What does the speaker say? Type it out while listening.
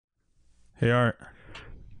Hey Art,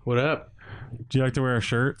 What up? do you like to wear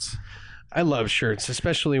shirts? I love shirts,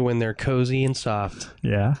 especially when they're cozy and soft.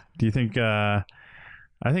 Yeah. Do you think I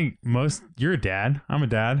think you're a dad. I'm a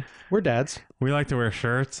dad. We're dads. We like to wear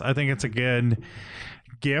shirts. I think it's a good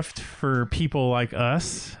gift for people like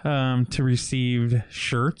us to receive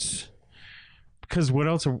shirts. Because what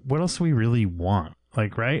else do we really want?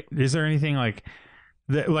 Like, right? Is there anything like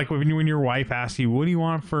that, like when your wife asks you, what do you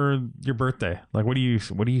want for your birthday? Like what do you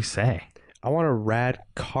say? I want a rad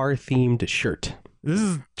car themed shirt. This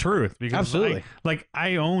is truth because Absolutely.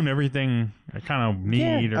 I own everything I kind of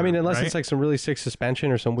need. I mean, unless right? it's like some really sick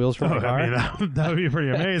suspension or some wheels from Oh, the car. I mean, that would be pretty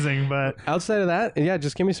amazing, but Outside of that, yeah,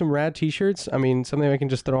 just give me some rad t-shirts. I mean, something I can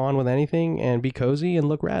just throw on with anything and be cozy and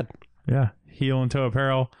look rad. yeah,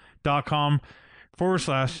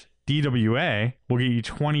 heelandtoeapparel.com/DWA will get you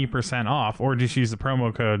 20% off, or just use the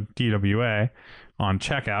promo code DWA on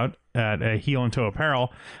checkout at Heel and Toe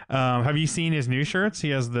Apparel. Have you seen his new shirts?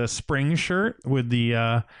 He has the spring shirt with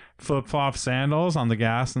the flip-flop sandals on the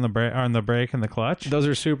gas and the brake and the clutch. Those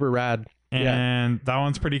are super rad. And that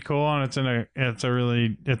one's pretty cool, and it's in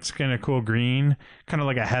a cool green, kind of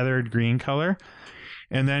like a heathered green color.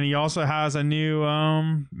 And then he also has a new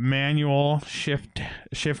manual shift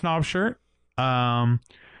knob shirt in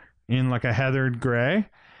like a heathered gray.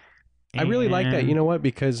 I really like that. You know what?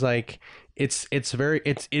 Because like it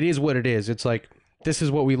is what it is. It's like, this is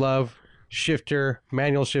what we love. Shifter,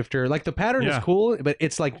 manual shifter. Like the pattern is cool, but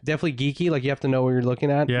it's like definitely geeky. Like you have to know what you're looking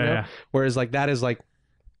at. Yeah, you know? yeah. Whereas like that is like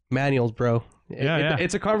manuals, bro. Yeah.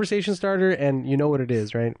 It's a conversation starter, and you know what it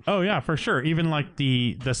is, right? Oh yeah, for sure. Even like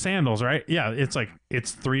the sandals, right? Yeah, it's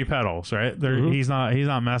 3 pedals, right? Mhm. He's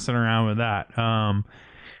not messing around with that.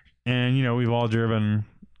 And you know, we've all driven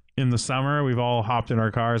in the summer. We've all hopped in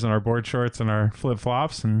our cars and our board shorts and our flip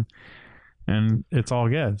flops, and it's all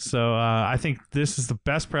good. So I think this is the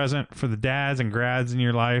best present for the dads and grads in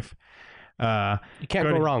your life. You can't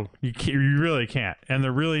go wrong. You really can't. And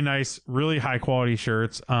they're really nice, really high quality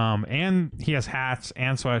shirts. And he has hats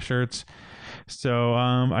and sweatshirts. So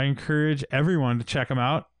I encourage everyone to check them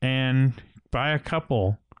out and buy a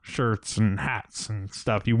couple shirts and hats and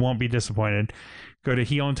stuff. You won't be disappointed. Go to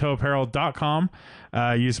heelandtoeapparel.com,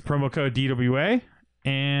 use the promo code DWA,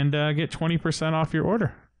 and get 20% off your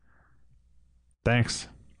order. Thanks.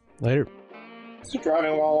 Later. It's the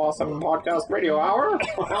Driving While Awesome Podcast Radio Hour.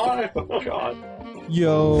 Oh, God.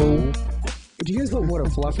 Yo. Do you guys know what a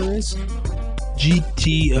fluffer is?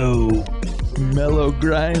 GTO. Mellow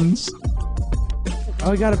grinds.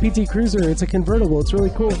 Oh, I got a PT Cruiser. It's a convertible. It's really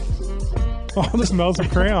cool. Oh, this smells of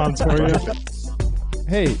crayons for you.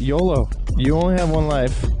 Hey, YOLO. You only have one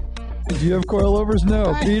life. Do you have coilovers?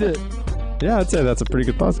 No. Beat it. Yeah, I'd say that's a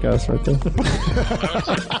pretty good podcast right there.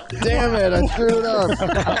 Damn it, I screwed it up.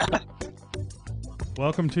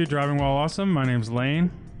 Welcome to Driving While Awesome. My name's Lane.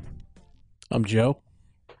 I'm Joe.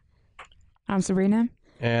 I'm Sabrina.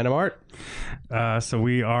 And I'm Art. So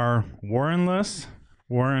we are Warrenless.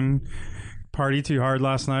 Warren partied too hard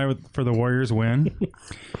last night for the Warriors win.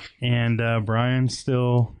 And Brian's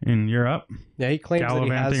still in Europe. Yeah, he claims that he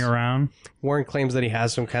gallivanting has. around. Warren claims that he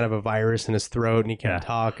has some kind of a virus in his throat and he can't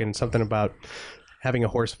talk, and something about having a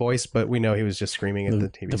hoarse voice. But we know he was just screaming at the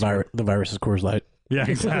TV. The virus is Coors Light. Yeah,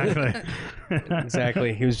 exactly.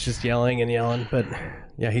 Exactly. He was just yelling and yelling, but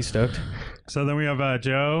yeah, he's stoked. So then we have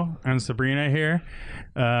Joe and Sabrina here.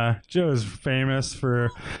 Joe is famous for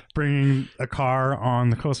bringing a car on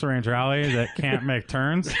the Coastal Range Rally that can't make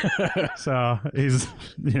turns. So he's,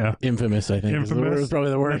 Infamous, I think. infamous, Is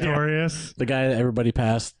probably the word. notorious. The guy that everybody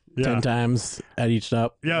passed 10 times at each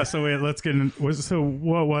stop. Yeah. So wait, let's get in. So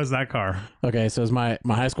what was that car? Okay, so it's my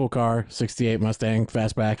high school car, 68 Mustang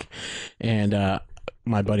Fastback, and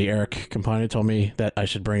my buddy Eric Campagna told me that I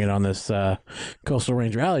should bring it on this Coastal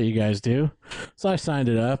Range Rally you guys do. So I signed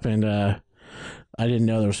it up, and I didn't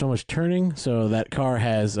know there was so much turning. So that car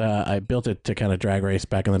has, I built it to kind of drag race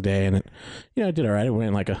back in the day, and it did all right. It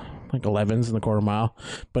went like 11s in the quarter mile,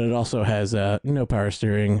 but it also has no power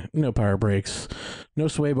steering, no power brakes, no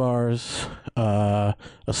sway bars, a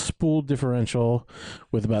spool differential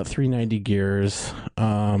with about 390 gears,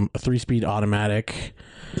 a 3-speed automatic.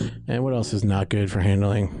 And what else is not good for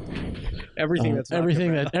handling? Everything that's not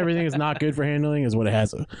everything is not good for handling is what it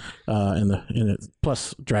has in it.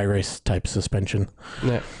 Plus drag race type suspension.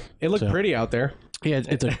 Yeah. It looked pretty out there. Yeah,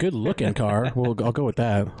 it's a good looking car. I'll go with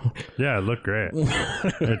that. Yeah, it looked great.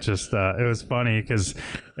 It just it was funny because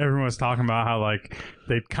everyone was talking about how like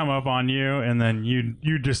they'd come up on you and then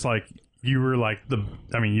you just like you were like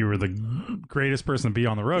you were the greatest person to be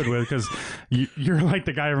on the road with, because you're like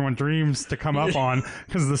the guy everyone dreams to come up on,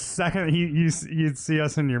 because the second you'd see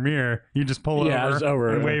us in your mirror, you just pull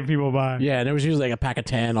over and wave people by. Yeah, and it was usually like a pack of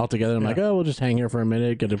 10 all together. I'm like, oh, we'll just hang here for a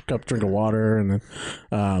minute, get a drink of water, and then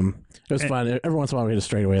it was fun. Every once in a while we hit a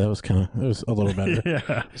straightaway. It was a little better.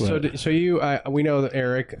 Yeah. So you we know that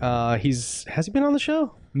Eric, has he been on the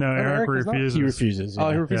show? No, Eric refuses. He refuses. Oh,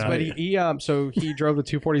 he refuses. But he drove the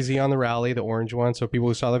 240Z on the rally, the orange one. So people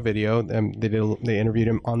who saw the video, they interviewed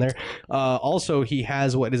him on there. Also, he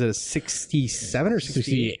has, what is it, a 67 or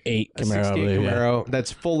 68 Camaro, 68 Camaro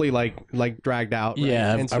that's fully like dragged out. Right?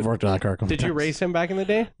 Yeah, I've worked on that car. Did you race him back in the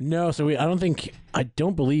day? No, so I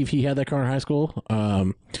don't believe he had that car in high school.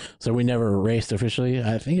 So we never raced officially.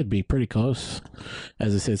 I think it'd be pretty close,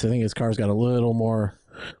 as it sits. I think his car's got a little more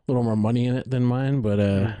money in it than mine, but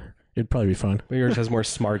it'd probably be fun. But yours has more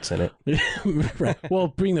smarts in it. Right. Well,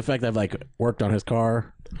 being the fact that I've worked on his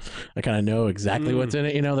car, I kind of know exactly what's in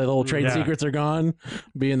it. The little trade secrets are gone,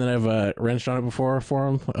 being that I've wrenched on it before for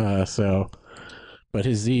him. But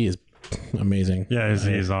his Z is amazing. Yeah, his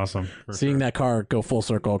Z is awesome. Seeing that car go full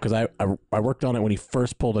circle, because I worked on it when he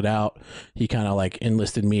first pulled it out. He kind of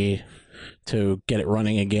enlisted me to get it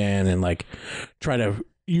running again and try to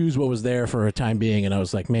use what was there for a time being. And I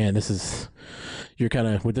was like, man, you're kind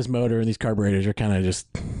of, with this motor and these carburetors, you're kind of just,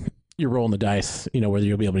 you're rolling the dice, whether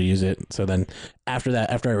you'll be able to use it. So then after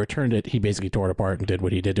I returned it, he basically tore it apart and did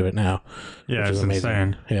what he did to it now. Yeah, it's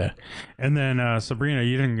insane. Yeah. And then Sabrina,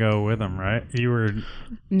 you didn't go with him, right? You were...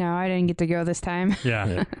 No, I didn't get to go this time.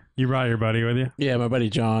 Yeah. You brought your buddy with you? Yeah, my buddy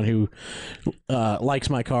John, who likes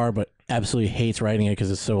my car, but absolutely hates riding it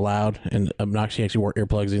because it's so loud and obnoxious. He actually wore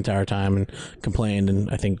earplugs the entire time and complained, and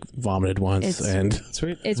I think vomited once.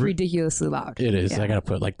 It's ridiculously loud. It is. Yeah. I gotta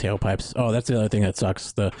put tailpipes. Oh, that's the other thing that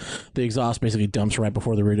sucks. The exhaust basically dumps right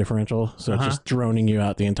before the rear differential, so it's just droning you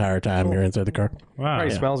out the entire time you're inside the car. Wow.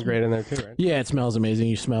 Probably smells great in there too, right? Yeah, it smells amazing.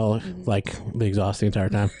 You smell like the exhaust the entire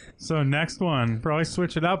time. So next one, probably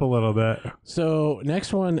switch it up a little bit. So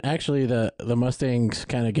next one, actually, the Mustang's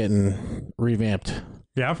kind of getting revamped.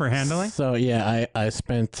 Yeah, for handling? So, yeah, I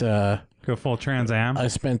spent... Go full Trans Am? I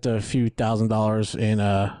spent a few $1,000s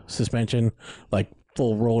in suspension,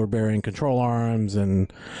 full roller bearing control arms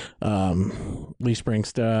and leaf spring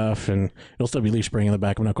stuff, and it'll still be leaf spring in the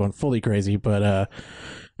back. I'm not going fully crazy, but...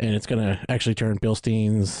 and it's going to actually turn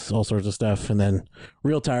Bilsteins, all sorts of stuff, and then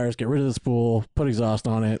real tires, get rid of the spool, put exhaust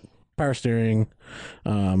on it, power steering.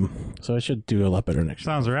 So I should do a lot better next year.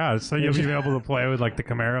 Sounds rad. So you'll be able to play with the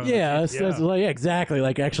Camaro. Yeah,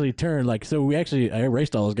 exactly. Actually turn so I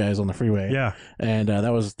raced all those guys on the freeway. Yeah, and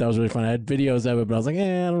that was really fun. I had videos of it, but I was like, I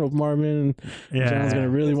don't know if Marvin and John's gonna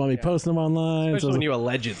really want me posting them online. Especially when you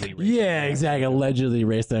allegedly raced them. Exactly. Allegedly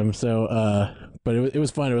raced them. So but it was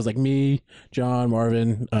fun. It was me, John,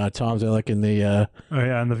 Marvin, Tom Zillick in the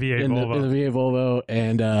in the V8 Volvo. In the V8 Volvo,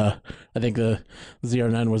 and I think the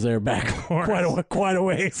Z09 was there back quite a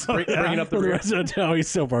ways. Bringing up the rear. No, he's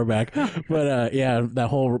so far back. But that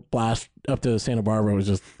whole blast up to Santa Barbara was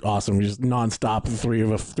just awesome. We just nonstop, three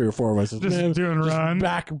or four of us just doing run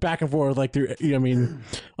back and forth through. I mean,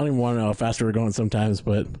 I don't even want to know how fast we were going sometimes,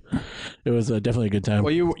 but it was definitely a good time.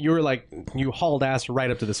 Well, you were you hauled ass right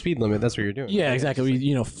up to the speed limit. That's what you're doing. Yeah, exactly.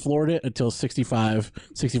 We floored it until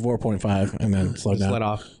 64.5, and then slowed down. Let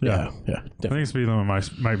off. Yeah. I think speed limit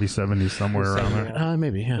might be 70 somewhere around there.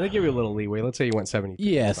 Maybe. Yeah. They give you a little leeway. Let's say you went 70.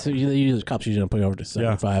 Yeah. So the cops usually don't put you over to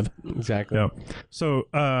 75. Yeah. Exactly. Yep. So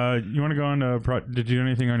you want to go on to? Did you do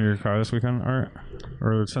anything on your car this weekend,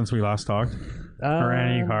 or since we last talked? Or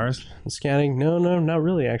any cars? Scanning? No, not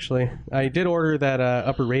really, actually. I did order that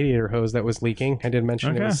upper radiator hose that was leaking. I did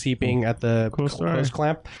mention it was seeping at the hose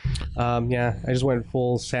clamp. I just went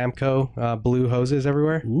full Samco, blue hoses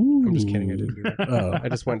everywhere. Ooh. I'm just kidding. I didn't do that. I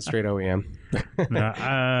just went straight OEM.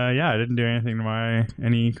 I didn't do anything to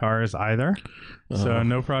any cars either. So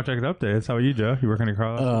no project updates. How about you, Joe? You working on your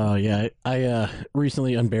car? Yeah. I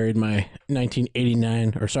recently unburied my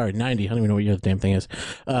 1989, or sorry, 90. I don't even know what year the damn thing is.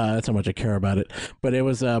 That's how much I care about it. But it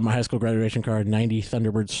was my high school graduation car, 90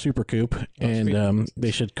 Thunderbird Super Coupe, and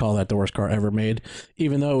they should call that the worst car ever made,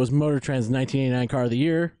 even though it was Motor Trend's 1989 Car of the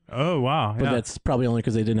Year. Oh, wow. But that's probably only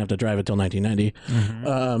because they didn't have to drive it till 1990.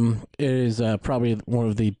 Mm-hmm. It is probably one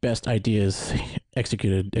of the best ideas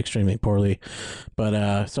executed extremely poorly.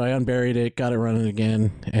 But so I unburied it, got it running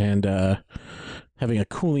again, and having a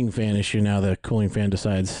cooling fan issue now. The cooling fan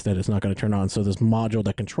decides that it's not going to turn on. So this module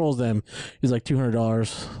that controls them is like $200.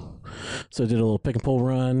 So I did a little pick and pull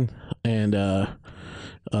run, and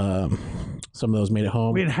some of those made it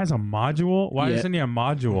home. Wait, it has a module? Why doesn't it have a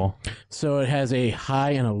module? So it has a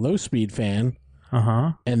high and a low speed fan.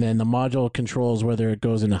 And then the module controls whether it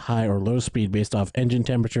goes into high or low speed based off engine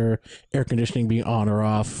temperature, air conditioning being on or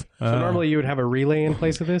off. So normally you would have a relay in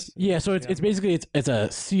place of this? Yeah, so it's basically it's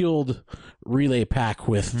a sealed relay pack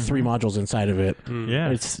with 3 modules inside of it. Yeah.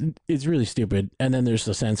 It's really stupid. And then there's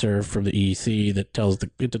the sensor from the EEC that tells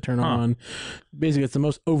it to turn on. Basically, it's the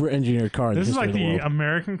most over-engineered car in the This is history like of the the world.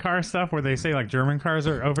 American car stuff where they say like German cars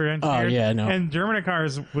are over-engineered. Oh, yeah, no. And German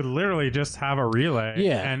cars would literally just have a relay.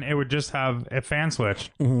 Yeah. And it would just have a fan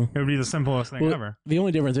switch. It would be the simplest thing ever. The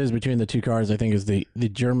only difference is between the two cars, I think, is the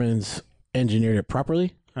Germans engineered it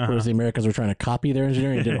properly, whereas the Americans were trying to copy their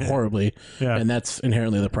engineering and did it horribly. Yeah. And that's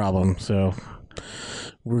inherently the problem. So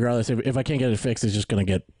regardless, if I can't get it fixed, it's just going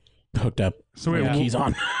to get hooked up. So wait, keys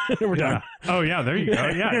on. We're done. Oh yeah, there you go.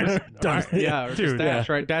 Yeah, just, Done. Yeah, or just Dude, dash,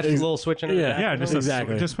 right? Dash is a little switch in it. Yeah. just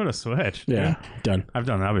Exactly. just put a switch. Yeah, done. I've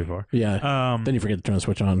done that before. Yeah. Then you forget to turn the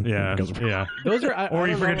switch on. Yeah, It goes- yeah. Those are, Or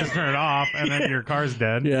you don't forget know. to turn it off, and then your car's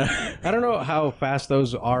dead. Yeah. I don't know how fast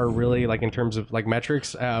those are really, like in terms of like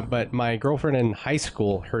metrics, but my girlfriend in high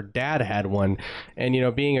school, her dad had one, and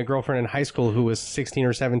being a girlfriend in high school who was 16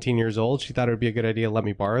 or 17 years old, she thought it would be a good idea to let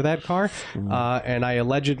me borrow that car, and I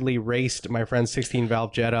allegedly raced my friend's 16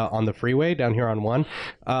 valve Jetta on the freeway down here on 1,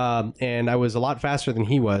 and I was a lot faster than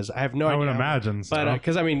he was. I have no idea. I would how- imagine. So. But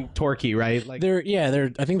because torquey, right? Like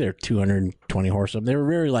I think they're 220 horse. They were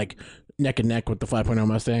very like neck and neck with the 5.0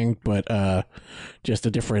 Mustang, but just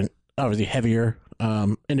a different, obviously heavier,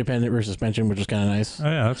 independent rear suspension, which is kind of nice. Oh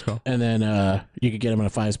yeah, that's cool. And then you could get them in a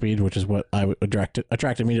 5-speed, which is what I would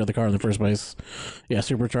attracted me to the car in the first place. Yeah,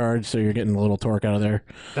 supercharged, so you're getting a little torque out of there.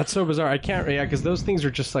 that's so bizarre. I can't, because those things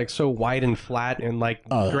are just like so wide and flat, and like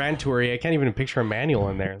Grand Touring, I can't even picture a manual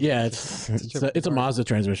in there. Yeah, it's a Mazda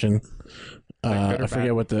transmission. I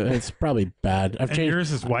forget what it's probably bad. I've And changed.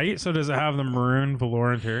 yours is white, so does it have the maroon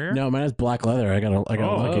velour interior? No, mine has black leather. I got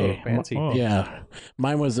lucky. fancy. Oh. Yeah,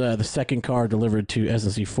 mine was the second car delivered to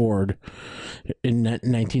S&C Ford in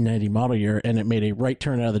 1990 model year, and it made a right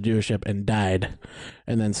turn out of the dealership and died,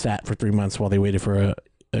 and then sat for 3 months while they waited for a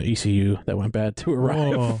ECU that went bad to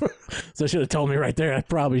arrive. So they should have told me right there. I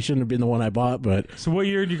probably shouldn't have been the one I bought, but So what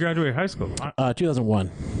year did you graduate high school?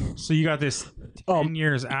 2001. So you got this 10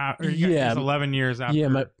 years after. You got yeah. this 11 years after.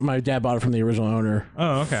 Yeah, my dad bought it from the original owner.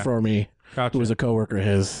 Oh, okay. For me, Gotcha. who was a coworker of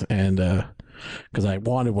his, and because I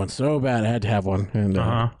wanted one so bad, I had to have one, and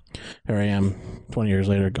here I am, 20 years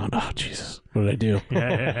later, going, oh Jesus, what did I do?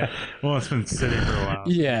 Yeah. Well, it's been sitting for a while.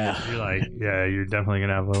 Yeah. You're like, you're definitely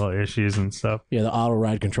gonna have little issues and stuff. Yeah, the auto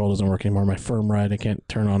ride control doesn't work anymore. My firm ride, I can't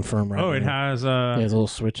turn on firm ride. Oh, it anymore. has. It has a little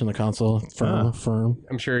switch in the console. Firm.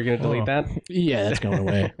 I'm sure you're gonna delete that. Yeah, that's going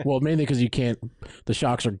away. Well, mainly because the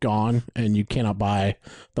shocks are gone, and you cannot buy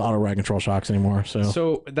the auto ride control shocks anymore.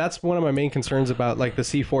 So that's one of my main concerns about like the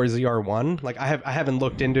C4 ZR1. Like I haven't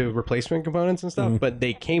looked into replacement components and stuff, but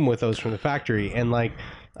they came with those from the factory, and like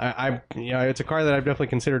I it's a car that I've definitely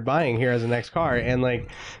considered buying here as a next car, and like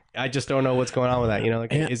I just don't know what's going on with that.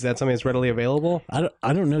 Like is that something that's readily available? I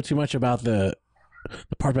don't know too much about the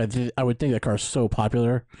part, but I would think that car's so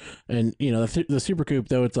popular, and the Super Coupe,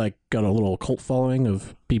 though, it's like got a little cult following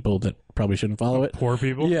of people that probably shouldn't follow it. Poor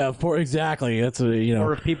people. Yeah, exactly. That's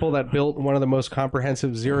Or of people that built one of the most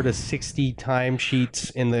comprehensive 0 to 60 time sheets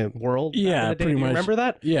in the world. back Yeah, in the day. pretty Do you much. remember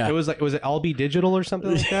that? Yeah. It was it Albi Digital or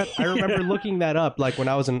something like that? I remember looking that up like when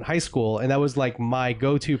I was in high school, and that was like my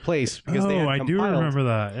go-to place because they had I do compiled- remember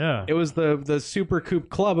that. Yeah. It was the Super Coupe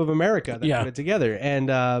Club of America that put it together, and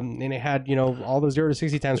it had all the 0 to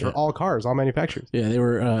 60 times for all cars, all manufacturers. Yeah, they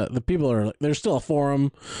were. The people are. There's still a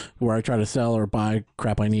forum where I try to sell or buy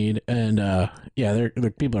crap I need, and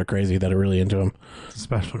the people are crazy that are really into them. It's a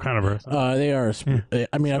special kind of person. They are.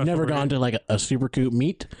 I mean, I've never gone to like a Super Coupe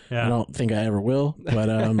meet. Yeah. I don't think I ever will.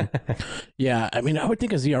 But yeah, I mean, I would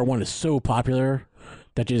think a ZR1 is so popular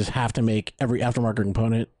that you just have to make every aftermarket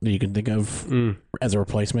component that you can think of as a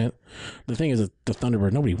replacement. The thing is that the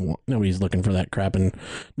Thunderbird, nobody's looking for that crap, and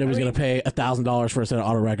nobody's going to pay $1,000 for a set of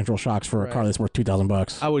auto ride control shocks for a car that's worth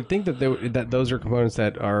 $2,000. I would think that that those are components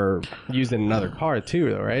that are used in another car too,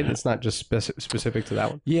 though, right? It's not just specific to that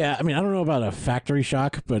one. Yeah, I mean, I don't know about a factory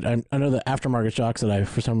shock, but I know the aftermarket shocks that I,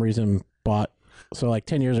 for some reason, bought. So like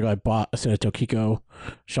 10 years ago, I bought a set of Tokiko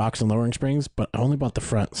shocks and lowering springs, but I only bought the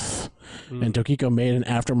fronts. And Tokiko made an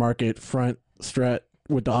aftermarket front strut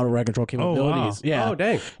with the auto ride control capabilities. wow. Yeah. Oh,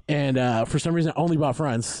 dang. And for some reason, I only bought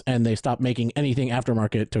fronts, and they stopped making anything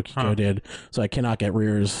aftermarket. Tokiko did, so I cannot get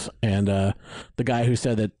rears. And the guy who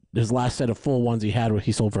said that his last set of full ones he had,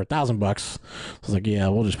 he sold for $1,000. So I was like, yeah,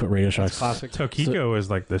 we'll just put Radio Shacks. Classic. Tokiko is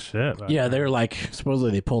like the shit. Yeah, they're like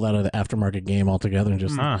supposedly they pulled out of the aftermarket game altogether and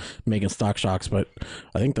just making stock shocks. But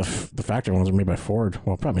I think the factory ones are made by Ford.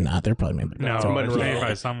 Well, probably not. They're probably made by it's made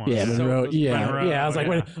by someone. Yeah, Monroe. Yeah. I was like,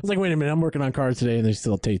 wait a minute. I'm working on cars today, and they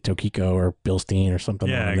still take Tokiko or Bilstein or something.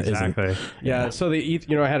 Yeah, exactly. Yeah. So I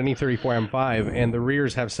had an E34 M5, and the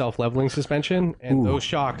rears have self-leveling suspension, and those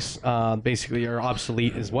shocks basically are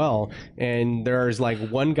obsolete as well. And there's like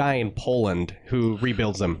one guy in Poland who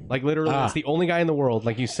rebuilds them. Like literally, it's the only guy in the world.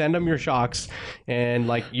 Like you send him your shocks, and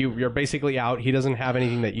like you're basically out. He doesn't have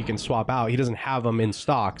anything that you can swap out. He doesn't have them in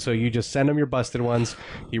stock. So you just send him your busted ones.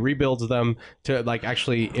 He rebuilds them to like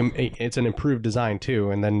actually it's an improved design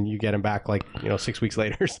too, and then you get him back like 6 weeks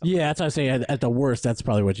later. Yeah, that's what I say. At the worst, that's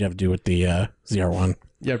probably what you have to do with the ZR1.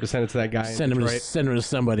 You have to send it to that guy. Send him to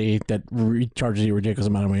somebody that charges you a ridiculous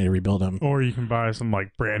amount of money to rebuild them. Or you can buy some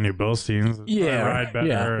like brand new Bilsteins. Yeah, ride better.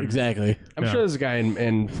 Yeah, exactly. I'm sure there's a guy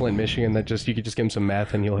in Flint, Michigan that you could just give him some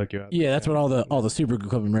meth and he'll hook you up. Yeah, that's what all the Super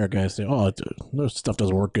Club America guys say. Oh, this stuff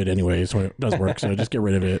doesn't work good anyways. When it does work, so just get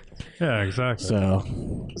rid of it. Yeah, exactly.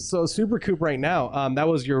 So Super Coupe right now. That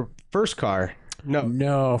was your first car.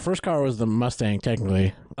 No, first car was the Mustang,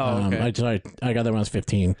 technically. Oh, okay. I got that when I was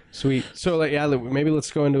 15. Sweet. So, maybe let's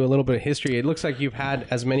go into a little bit of history. It looks like you've had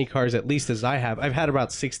as many cars, at least as I have. I've had about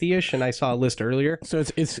 60-ish, and I saw a list earlier. So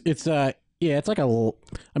it's like the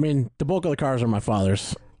bulk of the cars are my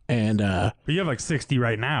father's. And but you have like 60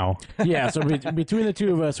 right now. Yeah, so between the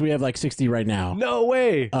two of us, we have like 60 right now. No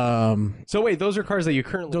way. So wait, those are cars that you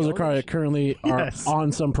currently own? Those are cars that currently are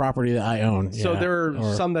on some property that I own. So there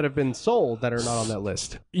are some that have been sold that are not on that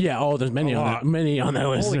list. Yeah. Oh, there's many on that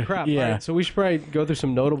list. Holy crap! Yeah. Right, so we should probably go through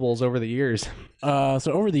some notables over the years.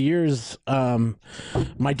 So over the years,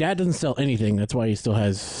 my dad doesn't sell anything. That's why he still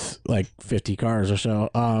has like 50 cars or so.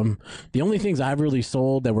 The only things I've really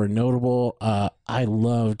sold that were notable, I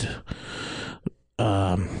loved.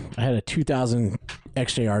 I had a 2000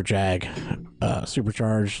 XJR Jag,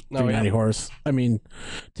 supercharged, 390 horse. I mean,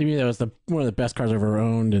 to me that was one of the best cars I've ever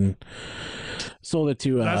owned, and sold it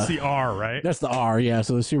to. That's the R, right? That's the R, yeah.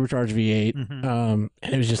 So the supercharged V8. And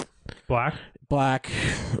it was just black,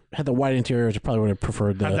 had the white interior, which I probably would have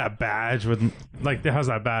preferred. Had that badge with, like, it has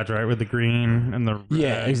that badge, right, with the green and the red.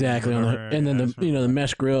 Yeah, exactly. And then the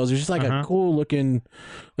mesh grills. It was just like a cool looking.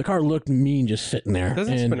 The car looked mean just sitting there.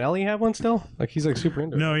 Doesn't Spinelli have one still? Like he's like super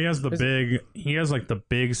into it. No, he has He has like the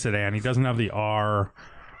big sedan. He doesn't have the R.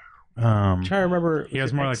 I'm trying to remember. He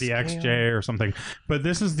has more like the XJ or something. But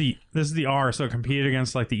this is the R, so it competed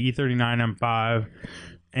against like the E39 M5.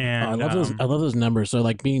 And I love those numbers. So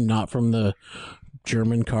like being not from the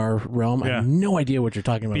German car realm, I have no idea what you're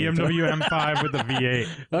talking about. BMW M5 with the V8.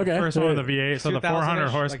 Okay. First one with the V8, so the 400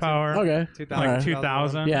 horsepower. Okay.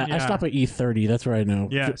 2000. Yeah, I stopped at E30. That's where I know.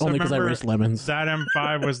 Yeah, only because I race lemons. That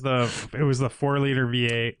M5 was the 4-liter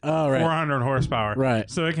V8, 400 horsepower. Right.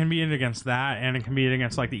 So it can be against that, and it can be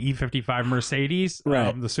against like the E55 Mercedes,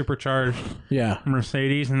 the supercharged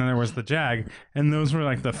Mercedes, and then there was the Jag, and those were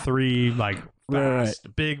like the three like.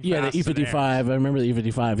 Big, the E55. Sedans. I remember the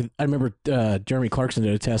E55. I remember Jeremy Clarkson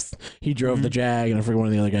did a test. He drove the Jag, and I forget one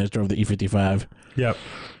of the other guys drove the E55. Yep.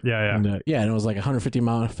 Yeah. And, and it was like 150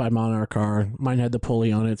 5 mile an hour car. Mine had the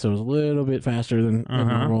pulley on it, so it was a little bit faster than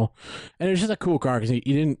normal. And it was just a cool car because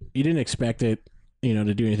you didn't expect it,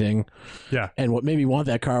 to do anything. Yeah. And what made me want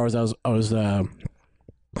that car was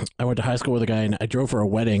I went to high school with a guy, and I drove for a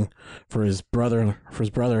wedding for his brother,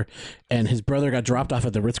 and his brother got dropped off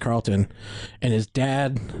at the Ritz-Carlton, and his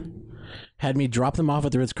dad had me drop them off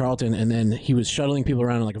at the Ritz-Carlton, and then he was shuttling people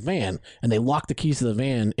around in like a van, and they locked the keys to the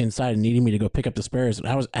van inside and needed me to go pick up the spares. And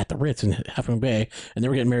I was at the Ritz in Half Moon Bay, and they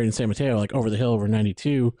were getting married in San Mateo, like over the hill over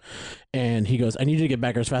 92. And he goes, "I need you to get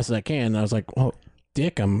back here as fast as I can." And I was like, "Well,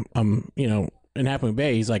 Dick, I'm in Half Moon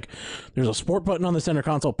Bay." He's like, "There's a sport button on the center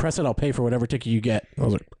console. Press it. I'll pay for whatever ticket you get." I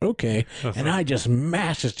was like, "Okay." And I just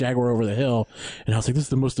mashed this Jaguar over the hill, and I was like, "This is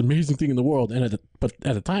the most amazing thing in the world." And but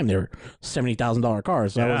at the time, they were $70,000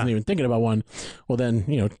 cars, so I wasn't even thinking about one. Well, then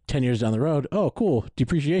 10 years down the road, oh, cool,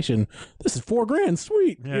 depreciation. This is $4,000,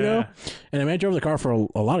 sweet, And I drove the car for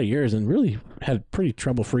a lot of years and really had pretty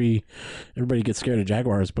trouble free. Everybody gets scared of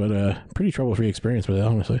Jaguars, but pretty trouble free experience with it,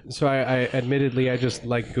 honestly. So I admittedly, I just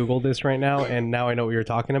like Googled this right now, and now I know what you're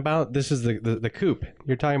talking about. This is the coupe.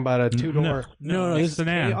 You're talking about a two-door. No, this is an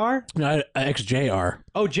XJR? No, XJR.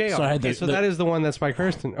 Oh, JR. So, so that is the one that Spike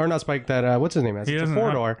Hurston, or not Spike, that, what's his name? It's a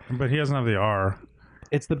four-door. But he doesn't have the R.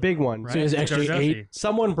 It's the big one. Right? So it's XJ8.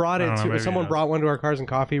 Someone brought it I don't know, to. maybe Someone not. brought one to our Cars and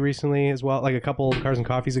Coffee recently as well, like a couple Cars and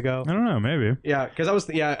Coffees ago. I don't know. Maybe. Yeah, because I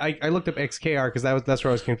looked up XKR because that's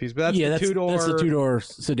where I was confused. But that's the two-door. That's the two-door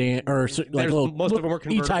sedan or like There's- little most of them were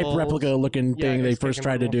E-type convertibles. replica looking Yeah, thing they it's first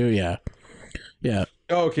tried to do. Yeah, yeah.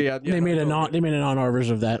 Oh, okay, yeah. They made a non-R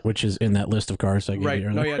version of that, which is in that list of cars I gave Right. you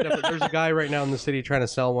No, earlier. yeah, definitely. There's a guy right now in the city trying to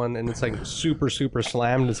sell one, and it's like super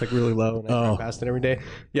slammed. It's like really low, and I drive past it every day.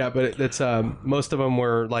 Yeah, but it's most of them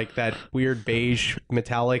were like that weird beige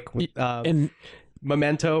metallic. And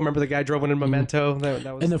Memento. Remember the guy drove one in Memento?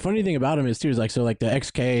 That was. And the funny thing about them is too is like so like the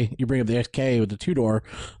XK, you bring up the XK with the two-door,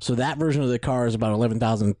 so that version of the car is about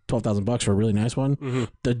 $11,000, $12,000 for a really nice one. Mm-hmm.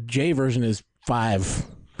 The J version is $5,000.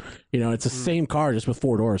 You know, it's the same car just with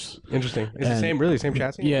 4 doors. Interesting. It's the And- same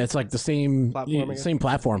chassis. Yeah, it's like the same Platform, I guess? same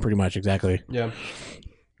platform pretty much exactly. Yeah.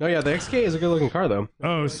 No, yeah, the XK is a good looking car though.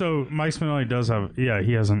 Oh, so Mike Spinelli does have. Yeah,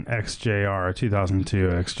 he has an XJR, a 2002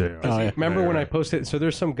 XJR. Oh, yeah. Remember when I posted? So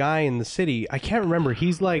there's some guy in the city. I can't remember.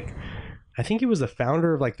 He's like, I think he was the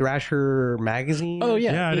founder of like Thrasher magazine. Oh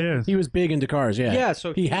yeah, Yeah, it is. He was big into cars. Yeah, Yeah,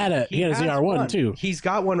 so he had a has ZR1 one. too. He's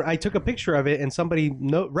got one. I took a picture of it, and somebody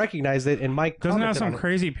recognized it, and Mike Doesn't it have commented some on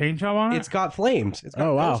crazy paint job on it? It's got flames. It's got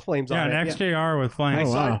Oh, wow. those flames yeah, on an it. XJR with I flames.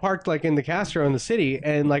 Oh, saw wow. it parked like in the Castro in the city,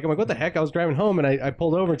 and like I'm like, what the heck? I was driving home, and I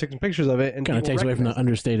pulled over and took some pictures of it, and Kind of people takes away from the recognized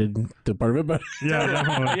understated the part of it, but Yeah,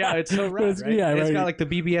 definitely. it. Yeah, it's so rad, It's- right? yeah, It's right. got like the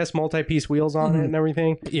BBS multi-piece wheels on it and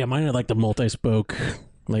everything. yeah, mine had like the multi-spoke.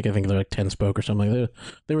 Like I think they're like 10 spoke or something.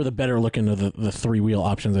 They were the better looking of the 3-wheel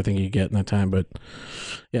options I think you get in that time. But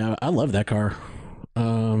yeah, I love that car.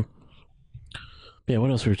 Yeah,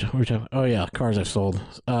 what else were we talking? Oh yeah, cars I've sold.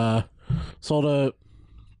 Sold a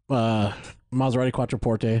Maserati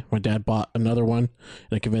Quattroporte. My dad bought another one,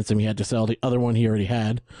 and I convinced him he had to sell the other one he already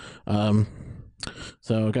had.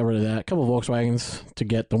 So I got rid of that. A couple of Volkswagens to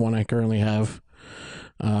get the one I currently have.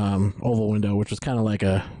 Oval window, which was kind of like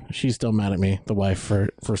she's still mad at me, the wife,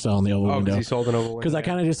 for selling the oval Oh, window. because he sold an oval. Because I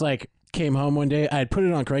kind of just like came home one day. I had put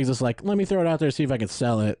it on Craigslist, like, let me throw it out there, see if I could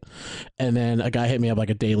sell it. And then a guy hit me up like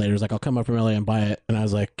a day later. He's like, I'll come up from LA and buy it. And I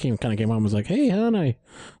was like, came home, was like, hey, hon, I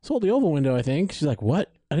sold the oval window, I think. She's like,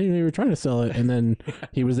 what? I didn't even know you were trying to sell it. And then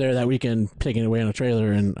he was there that weekend taking it away on a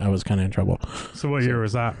trailer, and I was kind of in trouble. So what year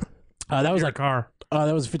was that? That was Your like, car.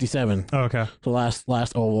 that was 57. Oh, okay. The last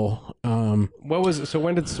oval. What was so?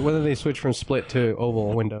 When did they switch from split to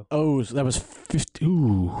oval window? Oh, so that was 50.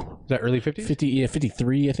 Ooh, Is that early 50s? 50. Yeah,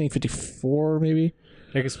 53. I think 54 maybe.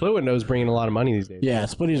 Yeah, because split window is bringing a lot of money these days. Yeah,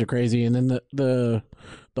 splitties are crazy, and then the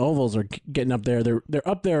ovals are getting up there. They're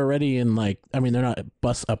up there already, and like I mean, they're not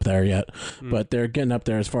bust up there yet, but they're getting up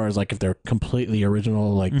there as far as like if they're completely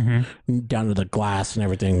original, like down to the glass and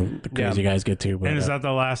everything. The crazy guys get to. But, And is that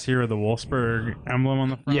the last year of the Wolfsburg emblem on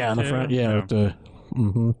the front? yeah, on the too? front? Yeah, with the.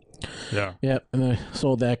 Yeah. Yeah, and I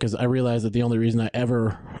sold that because I realized that the only reason I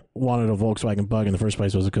ever wanted a Volkswagen Bug in the first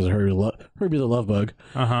place was because of Herbie the Love Bug.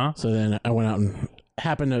 Uh huh. So then I went out and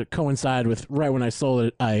happened to coincide with right when I sold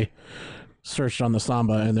it, I searched on the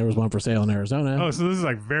Samba and there was one for sale in Arizona. Oh, so this is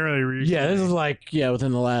like very recent. Yeah, this is like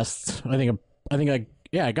within the last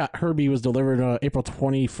I got Herbie was delivered April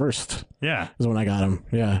 21st Yeah. is when I got him.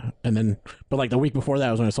 Yeah, and then but like the week before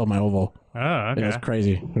that was when I sold my oval. Oh, Yeah, okay. it was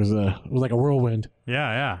crazy. It was like a whirlwind.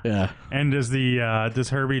 Yeah. Yeah, And does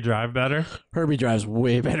Herbie drive better? Herbie drives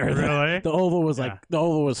way better. Really? The oval was Yeah. the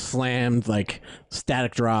oval was slammed, like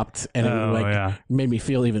static dropped, and it Oh, like yeah. made me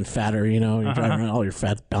feel even fatter. You know, you're driving around, all your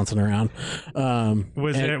fat's bouncing around.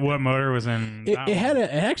 Was and it what motor was in? It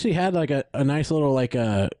actually had like a nice little like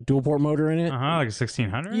a dual port motor in it. like a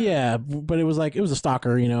 1600. Yeah, but it was a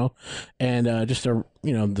stalker, you know, and just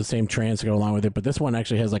the same trans to go along with it. But this one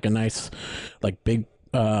actually has like a nice, like big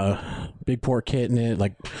port kit in it,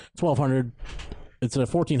 like 1200. It's a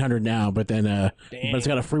 1400 now, but then but it's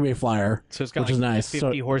got a freeway flyer, So it's got which like is nice.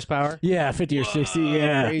 50 horsepower. Yeah, 50 or 60.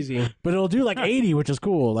 Yeah, Crazy. but it'll do like 80, which is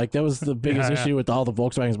cool. Like that was the biggest Yeah. issue with all the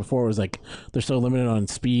Volkswagens before was like they're so limited on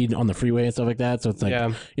speed on the freeway and stuff like that. So it's like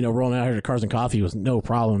rolling out here to Cars and Coffee was no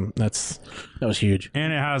problem. That was huge.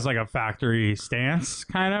 And it has like a factory stance,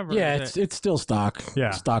 kind of. or Yeah, is it's still stock.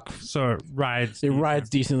 Yeah. Stock. so it rides. It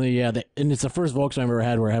rides decently. Yeah, and it's the first Volkswagen I've ever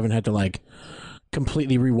had where I haven't had to like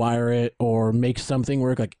completely rewire it or make something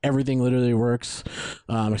work. Like everything literally works,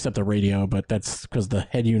 except the radio. But that's because the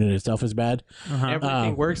head unit itself is bad.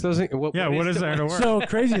 Everything works, doesn't it? Yeah, what is there to work? So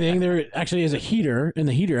crazy thing, there actually is a heater, and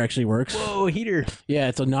the heater actually works. Whoa, heater. Yeah,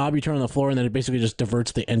 it's a knob you turn on the floor, and then it basically just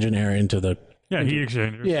diverts the engine air into the. Yeah, heat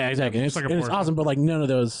exchangers. Yeah, exactly. It's like a and it's Porsche. awesome, but like none of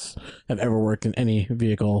those have ever worked in any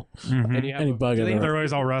vehicle, And you have any bug do they ever. They're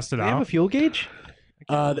always all rusted have a out. fuel gauge?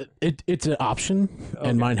 It's an option,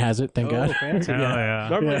 and mine has it. Thank God. Fancy. Hell yeah.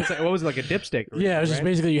 Normally, it's like, what was it, like a dipstick? Yeah, it was just right?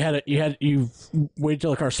 basically you waited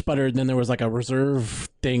till the car sputtered, and then there was like a reserve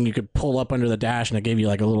thing you could pull up under the dash, and it gave you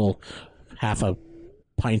like a little half a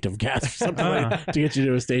pint of gas or something like, to get you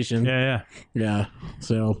to a station. Yeah.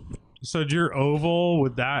 So your oval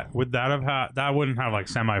would that have had that wouldn't have like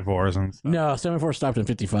semi-4s and stuff? no, 74 stopped in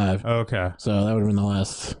 55. Okay. So that would have been the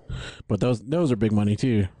last. But those are big money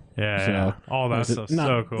too. Yeah. So, yeah. All that stuff's not,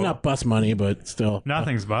 so cool. Not bus money, but still.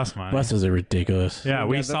 Nothing's bus money. Buses are ridiculous. Yeah,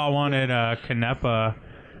 we saw one at Canepa.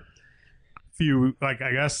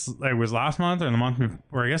 I guess it was last month or the month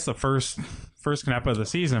before, I guess the first Canepa of the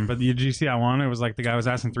season. But did you see that one? It was like the guy was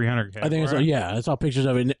asking $300K. I think I saw pictures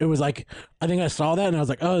of it. And it was like, I think I saw that and I was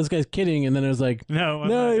like, oh, this guy's kidding. And then it was like, no,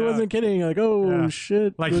 he wasn't kidding. Like, oh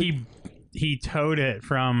shit. Like he towed it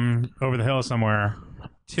from over the hill somewhere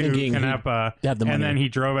to Thinking Canepa, he had the money. and then he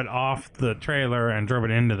drove it off the trailer and drove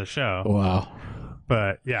it into the show. Wow.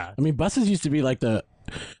 But yeah, I mean, buses used to be like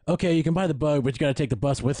okay, you can buy the Bug, but you got to take the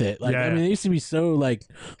bus with it. Like, Yeah, I mean, yeah. it used to be so like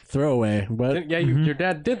throwaway. But Yeah, your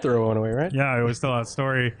dad did throw one away, right? yeah, it was still that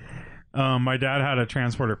story. My dad had a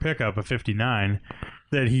transporter pickup, a 59,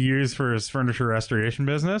 that he used for his furniture restoration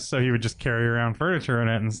business. So he would just carry around furniture in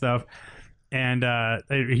it and stuff. And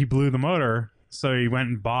he blew the motor, so he went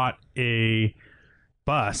and bought a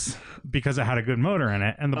bus because it had a good motor in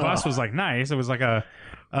it, and the bus was like nice. It was like it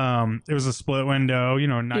was a split window,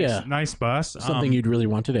 nice bus. something you'd really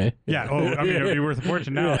want today. Yeah. Oh, I mean, it'd be worth a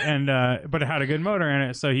fortune now. And but it had a good motor in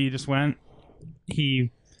it, so he just went.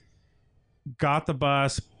 He got the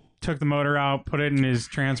bus, took the motor out, put it in his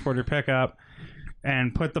transporter pickup,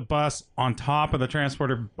 and put the bus on top of the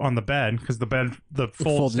transporter on the bed because the bed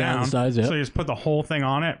folds down. The sides, yeah. So he just put the whole thing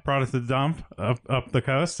on it, brought it to the dump up the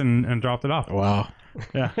coast, and dropped it off. Wow.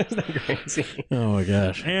 Yeah. Isn't that crazy? Oh my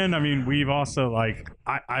gosh. And I mean, we've also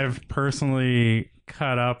I've personally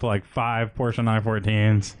cut up like 5 Porsche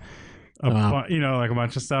 914s. Wow. Like a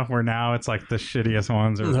bunch of stuff where now it's like the shittiest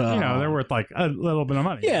ones, or they're worth like a little bit of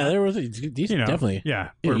money. Yeah, there was these definitely.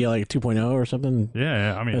 Yeah, Yeah, like a 2.0 or something.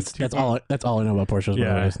 yeah. I mean, That's all I know about Porsches.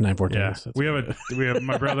 Yeah, Is 914s. yeah. That's We have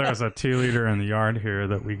my brother has a 2-liter in the yard here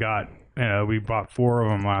that we got. We bought 4 of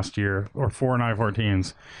them last year, or 4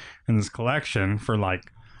 914s in this collection for like.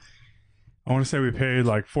 I want to say we paid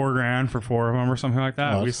like $4,000 for 4 of them or something like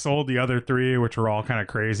that. Nice. We sold the other 3, which were all kind of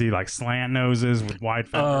crazy, like slant noses with wide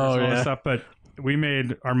fenders and all this stuff. But we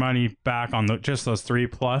made our money back on just those 3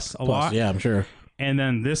 plus a lot. Yeah, I'm sure. And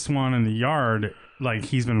then this one in the yard, like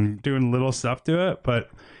he's been doing little stuff to it, but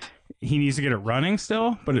he needs to get it running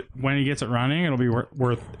still. But when he gets it running, it'll be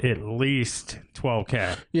worth at least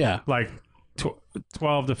 $12,000. Yeah. Like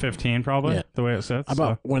 12 to 15 probably, Yeah. the way it sits.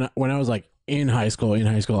 About when I was like in high school,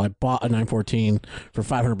 I bought a 914 for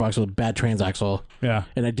 $500 with a bad transaxle. Yeah.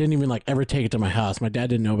 And I didn't even like ever take it to my house. My dad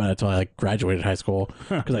didn't know about it until I like graduated high school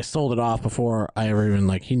because I sold it off before I ever even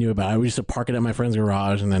he knew about it. I used to park it at my friend's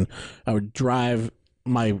garage, and then I would drive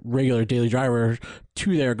my regular daily driver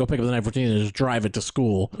to there, go pick up the 914 and just drive it to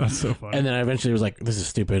school. That's so funny. And then I eventually was like, this is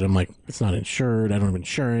stupid. I'm like, it's not insured. I don't have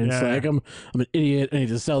insurance. Yeah. Like I'm an idiot. I need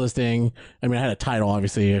to sell this thing. I mean, I had a title,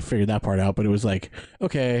 obviously. I figured that part out, but it was like,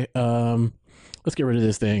 okay, let's get rid of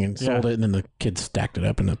this thing, and sold it. And then the kids stacked it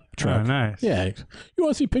up in the truck. Oh, nice. Yeah. You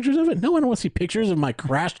want to see pictures of it? No, I don't want to see pictures of my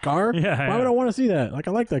crashed car. Yeah, Why would I want to see that? Like,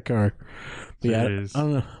 I like that car. But yeah, Jeez. I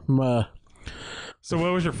don't know. So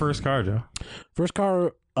what was your first car, Joe? First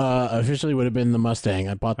car officially would have been the Mustang.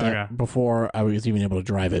 I bought that Okay. before I was even able to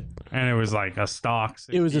drive it. And it was like a stock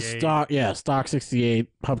 68. It was a stock 68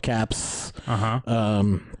 hubcaps.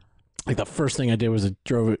 Uh-huh. Like the first thing I did was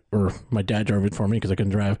drove it, or my dad drove it for me because I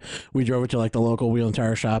couldn't drive. We drove it to like the local wheel and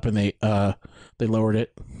tire shop, and they lowered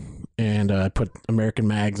it and put American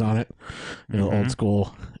mags on it, old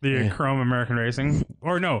school. The Chrome American Racing?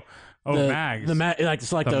 Or no. Oh, mags. The mag, like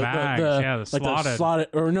it's like The the mags, yeah, the like slotted.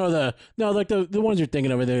 or like the ones you're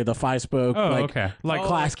thinking of, the 5-spoke. Oh, like, okay. Like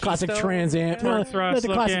classic Keystone? Trans Am, torque thrust the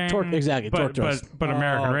classic looking, torque, exactly, torque thrust. But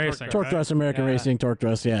American torque Racing. Torque right? thrust, American Racing, torque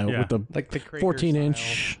thrust, yeah, Yeah. with the Like the Krager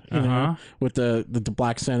 14-inch, style. Uh-huh. with the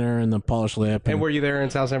black center and the polished lip. And were you there in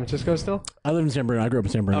South San Francisco still? I live in San Bernardino. I grew up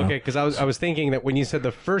in San Bernardino. Okay, because I was thinking that when you said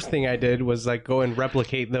the first thing I did was like go and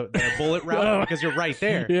replicate the bullet route because you're right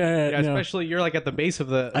there. Yeah, no. Especially you're like at the base of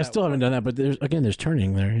the. I still haven't done that, but there's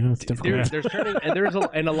turning there. It's difficult. There's turning,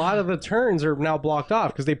 and a lot of the turns are now blocked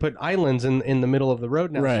off because they put islands in the middle of the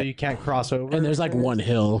road now, so you can't cross over. And there's like one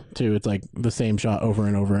hill too. It's like the same shot over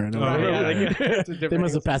and over and over. They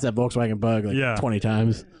must have passed that Volkswagen Bug 20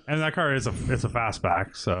 times. And that car is a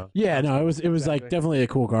fastback. So yeah, no, it was like definitely a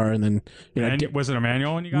cool car. And then was it a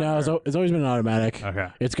manual when you got it? No, it's always been an automatic. Okay,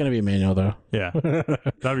 it's gonna be a manual though. Yeah,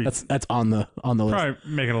 that's on the list. Probably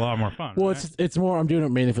make it a lot more fun. Well, right? it's more. I'm doing it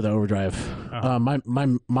mainly for the overdrive.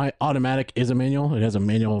 My automatic is a manual. It has a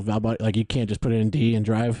manual valve body. Like you can't just put it in D and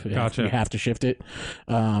drive. Gotcha. You have to shift it.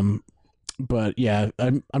 But yeah,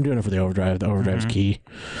 I'm doing it for the overdrive. The overdrive's key,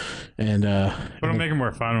 and but it'll make it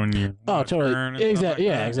more fun when you totally exactly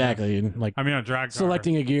exactly. And like I mean, a drag car.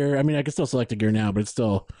 Selecting a gear. I mean, I can still select a gear now, but it's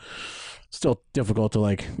still difficult to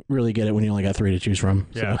like really get it when you only got 3 to choose from.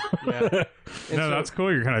 Yeah, so. No, that's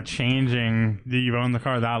cool. You're kind of changing. You've owned the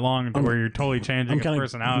car that long to where you're totally changing its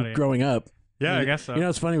personality. Growing up. Yeah, I guess so. You know,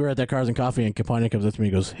 it's funny. We're at that Cars and Coffee, and Capone comes up to me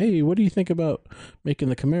and goes, "Hey, what do you think about making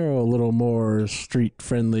the Camaro a little more street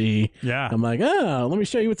friendly?" Yeah. I'm like, let me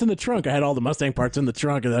show you what's in the trunk. I had all the Mustang parts in the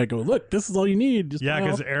trunk, and I go, "Look, this is all you need." Just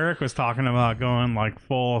because Eric was talking about going like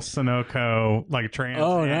full Sunoco, like Trans Am.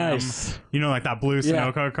 Oh, nice. You know, like that blue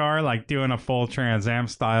Sunoco car, like doing a full Trans Am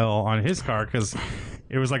style on his car because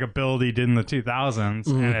it was like a build he did in the 2000s,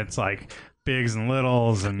 and it's like bigs and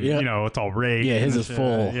littles, and you know it's all rigged. Yeah, his is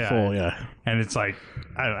full. And it's like,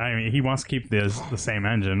 I mean, he wants to keep the same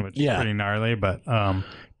engine, which is pretty gnarly, but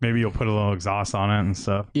maybe you'll put a little exhaust on it and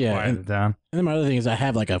stuff. Yeah, quiet it down. And then my other thing is I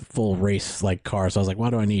have like a full race like car, so I was like, why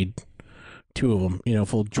do I need 2 of them? You know,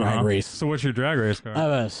 full drag race. So what's your drag race car? I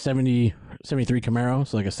have a 73 Camaro,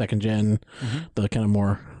 so like a second gen, the kind of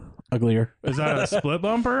more uglier. Is that a split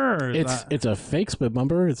bumper? Or it's a fake split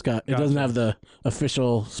bumper. It doesn't have the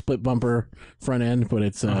official split bumper front end, but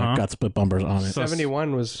it's got split bumpers on it.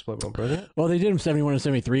 71 was split bumper, isn't it? Well, they did them 71 and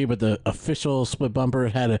 73, but the official split bumper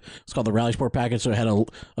it's called the Rally Sport package, so it had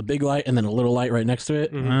a big light and then a little light right next to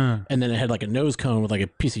it, and then it had like a nose cone with like a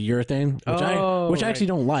piece of urethane, which I actually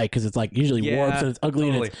don't like because it's like usually warps and it's ugly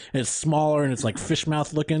and it's smaller and it's like fish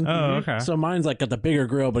mouth looking. Oh, okay. So mine's like got the bigger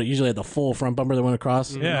grill, but it usually had the full front bumper that went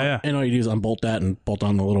across. Yeah. And all you do is unbolt that and bolt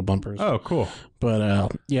on the little bumpers. Oh, cool.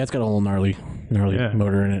 But it's got a little gnarly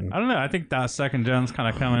motor in it. I don't know. I think that second gen's kind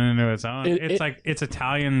of coming into its own. It's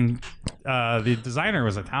Italian. The designer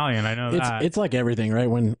was Italian. I know that. It's like everything, right?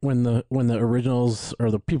 When the originals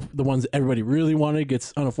or the ones everybody really wanted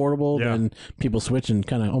gets unaffordable, then people switch and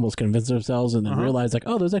kind of almost convince themselves and then realize like,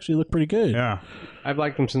 oh, those actually look pretty good. Yeah. I've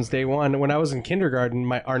liked them since day one. When I was in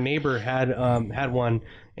kindergarten, our neighbor had one,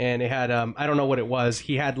 and it had I don't know what it was.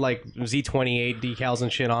 He had like Z28 decals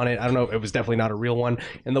and shit on it. I don't know. It was definitely not a real one.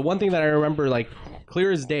 And the one thing that I remember like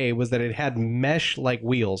clear as day was that it had mesh like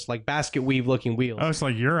wheels, like basket weave looking wheels. Oh, it's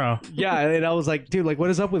like Euro. Yeah, and I was like, dude, like what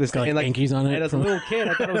is up with this thing? And like Yankees on it. And as a little kid,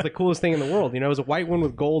 I thought it was the coolest thing in the world. You know, it was a white one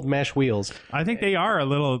with gold mesh wheels. I think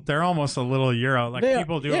they're almost a little Euro. Like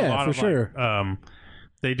people do a lot of sure. like,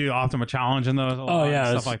 they do Optima Challenge in those.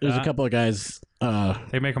 Stuff like that. There's a couple of guys.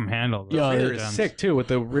 They make them handle. Yeah, they're sick too with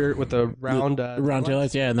the round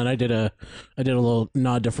taillights. Yeah, and then I did a little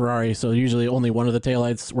nod to Ferrari. So usually only one of the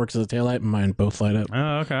taillights works as a taillight, and mine both light up.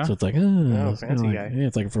 Oh, okay. So it's like, fancy guy. Yeah,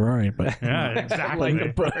 it's like a Ferrari, but yeah, exactly.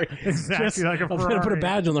 Exactly like a Ferrari. I'm gonna put a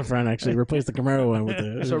badge on the front. Actually, replace the Camaro one with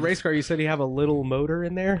it. So race car, you said you have a little motor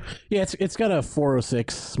in there. Yeah, it's got a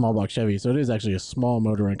 406 small block Chevy, so it is actually a small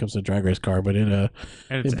motor when it comes to a drag race car, but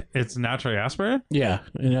it's naturally aspirated. Yeah,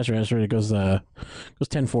 naturally aspirated. It goes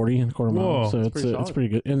 1040 in a quarter mile, so it's pretty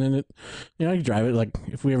good. And then I can drive it. Like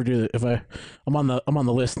if we ever do I'm on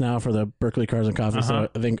the list now for the Berkeley Cars and Coffee, so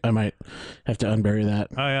I think I might have to unbury that.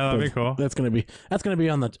 Oh yeah, that'd be cool. That's gonna be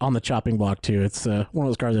on the chopping block too. It's one of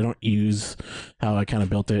those cars I don't use how I kind of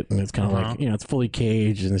built it, and it's kind of like it's fully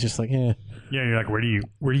caged, and it's just like yeah, you're like, where do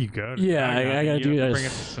you go? Yeah, I gotta do that. Bring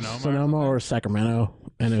it to Sonoma or Sacramento,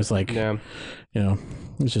 and it was like,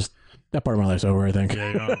 it's just. That part of my life's over, I think.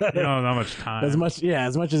 Yeah, you don't have that much time. As much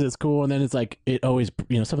as it's cool, and then it's like it always,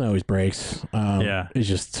 something always breaks. It's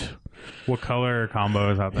just what color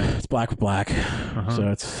combo is that thing? It's black with black, so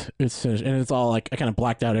it's finished, and it's all like I kind of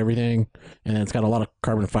blacked out everything, and it's got a lot of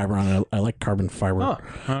carbon fiber on it. I like carbon fiber. Oh,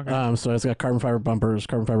 okay. So it's got carbon fiber bumpers,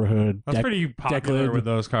 carbon fiber hood. That's pretty popular with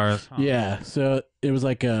those cars. Huh? Yeah, so it was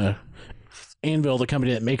like Anvil, the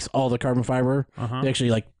company that makes all the carbon fiber, they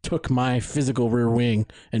actually like took my physical rear wing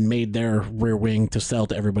and made their rear wing to sell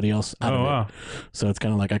to everybody else out of it. Wow. So it's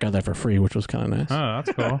kind of like I got that for free, which was kind of nice. Oh,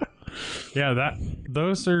 that's cool. Yeah,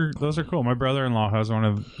 those are cool. My brother-in-law has one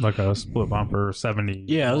of like a split bumper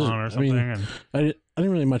 70 or something. I didn't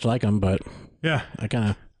really much like them, but yeah, I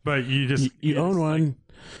kind of But you own one.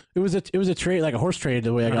 It was a trade, like a horse trade.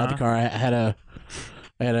 The way I got the car, I had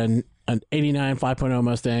an '89 5.0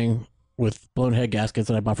 Mustang with blown head gaskets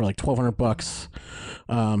that I bought for like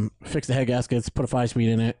 $1,200. Fixed the head gaskets, put a 5-speed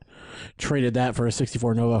in it, traded that for a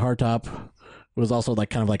 '64 Nova hardtop. It was also like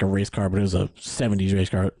kind of like a race car, but it was a '70s race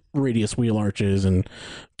car, radius wheel arches and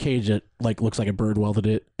cage that like looks like a bird welded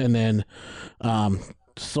it, and then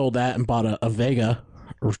sold that and bought a Vega.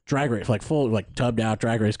 Drag race, like full, like tubbed out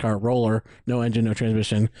drag race car, roller, no engine, no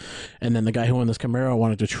transmission. And then the guy who won this Camaro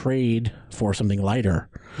wanted to trade for something lighter.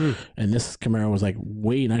 And this Camaro was like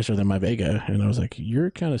way nicer than my Vega. And I was like,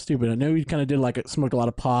 you're kind of stupid. I know he kind of did like smoked a lot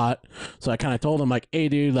of pot. So I kind of told him like, hey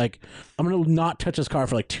dude, like I'm going to not touch this car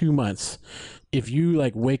for like 2 months. If you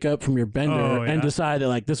like wake up from your bender and decide that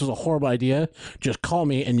like this was a horrible idea, just call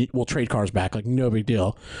me and we'll trade cars back. Like no big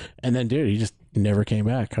deal. And then dude, he just never came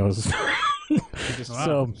back. I was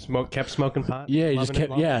kept smoking pot. Yeah, he just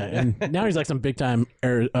kept. Yeah, and now he's like some big time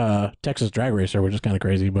Texas drag racer, which is kind of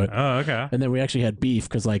crazy. But okay. And then we actually had beef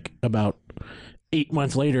because like about 8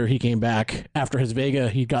 months later, he came back after his Vega.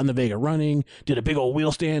 He'd gotten the Vega running, did a big old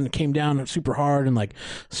wheel stand, came down super hard, and like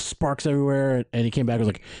sparks everywhere. And he came back and was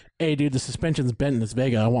like, "Hey, dude, the suspension's bent in this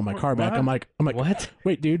Vega. I want my car back." I'm like, what?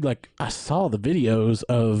 Wait, dude, like I saw the videos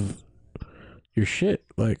of your shit,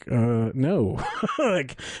 like no.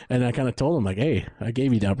 Like, and I kind of told him like, hey, I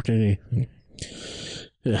gave you the opportunity.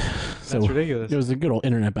 Yeah, so that's ridiculous. It was a good old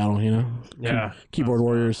internet battle, you know. Yeah, keyboard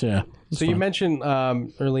warriors. Yeah. So you mentioned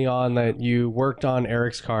early on that you worked on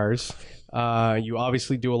Eric's cars. You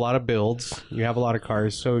obviously do a lot of builds. You have a lot of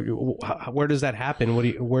cars. So where does that happen?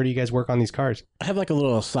 Where do you guys work on these cars? I have like a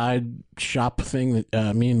little side shop thing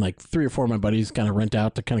that me and like 3 or 4 of my buddies kind of rent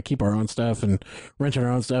out to kind of keep our own stuff and rent our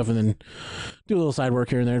own stuff and then do a little side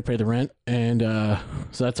work here and there to pay the rent. And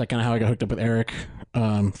so that's like kind of how I got hooked up with Eric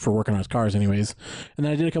for working on his cars anyways. And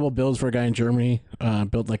then I did a couple builds for a guy in Germany.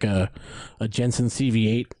 Built like a Jensen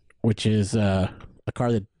CV8, which is a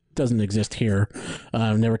car that doesn't exist here.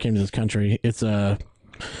 Never came to this country. It's a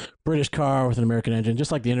British car with an American engine,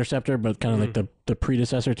 just like the Interceptor, but kind of like the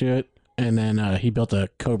predecessor to it. And then he built a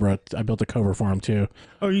Cobra. I built a Cobra for him too.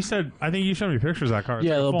 Oh, I think you showed me pictures of that car. It's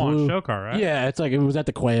yeah, like a the full-on blue show car, right? Yeah, it's like it was at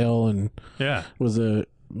the Quail and was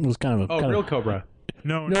kind of a real Cobra.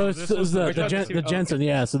 No, it was the Jensen.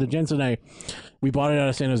 Yeah, so the Jensen, we bought it out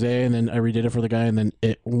of San Jose, and then I redid it for the guy, and then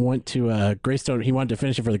it went to Greystone. He wanted to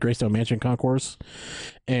finish it for the Greystone Mansion Concourse,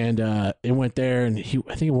 and it went there, and I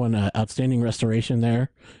think he won outstanding restoration there.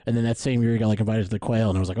 And then that same year, he got like invited to the Quail,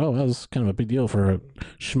 and I was like, oh, that was kind of a big deal for a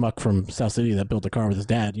schmuck from South City that built a car with his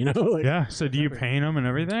dad, you know? Like, yeah. So do you paint them and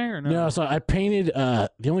everything, or no? No, so I painted.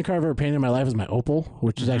 The only car I've ever painted in my life is my Opal,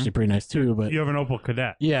 which is actually pretty nice too. But you have an Opel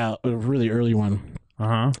Kadett. Yeah, a really early one.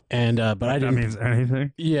 And but I didn't. That means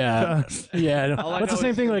anything. Yeah, yeah. That's the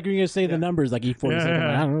same thing. Like when you say the numbers, like E46.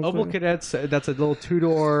 Yeah. Opel Cadets. That's a little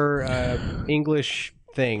 2-door English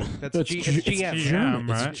thing. That's GM. German.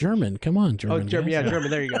 right? It's German. Come on, German. Oh, German. Yeah, German.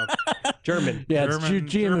 There you go. German. Yeah,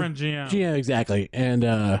 German GM. GM, exactly. And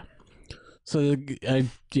but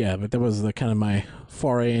that was the kind of my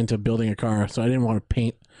foray into building a car. So I didn't want to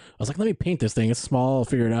paint. I was like, let me paint this thing. It's small. I'll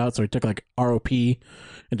figure it out. So I took like ROP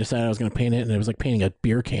and decided I was going to paint it. And it was like painting a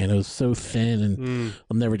beer can. It was so thin, and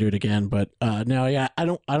I'll never do it again. But no, yeah, I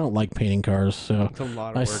don't like painting cars. So it's a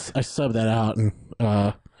lot of work. I subbed that out, and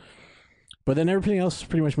but then everything else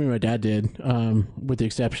pretty much me and my dad did, with the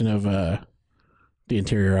exception of the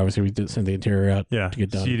interior. Obviously, we did send the interior out to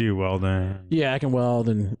get done. So you do welding. Yeah, I can weld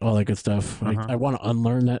and all that good stuff. I want to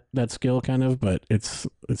unlearn that skill kind of, but it's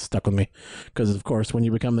stuck with me because of course when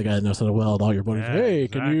you become the guy that knows how to weld, all your buddies, hey,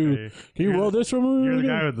 exactly. can you weld this from? You're the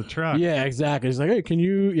guy with the truck. Yeah, exactly. He's like, hey, can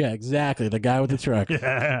you? Yeah, exactly. The guy with the truck.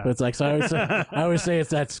 Yeah. But it's like, so I always say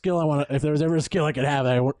it's that skill I want to. If there was ever a skill I could have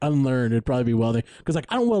that I would unlearn, it'd probably be welding. Because like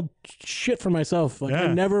I don't weld shit for myself. Like I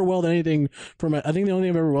never weld anything for my. I think the only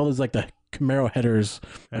thing I've ever welded is like the Camaro headers.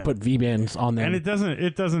 I put V-bands on them, and it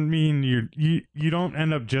doesn't mean you don't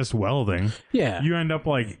end up just welding. Yeah, you end up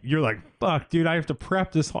like you're like, fuck, dude, I have to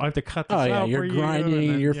prep this. I have to cut this out. Yeah, you're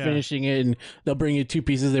grinding, then, you're finishing it, and they'll bring you 2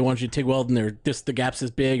 pieces. They want you to TIG weld, and the gap's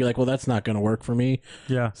this big. You're like, well, that's not going to work for me.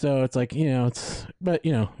 Yeah. So it's like but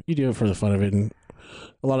you do it for the fun of it, and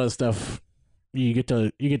a lot of the stuff you get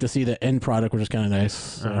to see the end product, which is kind of nice.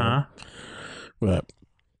 So, but.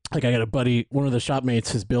 Like I got a buddy, one of the shop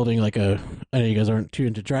mates is building like I know you guys aren't too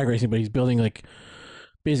into drag racing, but he's building like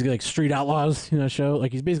basically like Street Outlaws, show.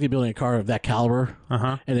 Like he's basically building a car of that caliber,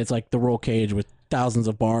 and it's like the roll cage with thousands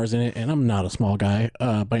of bars in it. And I'm not a small guy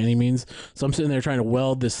by any means, so I'm sitting there trying to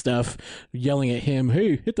weld this stuff, yelling at him,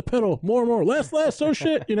 "Hey, hit the pedal, more, less, oh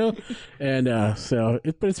shit," And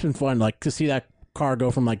but it's been fun, like to see that car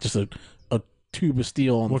go from like just a tube of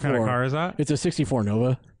steel on What the floor. kind of car is that? It's a 64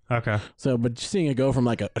 Nova. Okay. So, but seeing it go from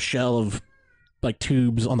like a shell of like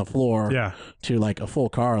tubes on the floor Yeah. to like a full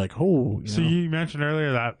car, like, oh. So you mentioned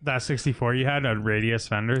earlier that 64 you had radius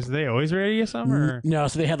fenders. Do they always radius them or? No,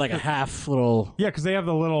 so they had like a half little. Yeah, because they have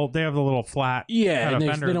the little flat. Yeah, kind of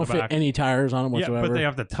and fender they in don't the fit back. any tires on them Yeah, whatsoever. but they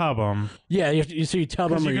have to tub them. Yeah, so you tell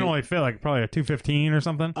them. Because you or can only fit like probably a 215 or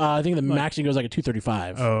something. I think the maxing goes like a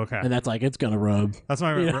 235. Oh, okay. And that's like, it's going to rub. That's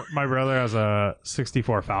my brother has a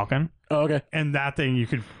 64 Falcon, Oh, okay. and that thing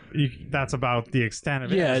that's about the extent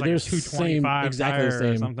of it. Yeah, It's like there's a 225 exactly the tire or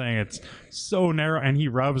same. something. It's so narrow, and he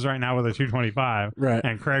rubs right now with a 225. Right.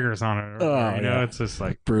 And Krager's on it. Oh, you know, yeah. it's just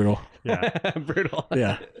like Brutal. yeah. Brutal.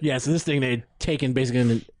 Yeah. Yeah, so this thing they'd taken basically and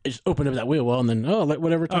then just opened up that wheel well, and then, like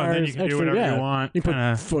whatever Oh, and tires then you can do extra, whatever yeah. you want. You put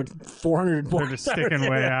Kinda- 400 They're just sticking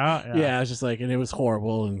way out. Yeah, it's just like, and it was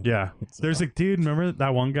horrible. And Yeah. There's a dude, remember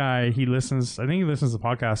that one guy, I think he listens to the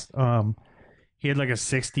podcast. He had like a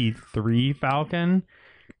 63 Falcon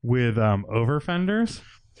with over fenders.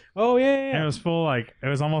 Oh yeah, And yeah. it was full like it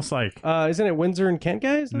was almost like Isn't it Windsor and Kent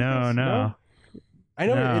guys? no. I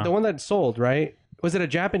know No. the one that sold, right? Was it a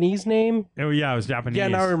Japanese name? Oh yeah, it was Japanese. Yeah,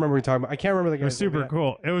 now I remember we talking about. I can't remember the It was guy's name, super but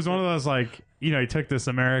cool. It was one of those like, you know, he took this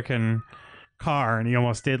American car and he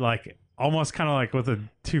almost did like almost kind of like with a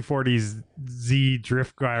 240 Z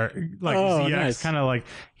drift car, like Oh, ZX, nice. kind of like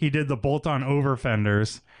he did the bolt-on over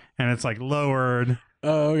fenders, and it's like lowered.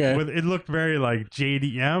 Oh, okay. With it looked very like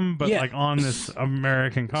JDM, but Yeah. like on this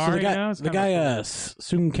American car. So the guy, you know? It's the kinda guy,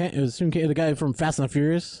 Soon Kent, it was Soon Kent, the guy from Fast and the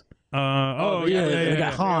Furious. cool. yeah, the guy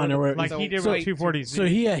Han or whatever. Like he did So- with 240 So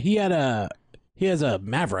he has a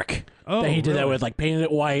Maverick Oh, that he did that really? with, like painted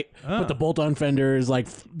it white, Oh. put the bolt-on fenders, like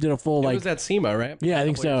did a full it like. was at SEMA, right? Yeah, I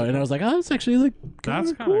think so. And I was like, oh, it's actually like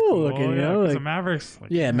That's kind kind of of cool looking, you yeah, know? 'cause Like, the Mavericks. Like,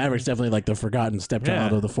 yeah, Maverick's definitely like the forgotten stepchild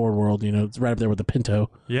Yeah. of the Ford world. You know, it's right up there with the Pinto.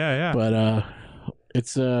 yeah. But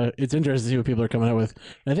it's interesting to see what people are coming up with.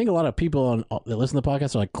 And I think a lot of people that listen to the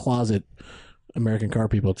podcast are like closet American car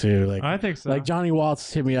people too. Like I think so. Like Johnny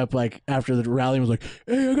Waltz hit me up like after the rally and was like,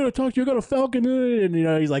 "Hey, I gotta talk to you. I got a Falcon," and you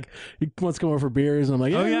know he's like, he wants to come over for beers, and I'm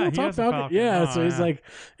like, "Yeah, Oh, yeah, we'll he talk has a Falcon." Falcon. Yeah, Oh, so he's yeah. like,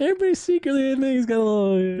 everybody secretly, and he's got a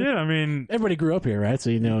little. yeah, I mean, Everybody grew up here, right? So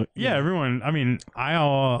you know. yeah, everyone. I mean, I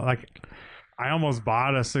almost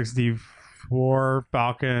bought a 64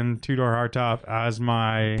 Falcon 2-door hardtop as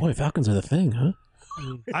my. Boy, Falcons are the thing, huh?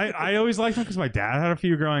 I always liked them because my dad had a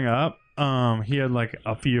few growing up. He had like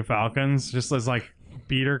a few Falcons just as like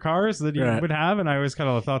beater cars that he Right. would have, and I always kind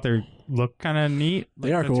of thought they looked kind of neat.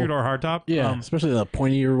 They are the cool. 2-door hardtop. Yeah, especially the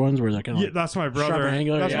pointier ones where they're kind of. Yeah, that's my brother. Sharp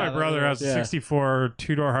angular, That's yeah. my brother has a Yeah. 64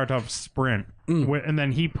 2-door hardtop Sprint, and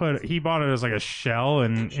then he bought it as like a shell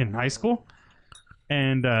in high school,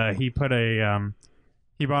 and he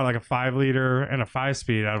bought like a 5-liter and a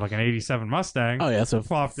 5-speed out of like an 87 Mustang. Oh yeah, so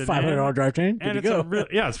Plopped it $500 in. drivetrain. Good And to it's go.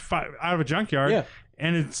 it's out of a junkyard. Yeah.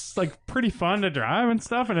 And it's like pretty fun to drive and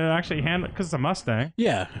stuff, and it actually because it's a Mustang.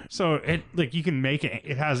 Yeah, So it like you can make it.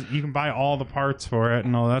 You can buy all the parts for it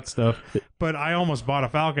and all that stuff. But I almost bought a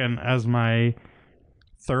Falcon as my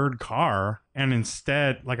third car, and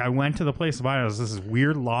instead, like I went to the place to buy it. It was this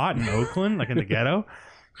weird lot in Oakland, like in the ghetto,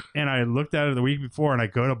 and I looked at it the week before, and I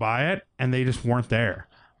go to buy it, and they just weren't there.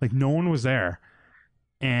 Like no one was there.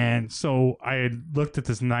 And so I had looked at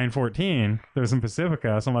this 914 that was in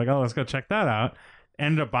Pacifica. So I'm like, oh, let's go check that out.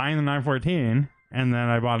 Ended up buying the 914, and then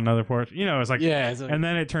I bought another Porsche. You know, it's like, yeah, it's and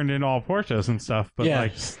then it turned into all Porsches and stuff. But yeah.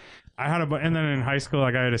 like, I had and then in high school,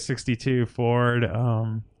 like I had a 62 Ford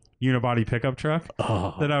unibody pickup truck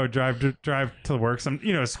Oh, that I would drive to work,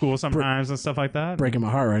 school sometimes and stuff like that. breaking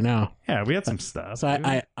my heart right now. Yeah, we had some stuff. So dude.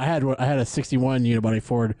 I had a 61 unibody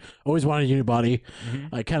Ford. Always wanted a unibody.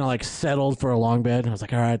 I kind of like settled for a long bed. I was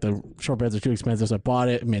like, all right, the short beds are too expensive, so I bought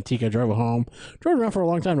it. Manteca, drove it home, drove it around for a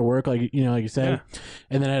long time to work, like you said. Yeah.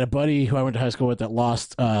 And then I had a buddy who I went to high school with that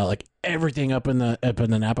lost like everything up in the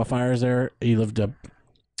Napa fires. There, he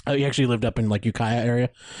actually lived up in like Ukiah area,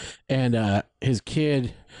 and his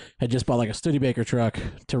kid had just bought like a Studebaker truck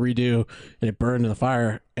to redo, and it burned in the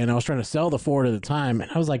fire. And I was trying to sell the Ford at the time, and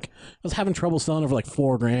I was having trouble selling it for like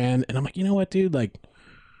 $4,000. And I'm like, you know what, dude? Like,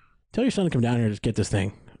 tell your son to come down here and just get this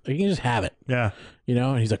thing. Like, you can just have it, yeah, you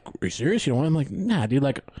know? And he's like, are you serious? You don't want it? I'm like, nah, dude.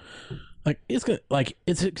 Like, like it's gonna like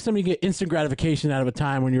it's somebody get instant gratification out of a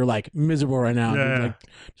time when you're like miserable right now. Yeah. Like,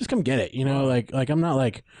 just come get it, you know. Like I'm not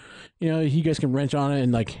like, you know, you guys can wrench on it.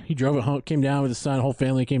 And like he drove it home, came down with his son, whole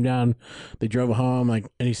family came down. They drove it home, like,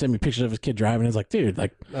 and he sent me pictures of his kid driving. It's like, dude,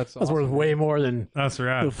 like That's worth way more than That's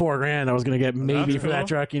right. the $4,000 I was gonna get maybe That's for that cool.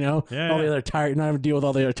 truck. You know, Yeah, all the yeah. other tire, not even deal with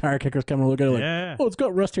all the other tire kickers coming to look at it. Like, Yeah. oh, it's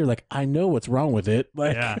got rust here. Like, I know what's wrong with it.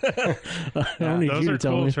 Like, Yeah. I don't need Those you are to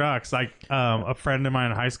tell cool me. trucks. Like a friend of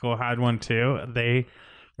mine in high school had one too.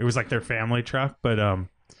 It was like their family truck, but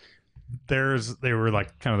they were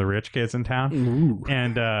like kind of the rich kids in town, Ooh.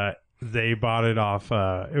 and they bought it off.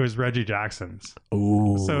 It was Reggie Jackson's,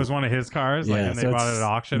 Ooh. so it was one of his cars. Like, Yeah, and they so bought it's it at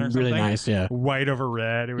auction or really something. nice. Yeah. White over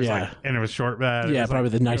red. It was Yeah. like, and it was short bed. It Yeah, was, probably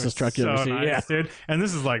like, the nicest it was truck you ever so see. nice, Yeah. dude. And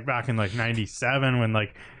this is like back in like '97 when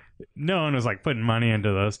like no one was like putting money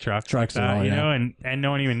into those trucks Trucks like at that, all, you yeah. know, and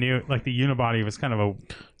no one even knew like the unibody was kind of a.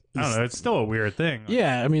 I don't know. It's still a weird thing.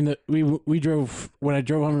 Yeah, I mean, we drove when I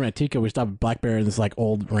drove home from Antigua. We stopped at Black Bear, and this like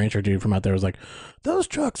old rancher dude from out there was like, "Those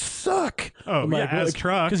trucks suck." Oh, yeah, as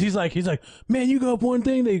trucks. because he's like, "Man, you go up one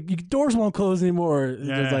thing, the doors won't close anymore." It's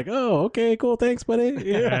Yeah. just like, "Oh, okay, cool, thanks, buddy."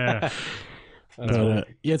 Yeah. But,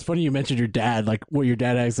 yeah, it's funny you mentioned your dad. Like what your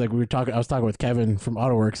dad has. Like I was talking with Kevin from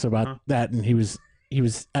AutoWorks about that, and he was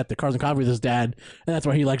at the Cars and Coffee with his dad, and that's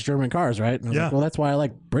why he likes German cars, right? And I was Yeah. like, well, that's why I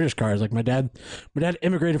like British cars. Like my dad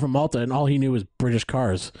immigrated from Malta, and all he knew was British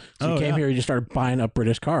cars. So he came here, he just started buying up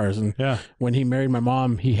British cars. And Yeah. when he married my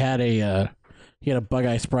mom, he had a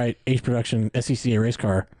Bug-Eye Sprite H production SCCA race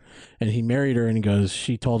car, and he married her, and he goes,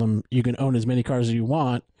 she told him, you can own as many cars as you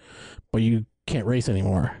want, but you can't race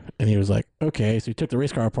anymore. And he was like, okay. So he took the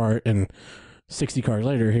race car apart, and 60 cars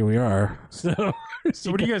later, here we are. So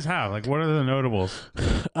what do you guys have? Like, what are the notables?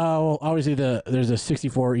 Well, obviously there's a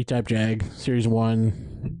 64 E-Type Jag Series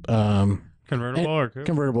 1 Convertible or coupe?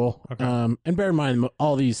 convertible. Okay. And bear in mind,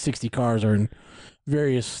 all these 60 cars are in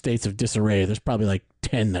various states of disarray. There's probably like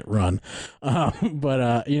 10 that run.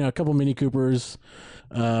 But you know, a couple Mini Coopers,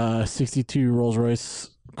 62 Rolls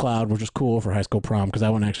Royce Cloud, which is cool for high school prom because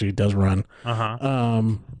that one actually does run.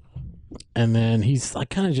 And then he's like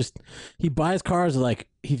kind of just he buys cars that like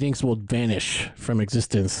he thinks will vanish from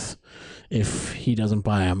existence if he doesn't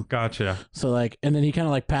buy them. Gotcha. So like, and then he kind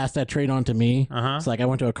of like passed that trade on to me. So like, I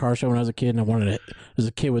went to a car show when I was a kid, and I wanted it. There's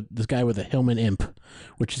a kid with this guy with a Hillman Imp,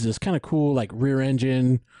 which is this kind of cool like rear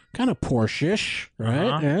engine, kind of Porsche-ish,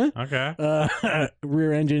 right? Yeah. Okay.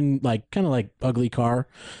 Rear engine, like kind of like ugly car,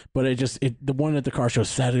 but the one at the car show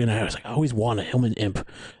Saturday night, I was like, I always want a Hillman Imp. And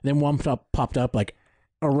then one popped up like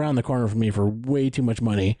around the corner from me for way too much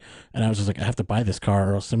money, and I was just like, I have to buy this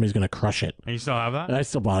car or else somebody's gonna crush it. And you still have that? I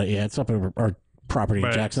still bought it. Yeah, it's up at our property in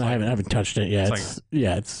But Jackson. it's I haven't touched it yet.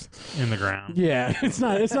 It's In the ground. yeah, it's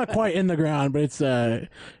not quite in the ground, but it's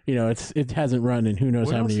you know, it hasn't run in who knows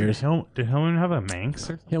What how many else years. Did Hillman have a Manx?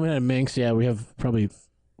 Or Hillman had a Minx. Yeah, we have probably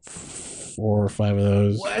 4 or 5 of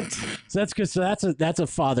those. What? So that's good. So that's a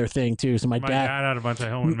father thing too. So my My dad, dad had a bunch of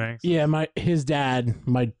Hillman Manx. yeah, his dad,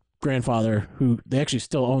 my grandfather, who they actually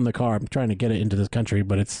still own the car. I'm trying to get it into this country,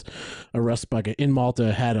 but it's a rust bucket in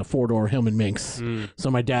Malta. Had a 4-door Hillman Minx.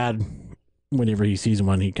 So my dad, whenever he sees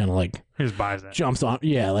one, he kind of like He just buys it. jumps on.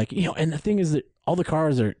 Yeah, like, you know. And the thing is that all the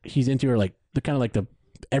cars he's into are like the kind of like the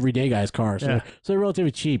everyday guy's cars. Yeah. So they're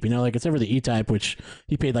relatively cheap, you know, like except for the E-Type, which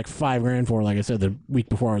he paid like $5,000 for, like I said, the week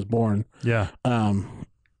before I was born. Yeah.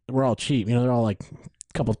 We're all cheap, you know, they're all like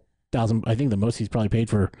a couple thousand. I think the most he's probably paid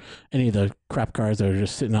for any of the crap cars that are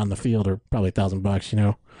just sitting on the field are probably $1,000, you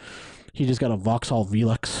know. He just got a Vauxhall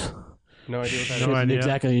Velux. No idea what that No is. idea.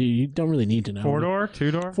 Exactly. You don't really need to know. 4-door?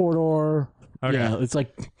 2-door? 4-door. Okay. Yeah, it's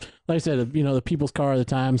like I said, you know, the people's car at the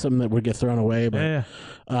time, something that would get thrown away. But Yeah.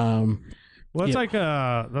 Well, it's Yeah. like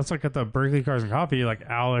that's like at the Berkeley Cars and Coffee, like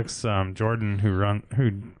Alex Jordan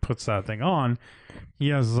who puts that thing on. He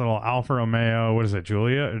has his little Alfa Romeo. What is it,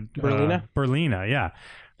 Giulia? Berlina? Berlina, yeah.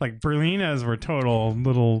 Like Berlinas were total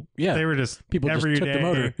little. Yeah. They were just people just everyday. took the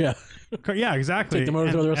motor. Yeah. Yeah, exactly. Take the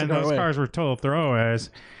motor, throw the rest and of the car those away. cars were total throwaways.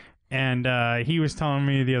 And he was telling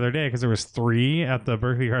me the other day because there was 3 at the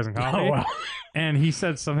Berkeley Cars and Coffee. Oh, wow. And he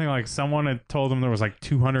said something like someone had told him there was like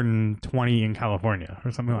 220 in California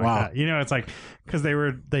or something like Wow. that. You know, it's like because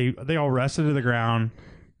they all rested to the ground.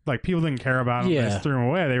 Like people didn't care about them. They Yeah. just threw them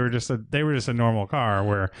away. They were just a normal car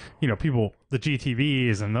where, you know, people, the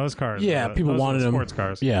GTVs and those cars. Yeah, people those were wanted the them. sports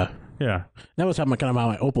cars. Yeah. Yeah. That was how my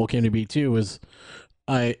my Opel came to be too. Was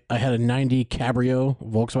I had a 90 Cabrio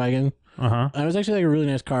Volkswagen. Uh-huh. It was actually like a really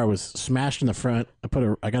nice car. It was smashed in the front.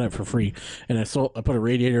 I got it for free, and I put a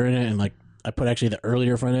radiator in it and like I put actually the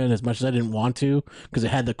earlier front end as much as I didn't want to because it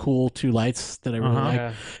had the cool 2 lights that I really like.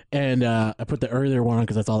 Yeah. And I put the earlier one on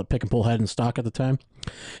because that's all that Pick and Pull had in stock at the time.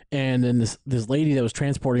 And then this lady that was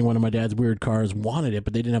transporting one of my dad's weird cars wanted it,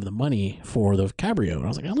 but they didn't have the money for the Cabrio. And I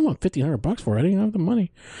was like, I only want $1,500 for it. I didn't have the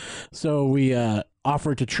money. So we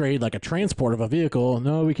offered to trade like a transport of a vehicle.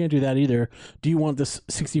 No, we can't do that either. Do you want this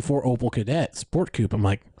 64 Opel Kadett Sport Coupe? I'm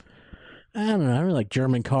like, I don't know. I really like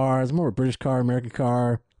German cars. I'm more a British car, American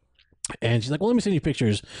car. And she's like, well, let me send you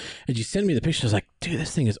pictures. And she sent me the pictures. I was like, dude,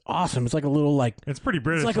 this thing is awesome. It's like a little like... It's pretty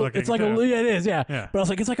British looking. It's like a... Yeah, it is, yeah. But I was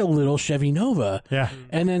like, it's like a little Chevy Nova. Yeah.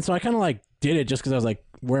 And then so I kind of like did it just because I was like,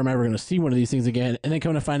 where am I ever going to see one of these things again? And then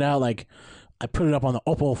come to find out, like, I put it up on the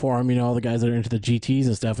Opel forum, all the guys that are into the GTs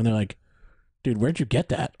and stuff. And they're like, dude, where'd you get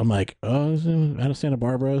that? I'm like, oh, it's out of Santa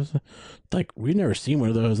Barbara. Like, we've never seen one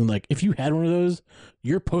of those. And like, if you had one of those,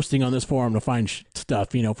 you're posting on this forum to find stuff,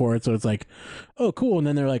 for it. So it's like, oh, cool. And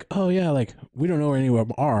then they're like, oh yeah, like we don't know where any of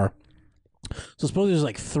them are. So suppose there's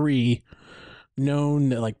like 3 known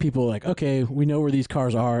that like people like, okay, we know where these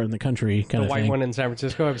cars are in the country kind The of white thing. one in San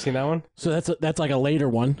Francisco. Have you seen that one? So that's like a later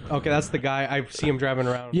one. Okay, that's the guy. I see him driving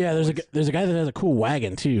around. Yeah, there's a guy that has a cool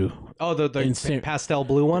wagon too. Oh, the pastel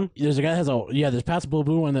blue one? There's a guy that has there's pastel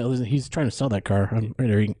blue one that he's trying to sell that car. I'm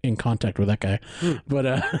right in contact with that guy. But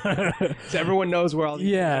So everyone knows where all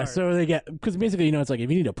these are. So they get, because basically, it's like if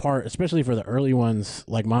you need a part, especially for the early ones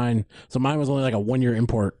like mine. So mine was only like a 1-year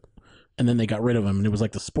import. And then they got rid of them, and it was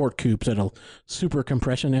like the Sport Coupe had a super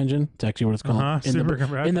compression engine. It's actually what it's called.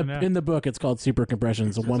 In the book, it's called super compression.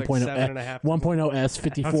 It's a 1.0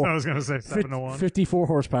 54. That's what I was gonna say. 701. 54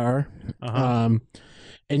 horsepower. And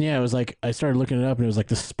yeah, it was like I started looking it up, and it was like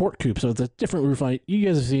the Sport Coupe. So it's a different roof line. You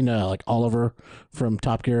guys have seen like Oliver from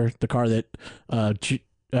Top Gear, the car that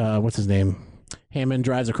what's his name, Hammond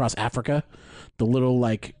drives across Africa. The little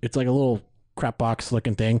it's like a little crap box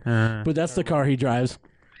looking thing, but that's the car he drives.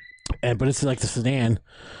 But it's like the sedan.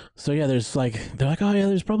 So yeah, they're like, oh yeah,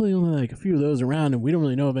 there's probably only like a few of those around, and we don't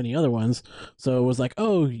really know of any other ones. So it was like,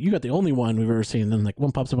 oh, you got the only one we've ever seen. And then like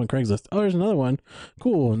one pops up on Craigslist. Oh, there's another one.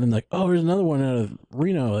 Cool. And then like, oh, there's another one out of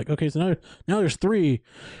Reno. Like, okay, so now there's 3.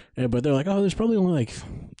 But they're like, oh, there's probably only like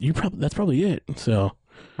that's probably it. So,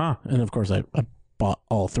 and of course I bought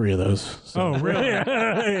all 3 of those. So. Oh, really?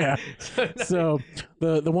 Yeah. So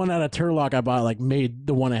the one out of Turlock I bought made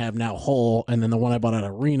the one I have now whole, and then the one I bought out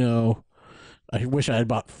of Reno, I wish I had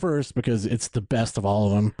bought first because it's the best of all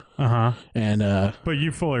of them. And but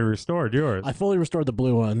you fully restored yours. I fully restored the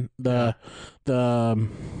blue one.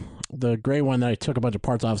 The gray one that I took a bunch of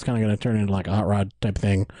parts off is kind of going to turn into like a hot rod type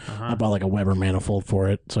thing. I bought like a Weber manifold for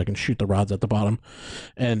it so I can shoot the rods at the bottom.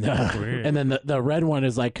 And and then the red one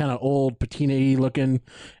is like kind of old patina-y looking,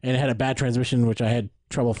 and it had a bad transmission, which I had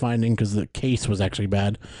trouble finding because the case was actually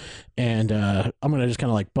bad. And I'm going to just kind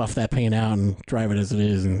of like buff that paint out and drive it as it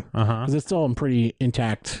is, and because it's still in pretty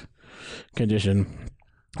intact condition.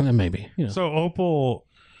 And then maybe, So Opel,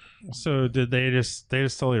 did they just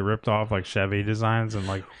totally ripped off like Chevy designs and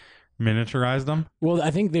like miniaturized them? Well, I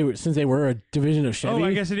think since they were a division of Chevy. Oh,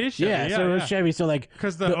 I guess it is Chevy. Yeah, so it was Chevy. So like,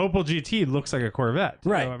 because the Opel GT looks like a Corvette,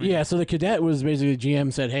 right? So, I mean, yeah. So the Kadett was basically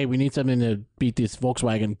GM said, "Hey, we need something to beat this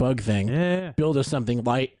Volkswagen Bug thing. Build us something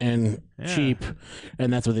light and cheap,"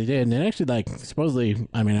 and that's what they did. And it actually, supposedly,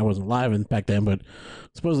 I mean, I wasn't alive back then, but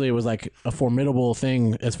supposedly it was like a formidable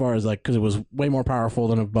thing as far as because it was way more powerful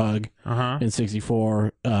than a Bug in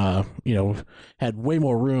 '64. Had way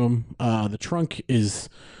more room. The trunk is.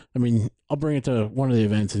 I mean, I'll bring it to one of the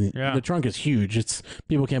events, and the trunk is huge.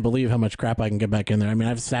 People can't believe how much crap I can get back in there. I mean,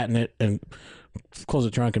 I've sat in it and closed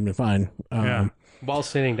the trunk and been fine. While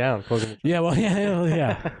sitting down, closing the trunk. Yeah, well,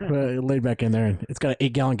 yeah. Laid back in there, and it's got an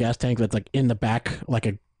 8-gallon gas tank that's like in the back, like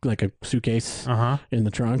a suitcase in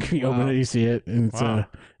the trunk. You open it, you see it, and it's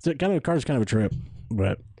kind of a car's kind of a trip,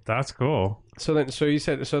 but that's cool. So you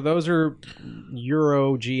said those are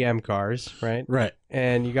Euro GM cars, right? Right.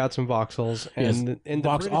 And you got some Vauxhalls, and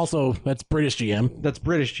also that's British GM. That's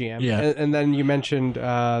British GM. Yeah. And then you mentioned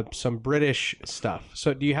some British stuff.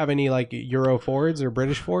 So do you have any like Euro Fords or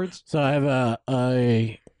British Fords? So I have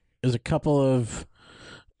there's a couple of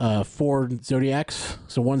Ford Zodiacs.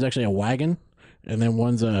 So one's actually a wagon, and then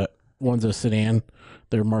one's a sedan.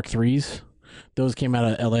 They're Mark IIIs. Those came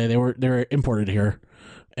out of LA. They're imported here.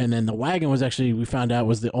 And then the wagon was actually, we found out,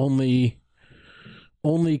 was the only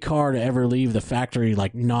car to ever leave the factory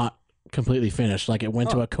not completely finished. Like it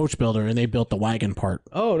went to a coach builder and they built the wagon part.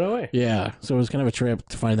 Oh, no way. Yeah. So it was kind of a trip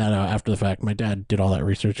to find that out after the fact. My dad did all that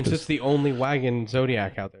research. Is this the only wagon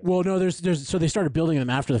Zodiac out there? Well, no, there's so they started building them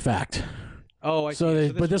after the fact. Oh, I So, see.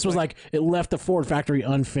 they, but this was like it left the Ford factory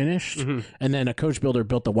unfinished, and then a coach builder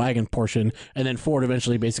built the wagon portion, and then Ford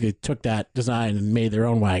eventually basically took that design and made their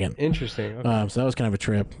own wagon. interesting. Okay. So that was kind of a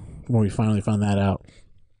trip when we finally found that out.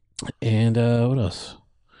 And what else?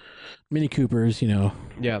 Mini Coopers, Yeah.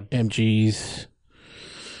 MGs.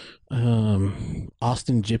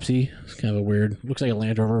 Austin Gypsy. It's kind of a weird. Looks like a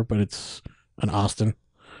Land Rover, but it's an Austin.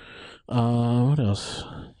 What else?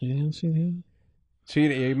 So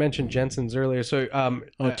you mentioned Jensen's earlier. So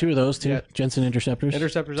Two of those, too. yeah. Jensen Interceptors.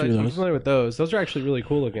 Interceptors, Two of I'm those. familiar with those. Those are actually really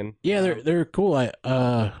cool looking. Yeah, they're cool.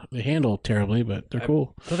 They handle terribly, but they're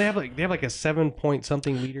cool. So they have like a 7 point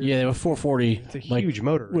something liter. Yeah, they have a 440. It's a huge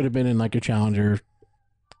motor. Would have been in like a Challenger.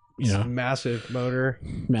 It's a massive motor.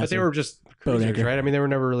 But Massive. they were just boat cruisers, anchor. right? I mean, they were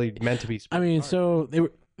never really meant to be. I mean, so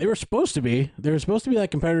they were supposed to be. They were supposed to be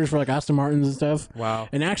like competitors for like Aston Martins and stuff. Wow.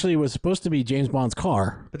 And actually, it was supposed to be James Bond's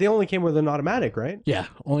car. But they only came with an automatic, right? Yeah,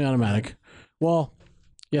 only automatic. Well,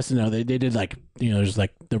 yes and no. They did like there's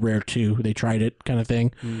like the rare 2. They tried it kind of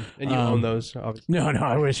thing. And you own those, obviously. No,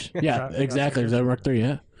 I wish. Yeah, exactly. Is that Mark 3?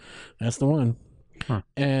 Yeah, that's the one. Huh.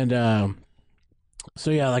 And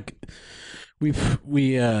so yeah, like we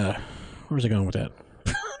where's it going with that?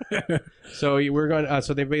 So we're going.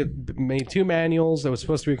 So they made 2 manuals. That was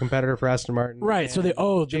supposed to be a competitor for Aston Martin. Right. So it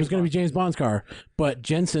was going to be James Bond's car, but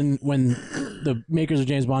Jensen, when the makers of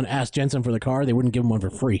James Bond asked Jensen for the car, they wouldn't give him one for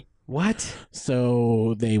free. What?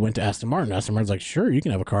 So they went to Aston Martin. Aston Martin's like, sure, you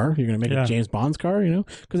can have a car. You're going to make Yeah. it James Bond's car,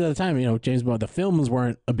 Because at the time, James Bond, the films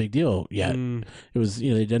weren't a big deal yet. It was,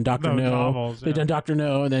 they done Dr. No, No. novels, They yeah. done Dr.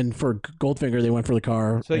 No, and then for Goldfinger, they went for the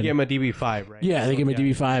car. So they and- gave him a DB5, right? Yeah, they gave him a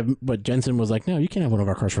DB5, but Jensen was like, no, you can't have one of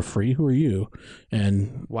our cars for free. Who are you?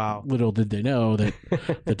 And Wow. little did they know that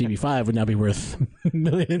the DB5 would now be worth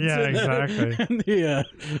millions. Yeah, exactly. And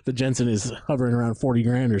the Jensen is hovering around 40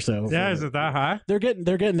 grand or so. Yeah, is it that high? They're getting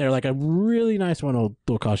there. Like a really nice one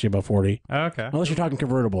will cost you about 40, Okay. unless you're talking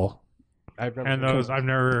convertible. I've never And those I've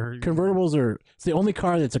never. Convertibles it's the only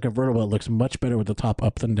car that's a convertible that looks much better with the top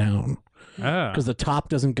up than down, Oh. because the top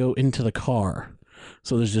doesn't go into the car.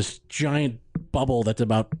 So there's this giant bubble that's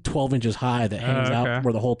about 12 inches high that hangs okay. out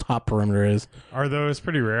where the whole top perimeter is. Are those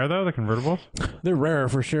pretty rare though? The convertibles? They're rare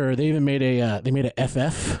for sure. They even made a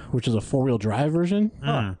FF, which is a 4-wheel drive version.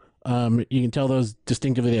 Hmm. You can tell those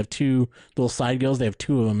distinctively. They have 2 little side gills. They have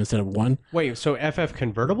 2 of them instead of 1. Wait, so FF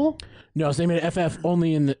convertible? No, so they made an FF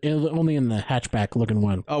only in the hatchback looking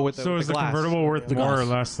one. Oh, with the So with is the the glass. convertible worth The more or glass.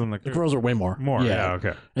 less than the The coupe? girls are way more. More, yeah,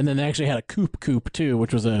 okay. And then they actually had a coupe too,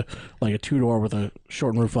 which was a 2-door with a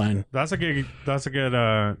shortened roof line. That's a good.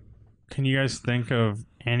 Can you guys think of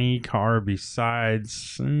any car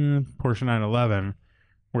besides Porsche 911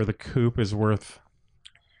 where the coupe is worth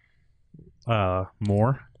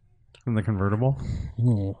more than the convertible?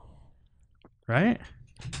 Right?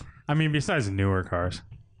 I mean, besides newer cars,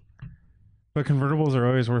 but convertibles are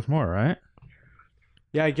always worth more, right?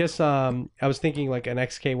 Yeah, I guess I was thinking like an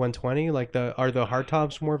XK120. Like are the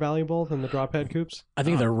hardtops more valuable than the drop head coupes? I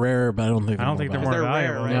think they're rare, but I don't think they're I don't more think they're valuable. more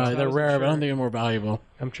They're rare, valuable. right? No, So I they're wasn't rare, but I sure. don't think they're more valuable.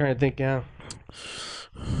 I'm trying to think. Yeah.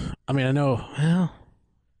 I mean, I know. Well,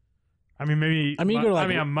 I mean, maybe. I mean, you go to,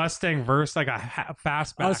 like- a Mustang versus like a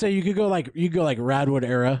fastback. I would say you could go like Radwood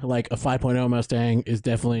era, like a 5.0 Mustang is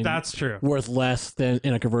definitely That's true. worth less than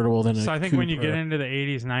in a convertible than a So I think when you coupe get or- into the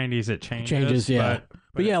 80s, 90s, it changes. changes, yeah.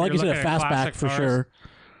 But yeah, if like you you're said, a looking at fastback classic for cars- sure.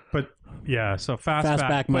 But yeah, so fastback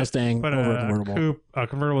Fastback Mustang but over a convertible. A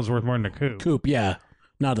convertible is worth more than a coupe. Coupe, yeah,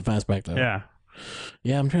 not the fastback though. Yeah,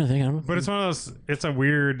 yeah. I'm trying to think. but it's one of those. It's a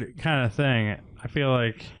weird kind of thing. I feel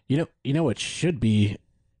like you know what should be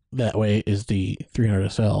that way is the 300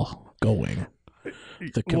 SL Gullwing.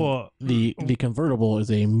 The convertible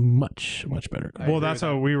is a much better car. well, that's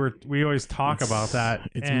how we always talk about that.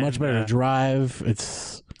 It's and, much better to drive.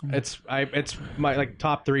 It's It's my like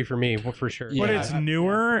top 3 for me for sure. Yeah. But it's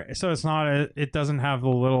newer, so it's not. It doesn't have the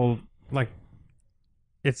little like.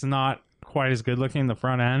 It's not quite as good looking in the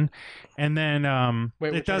front end, and then Wait,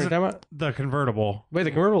 it which one are you doesn't. talking about? The convertible. Wait,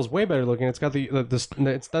 the convertible is way better looking. It's got it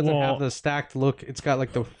doesn't Well- have the stacked look. It's got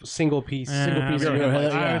like the single piece. I piece would of say-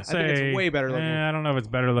 headlight, yeah. I I would think it's say way better looking. I don't know if it's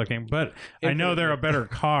better looking, but I know they're a better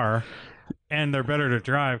car, and they're better to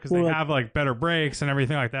drive because Well, they like- have like better brakes and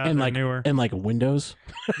everything like that. and They're like newer. and like windows.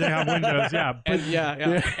 They have windows, yeah. But, And,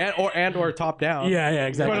 yeah. or top down. Yeah,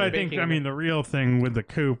 exactly. but I think I mean the real thing with the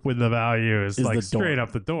coupe with the value is Is like the door. straight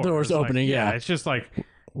up the door. Doors It's like, opening, yeah. It's just like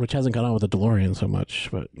Which hasn't gone on with the DeLorean so much,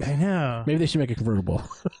 but I know. maybe they should make a convertible.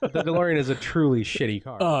 The DeLorean is a truly shitty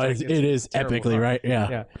car. Oh, It's it is a terrible epically, car. right? Yeah.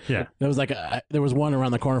 Yeah. Yeah. There was like there was one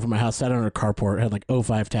around the corner from my house, sat on a carport, had like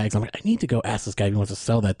 05 tags. I'm like, I need to go ask this guy if he wants to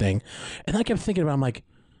sell that thing. And I kept thinking about, I'm like,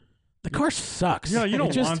 the car sucks. Yeah, you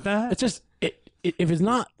don't want that. It's just if it's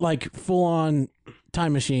not like full on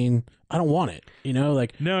time machine, I don't want it. You know,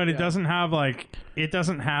 like no, and it doesn't have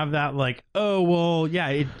that like, oh well, yeah,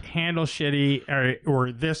 it handles shitty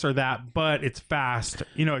or this or that, but it's fast.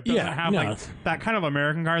 You know, it doesn't have like that kind of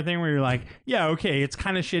American car thing where you're like, yeah, okay, it's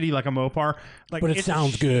kind of shitty like a Mopar, like, but it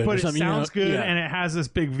sounds good. But it sounds good, and it has this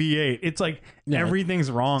big V8. It's like everything's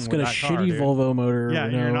wrong. It's with got a that shitty car, dude. Volvo motor. Yeah,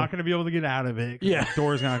 you're not going to be able to get out of it. Yeah, the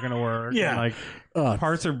door's not going to work. Yeah, and like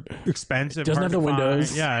parts are expensive. Doesn't have the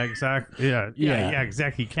windows. Yeah, exactly. Yeah,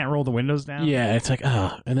 exactly. You can't roll the windows down. Yeah, it's like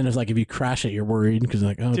and then it's like if you crash it, you're worried because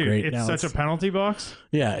like dude, great, it's such a penalty box.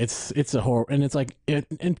 Yeah, it's a horror, and it's like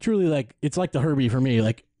and truly like it's like the Herbie for me.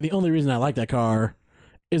 Like the only reason I like that car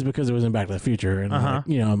is because it was in Back to the Future, and like,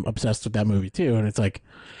 you know, I'm obsessed with that movie too. And it's like,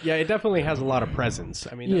 yeah, it definitely has a lot of presence.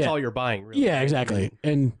 I mean, that's all you're buying, really. Yeah, exactly.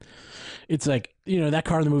 And it's like, you know, that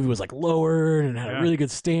car in the movie was like lowered and had a really good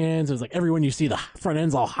stance. It was like everyone you see the front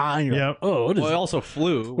end's all high. And you're like, oh, what is it also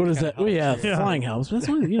flew. What is that? Oh yeah, flying helps. That's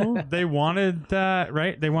what, you know. They wanted that,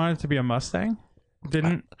 right? They wanted it to be a Mustang.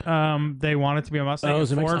 Didn't they want it to be a Mustang?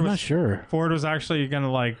 I'm not sure. Ford was actually going to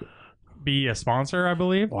like be a sponsor, I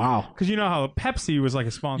believe. Wow. Because you know how Pepsi was like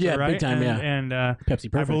a sponsor, right? Big time, and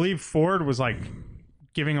Pepsi, perfect. I believe Ford was like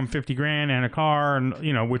giving them $50,000 and a car, and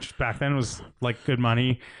you know, which back then was like good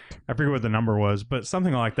money. I forget what the number was, but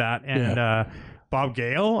something like that. And Bob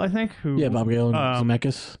Gale, I think, Bob Gale and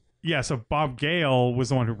Zemeckis. Yeah, so Bob Gale was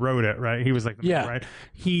the one who wrote it, right? He was like, right?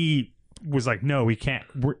 He was like, no, we can't.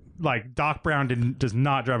 Like Doc Brown does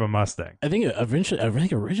not drive a Mustang. I think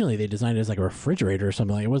originally they designed it as like a refrigerator or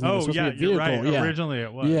something. Like it wasn't supposed to be a vehicle. You're right. Yeah. Originally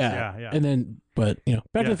it was. Yeah. And then, but you know,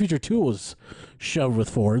 Back to the Future 2 was shoved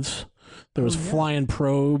with Fords. There was flying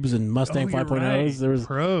probes and Mustang 5.0s. Right. There was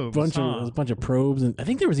probes, a bunch of probes, and I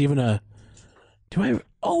think there was even a.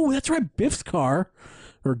 Oh, that's right. Biff's car.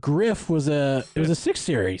 Or Griff was it was a 6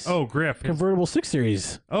 Series. Oh, Griff. Convertible 6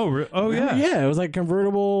 Series. Oh, yeah. Yeah, it was like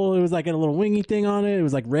convertible. It was like a little wingy thing on it. It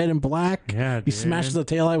was like red and black. Yeah, he smashes the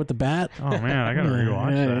taillight with the bat. Oh, man, I got to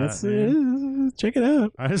rewatch that. Check it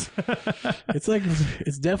out. It's like,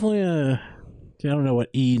 it's definitely a, I don't know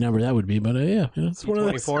what E number that would be, but yeah. It's one of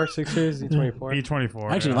those. E24, 6 Series, E24.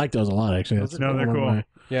 E24. I actually like those a lot, actually. No, they're cool.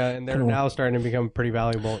 Yeah, and they're now starting to become pretty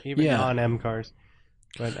valuable, even non-M cars.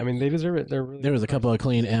 But I mean, they deserve it. They're really. There was a couple of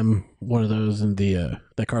clean M, one of those in the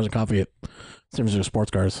that Cars and Coffee at San Francisco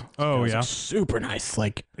Sports Cars. Oh yeah, super nice.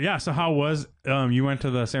 Like So how was you went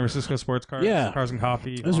to the San Francisco Sports Cars? Cars and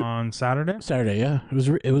Coffee on Saturday. Yeah, it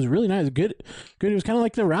was really nice. Good. It was kind of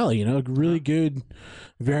like the rally, you know, really good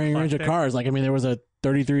varying range of cars. Like I mean, there was a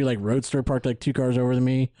 33 like Roadster parked like 2 cars over to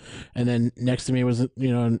me, and then next to me was a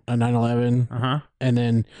 911. And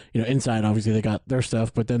then inside obviously they got their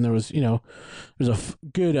stuff, but then there was there's a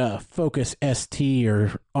good Focus ST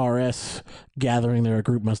or RS gathering there. A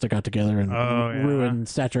group must have got together and ruined,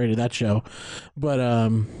 saturated that show. But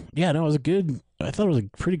it was a good. I thought it was a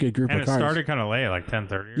pretty good group of cars. And it started kind of late, like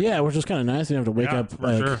 10:30. Yeah, which was kind of nice. You didn't have to wake up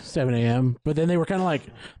like 7 a.m. But then they were kind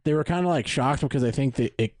of like shocked because I think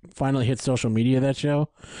that it finally hit social media, that show,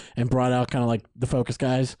 and brought out kind of like the Focus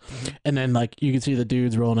guys. And then like you could see the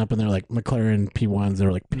dudes rolling up in their like McLaren P1s. They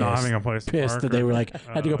were like pissed, not having a place to park, that they were like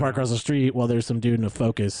had to go park across the street while there's some dude in a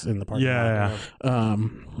Focus in the parking lot.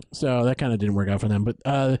 So that kind of didn't work out for them. But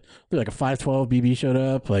like a 512 BB showed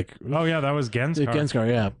up. Like that was Gen's car. Gen's car,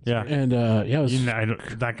 yeah. And it was.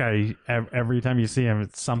 That guy, every time you see him,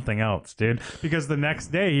 it's something else, dude. Because the next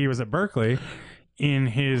day he was at Berkeley in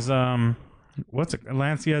his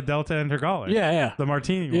Lancia Delta Integrale. Yeah. The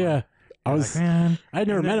Martini one. Yeah. I was like, man, I'd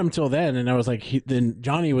never met him till then, and I was like, then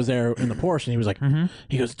Johnny was there in the Porsche, and he was like,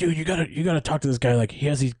 he goes, dude, you gotta talk to this guy. Like, he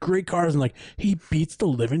has these great cars, and like, he beats the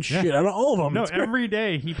living shit out of all of them. No, every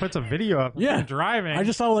day he puts a video up of him driving. I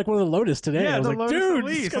just saw like one of the Lotus today. Yeah, I was the like, Lotus dude,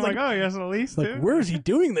 Elise. I'm like, oh, he has an Elise too. Like, where is he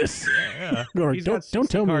doing this? Yeah. Don't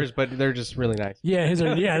tell cars, me. but they're just really nice. Yeah, his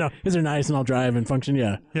are nice, and I'll drive and function.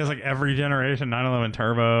 Yeah, he has like every generation 911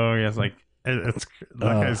 turbo. He has like. It's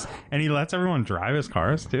and he lets everyone drive his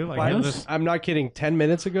cars too. Like I'm not kidding. 10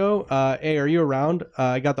 minutes ago, hey, are you around?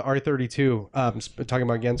 I got the R32. Talking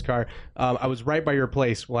about Gen's car. I was right by your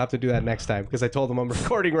place. We'll have to do that next time because I told him I'm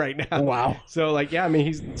recording right now. Wow. So like, yeah, I mean,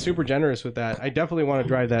 he's super generous with that. I definitely want to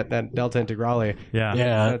drive that Delta Integrale. Yeah.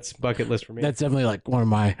 That's bucket list for me. That's definitely like one of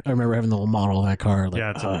my. I remember having the little model of that car.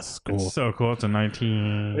 Like, it's cool. It's so cool. It's a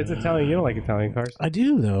 19. It's Italian. You don't like Italian cars? I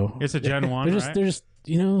do though. It's a Gen 1. They're just.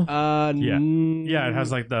 Yeah, it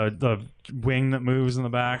has like the wing that moves in the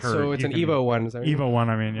back. So it's an Evo one. Is that Evo one.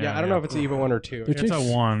 I mean, I don't know if it's an Evo 1 or 2. It's a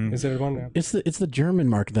 1. Is it a 1? Yeah. It's the German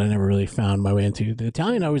market that I never really found my way into. The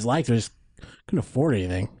Italian I always liked. I just couldn't afford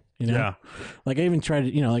anything. You know? Yeah. Like I even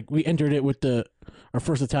tried to, like we entered it with our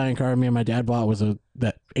first Italian car me and my dad bought was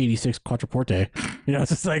that 86 Quattroporte. It's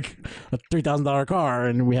just like a $3,000 car,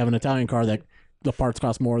 and we have an Italian car that the parts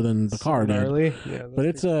cost more than the car did. Yeah, But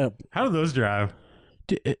it's How do those drive?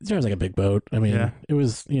 it drives like a big boat. I mean, it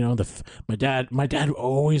was my dad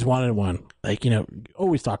always wanted one. Like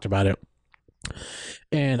always talked about it.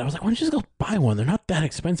 And I was like, why don't you just go buy one? They're not that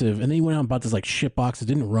expensive. And then he went out and bought this like shit box. It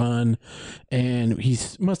didn't run. And he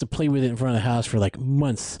must have played with it in front of the house for like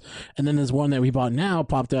months. And then there's one that we bought now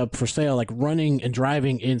popped up for sale, like running and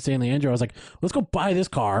driving in San Leandro. I was like, let's go buy this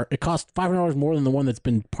car. It costs $500 more than the one that's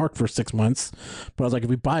been parked for 6 months. But I was like, if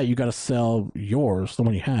we buy it, you got to sell yours, the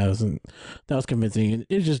one he has. And that was convincing. And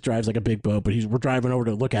it just drives like a big boat. But we're driving over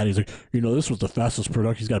to look at it. He's like, this was the fastest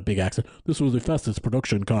production. He's got a big accent. This was the fastest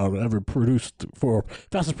production car ever produced for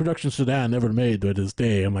fastest production sedan ever made to this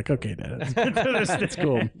day. I'm like, okay, Dad, that's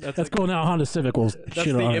cool. That's cool. Now Honda Civic will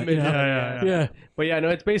shit on it. Yeah. But yeah, no,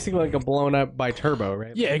 it's basically like a blown up bi-turbo,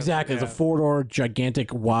 right? Yeah, exactly. It's a 4-door,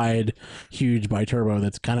 gigantic, wide, huge bi-turbo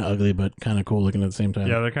that's kind of ugly but kind of cool looking at the same time.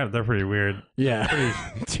 Yeah, they're pretty weird. Yeah,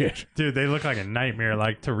 dude, they look like a nightmare,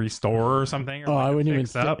 like to restore or something. Or I wouldn't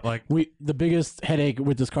even up. Like the biggest headache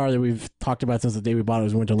with this car that we've talked about since the day we bought it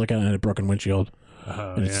was we went to look at it and it had a broken windshield.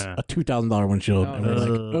 It's a $2,000 windshield, and we're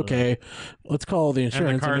like, okay, let's call the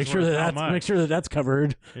insurance and make sure that that's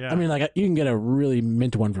covered. Yeah. I mean, like you can get a really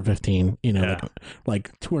mint one for 15,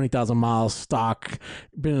 like 20,000 miles stock,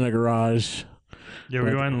 been in a garage. Yeah,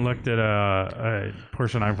 we went and looked at a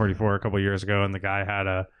Porsche 944 a couple years ago, and the guy had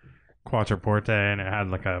a Quattroporte, and it had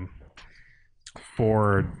like a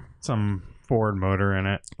Ford motor in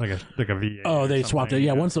it, like a V8. Oh, they swapped it.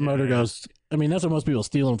 Yeah, once the motor goes. I mean, that's what most people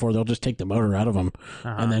steal them for. They'll just take the motor out of them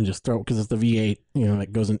and then just throw it because it's the V8,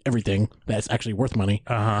 that goes in everything that's actually worth money.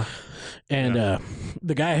 And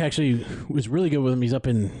the guy actually was really good with him. He's up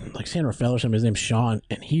in like San Rafael or something. His name's Sean,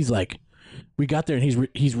 and he's like, we got there and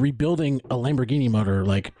he's rebuilding a Lamborghini motor.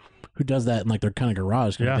 Like, who does that in like their kind of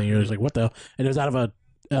garage kind of thing? He was like, what the? And it was out of a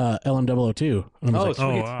LM002. And I was like,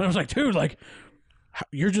 wow. And I was like, dude, like.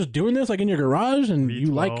 You're just doing this like in your garage, and V12.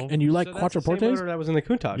 you like Quattroportes? That was in the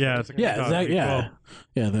Countach. Yeah, it's a exactly.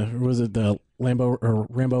 Yeah. Was it the Lambo or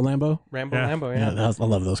Rambo? Lambo. Yeah, I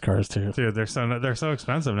love those cars too. Dude, they're so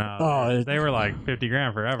expensive now. Oh, they were like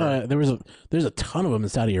 $50,000 forever. There's a ton of them in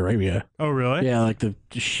Saudi Arabia. Oh, really? Yeah, like the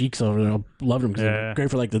sheiks over there loved them because they're great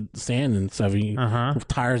for like the sand and stuff. With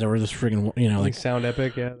tires that were just friggin' like sound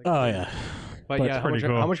epic. Yeah. Oh yeah. But yeah, how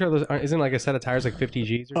much are those? Isn't like a set of tires like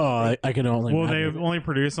 50 Gs? Or I can only. Well, they only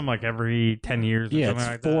produce them like every 10 years. Or something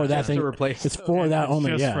like for that thing. To replace. It's for that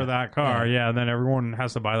only. Just for that car. Yeah. And then everyone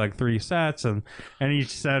has to buy like 3 sets, and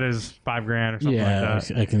each set is $5,000 or something like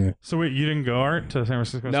that. I can. So wait, you didn't go, Art, to San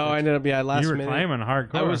Francisco? No, I ended up last minute. You were claiming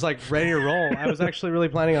hardcore. I was like ready to roll. I was actually really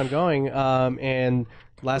planning on going, and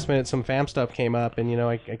last minute some fam stuff came up, and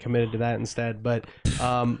I committed to that instead. But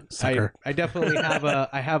I definitely have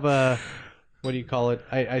a what do you call it?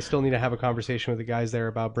 I still need to have a conversation with the guys there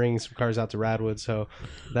about bringing some cars out to Radwood, so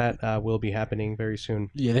that will be happening very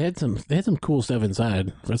soon. Yeah, they had some cool stuff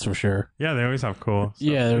inside, that's for sure. Yeah, they always have cool stuff.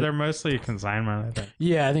 Yeah, they're mostly consignment, I think.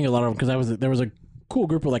 Yeah, I think a lot of them, because there was a cool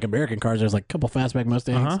group of like American cars. There's like a couple fastback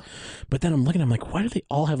Mustangs, but then I'm looking, I'm like, why do they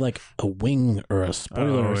all have like a wing or a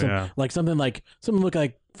spoiler or something? Yeah. Like something look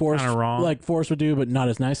like Forrest, like Forrest would do, but not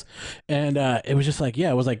as nice. And it was just like,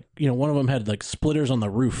 it was like, one of them had like splitters on the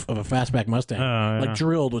roof of a fastback Mustang, like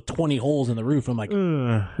drilled with 20 holes in the roof. I'm like,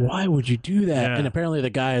 why would you do that? Yeah. And apparently the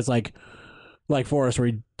guy is like Forrest, where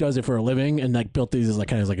he does it for a living and like built these as like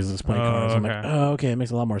kind of like as display cars. I'm like, okay, it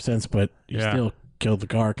makes a lot more sense, but you still killed the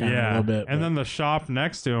car kind of a little bit. And then the shop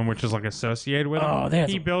next to him, which is like associated with him,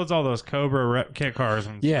 he builds all those Cobra kit cars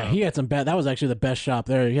and stuff. He had some that was actually the best shop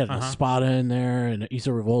there. He had a Spada in there and an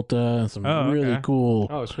Isa Revolta and some really cool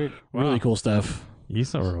really cool stuff.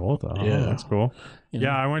 Isa Revolta. That's cool.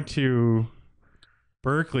 Yeah, I went to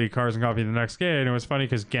Berkeley Cars and Coffee the next day, and it was funny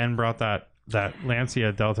because Gen brought that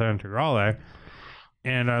Lancia Delta Integrale,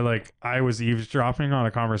 and I was eavesdropping on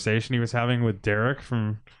a conversation he was having with Derek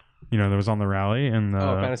from that was on the rally in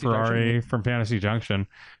the Ferrari Junction. From Fantasy Junction.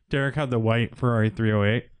 Derek had the white Ferrari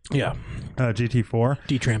 308. Yeah. GT4.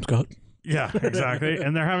 D-Tram's coat. Yeah, exactly.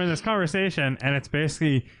 And they're having this conversation, and it's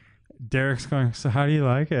basically Derek's going, so how do you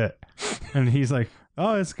like it? And he's like,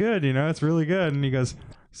 oh, it's good. It's really good. And he goes,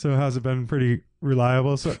 so has it been pretty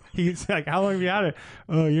reliable? So he's like, how long have you had it?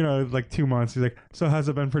 Oh, like 2 months. He's like, so has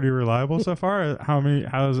it been pretty reliable so far? How many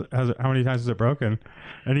times has it broken?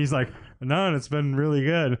 And he's like, no, and it's been really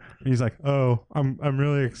good. And he's like, oh, I'm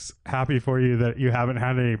really happy for you that you haven't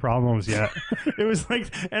had any problems yet. It was like,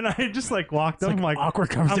 and I just like walked up, I'm like, awkward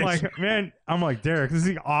conversation. I'm like, man, Derek, this is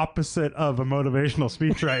the opposite of a motivational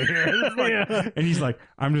speech right here. It's like, and he's like,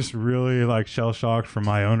 I'm just really like shell shocked from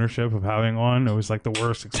my ownership of having one. It was like the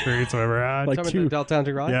worst experience I've ever had. Like Talking about the Delta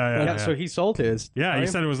Hunter Raleigh? Yeah. So he sold his. Yeah, he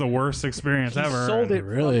said it was the worst experience He ever. sold it.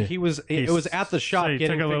 Really? It was at the shop. So he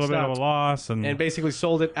getting took a little fixed bit up, of a loss, and basically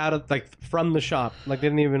sold it out of like from the shop. Like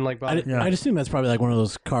didn't even like bother. I'd assume that's probably like one of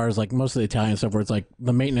those cars, like most of the Italian stuff, where it's like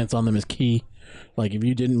the maintenance on them is key. Like if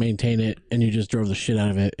you didn't maintain it and you just drove the shit out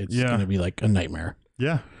of it, it's gonna be like a nightmare.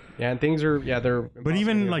 yeah. Yeah, and things are they're. But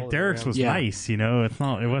even like Derek's was nice, you know. It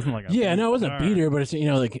wasn't like It wasn't a beater, but it's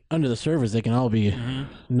like under the surface they can all be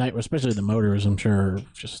night, especially the motors. I'm sure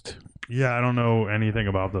just. Yeah, I don't know anything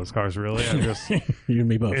about those cars really. I just you and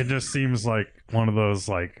me both. it just seems like one of those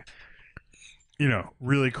like,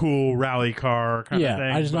 really cool rally car kind of thing.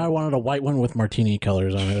 I just know I wanted a white one with martini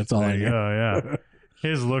colors on it. That's all I knew. Yeah.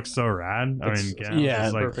 His looks so rad. I mean, yeah,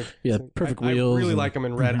 it's like, perfect. Yeah, perfect wheels. I really and- like them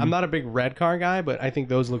in red. I'm not a big red car guy, but I think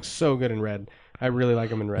those look so good in red. I really like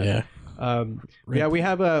them in red. Yeah. We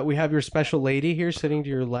have your special lady here sitting to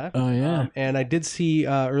your left. Oh yeah. And I did see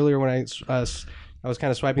earlier when I was kind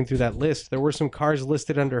of swiping through that list, there were some cars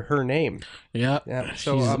listed under her name. Yeah. Yeah.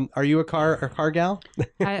 So are you a car gal?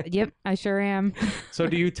 Yep, I sure am. So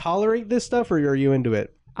do you tolerate this stuff, or are you into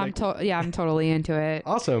it? I'm totally into it.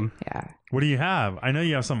 Awesome. Yeah. what do you have? I know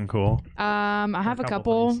you have something cool. I have a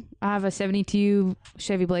couple. things. I have a 72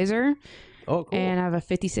 Chevy Blazer, Oh, cool. and I have a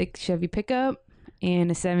 56 Chevy pickup, and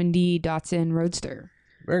a 70 Datsun Roadster.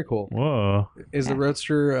 Very cool. Whoa. Is the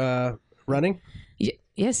Roadster running?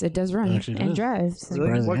 Yes, it does run Actually and does. drives. Really?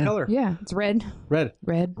 Surprising, What yeah. color? Yeah, it's red. Red.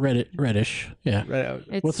 Reddish. Yeah. Red.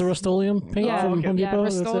 It's, What's the Rust-Oleum paint Yeah, from okay. Home yeah, Depot?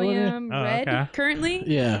 Is that what it is? Rust-Oleum Oh, red okay. currently.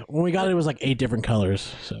 Yeah. When we got it was like 8 different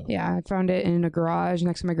colors. So Yeah, I found it in a garage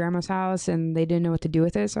next to my grandma's house, and they didn't know what to do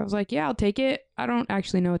with it. So I was like, "Yeah, I'll take it. I don't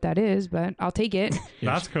actually know what that is, but I'll take it."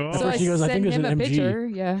 That's cool. so first I he goes, "I think sent it's him an a MG." picture.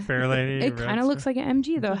 Yeah, Fair lady. it kind of looks like an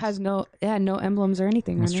MG though. It had no emblems or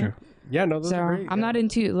anything that's on true. it. Yeah, no, those So are great. I'm not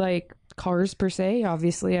into like cars per se.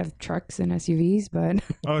 Obviously, I have trucks and SUVs, but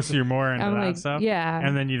Oh, so you're more into I'm that like, stuff? yeah,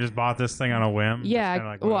 And then you just bought this thing on a whim? yeah. Just kinda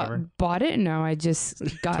like whatever? Bought it? No, I just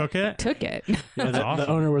got Took it? Took it. Yeah, That's the awesome.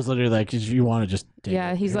 owner was literally like, if you want to just take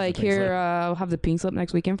Yeah, it. he's Here's like, the pink here, slip." I'll have the pink slip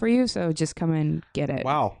next weekend for you. So just come and get it.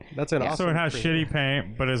 Wow, that's an awesome. So it has treat. shitty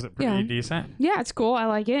paint, but is it pretty Yeah. decent? Yeah, it's cool. I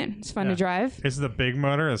like it. It's fun Yeah. to drive. Is the big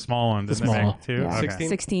motor a small one? Did The they make small. too? Yeah. Okay.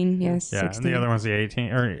 16? Yes. Yeah, 16. and the other one's the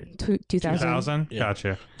 18 or 2000. 2000. Yeah.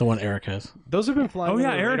 Gotcha. The one Eric has. Those have been flying. Oh, yeah,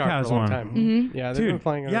 under the Eric radar has for a long one. time. Mhm. Yeah, they've been Dude,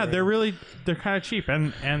 flying. under yeah, the they're radar. they're kind of cheap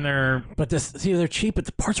and they're But they're cheap, but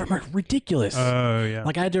the parts are ridiculous. oh yeah.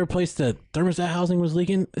 Like I had to replace the thermostat housing was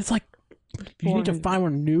leaking. It's like if you need to 400. find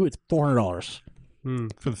one new, it's $400.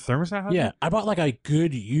 For the thermostat housing? Yeah, I bought like a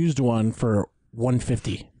good used one for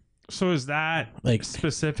 $150. So is that Like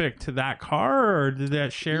specific to that car, or did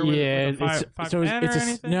that share with yeah, the 510 or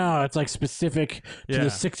anything? no, it's like specific to Yeah. the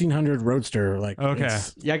 1600 Roadster. Like Okay.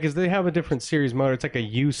 it's- Yeah, because they have a different series motor. It's like a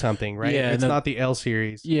U something, right? Yeah, it's the- not the L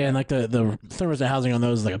series. yeah, and like the thermostat housing on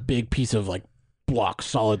those is like a big piece of like block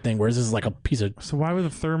solid thing, whereas this is like a piece of. So why would the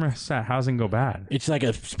thermostat housing go bad? It's like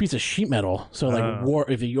a piece of sheet metal, so like Oh.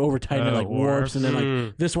 if you over tighten it, like warps, and then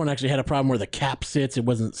like this one actually had a problem where the cap sits. It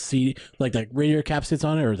wasn't like the radiator cap sits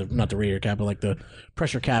on it, or not the radiator cap, but like the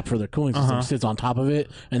pressure cap for the cooling system sits on top of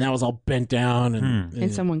it, and that was all bent down,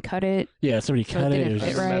 And someone cut it. yeah, somebody So it cut it. didn't It was fit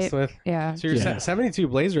just- right. Messed with. Yeah. So your Yeah. 72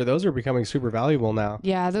 Blazer, those are becoming super valuable now.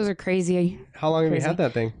 Yeah, those are crazy. How long have you Crazy. had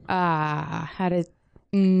that thing? Had it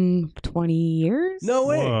 20 years. No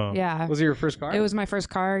way. Whoa. Yeah. Was it your first car? It was my first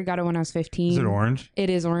car. I got it when I was 15. Is it orange? It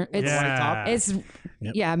is orange. It's Yeah. It's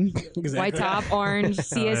Yep. yeah, white top, orange,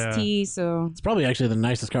 CST. So It's probably actually the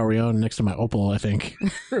nicest car we own, next to my Opel, I think.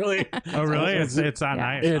 Really? Oh really? It's that Yeah.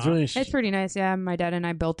 nice. Yeah, it's huh? really. it's pretty nice. Yeah, my dad and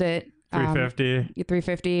I built it. 350.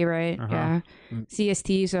 350, right? Uh-huh. Yeah.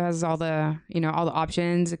 CST, so it has all the all the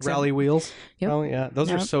options. Except Rally wheels. Yep. Oh yeah,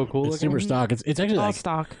 those are Yep. so cool. It's looking. super stock. It's actually all like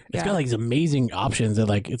stock. it's Yeah. got like these amazing options that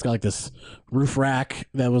like it's got like this roof rack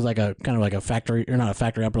that was like a kind of like a factory or not a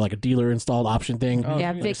factory but like a dealer installed option thing. Oh,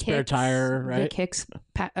 yeah, like Vic spare Hicks, tire, right? Vic Hicks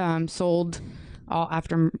sold all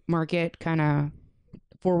aftermarket kind of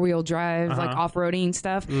 4-wheel drive, like Uh-huh. off-roading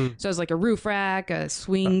stuff. So it's like a roof rack, a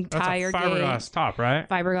swing That's tire a fiberglass gate, top, right?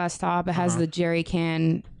 fiberglass top. It has the jerry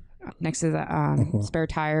can next to the spare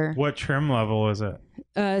tire. What trim level is it?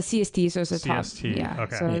 CST, so it's a top. CST, Yeah,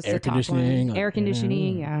 okay. so it's Air the top conditioning, one. like, Air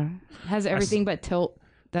conditioning, yeah. Has everything but tilt I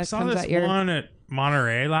that saw comes this out your. one at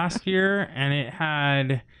Monterey last year, and it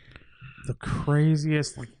had the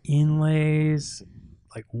craziest like inlays,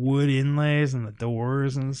 like wood inlays in the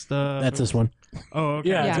doors and stuff. That's this one. Oh, okay.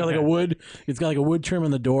 Yeah, it's got like a wood. It's got like a wood trim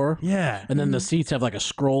in the door. Yeah. And then the seats have like a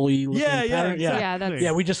scrolly. Yeah, pattern. Yeah, that's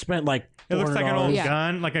Yeah, we just spent like. It looks like an old Yeah.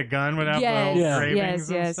 gun, like a gun would have Yes, the Yeah. engravings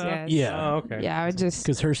and yes, stuff. yes. Yeah. Oh, okay. Yeah, I would just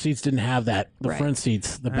Because her seats didn't have that. The Right. front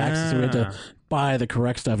seats, the back seats, so we had to buy the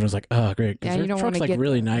correct stuff. And it was like, oh, great. Because Yeah, you her don't truck's wanna like get-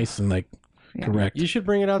 really nice and like Yeah. correct. You should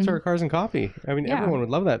bring it out to our Cars and Coffee. I mean, Yeah. everyone would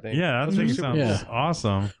love that thing. Yeah, that thing sounds Yeah.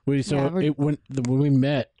 awesome. So Yeah, we're- when we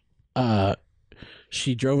met,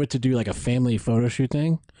 she drove it to do like a family photo shoot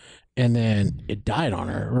thing, and then it died on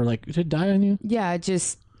her. Or like, did it die on you? yeah, it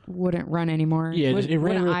just wouldn't run anymore. Yeah, it ran wouldn't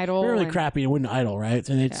really, idle. really and- crappy. It wouldn't idle, right?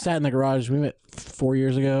 And it Yeah. sat in the garage. We met 4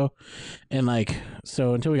 years ago, and like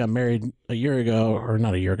so until we got married a year ago, or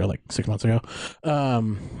not a year ago, like 6 months ago.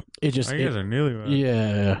 It just Oh, you guys are newlyweds.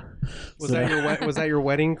 yeah. Was So- that your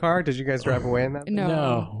wedding car? Did you guys drive away in that? thing?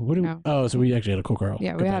 No. What do we, No. Oh, so we actually had a cool car. I'll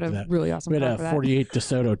Yeah, go we back had to a that. really awesome We had car a for that. 48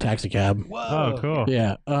 DeSoto taxi cab. Oh, cool.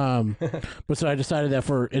 Yeah. But so I decided that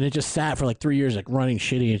and it just sat for like 3 years, like running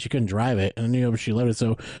shitty, and she couldn't drive it. And I knew she loved it.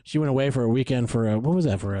 So she went away for a weekend for what was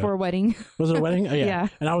that for? For a wedding. Was it a wedding? Oh, yeah. Yeah.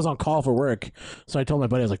 And I was on call for work. So I told my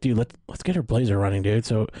buddy, I was like, dude, let's get her Blazer running, dude.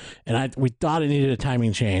 So, we thought it needed a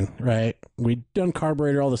timing chain, right? We'd done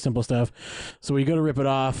carburetor, all the simple stuff. So we go to rip it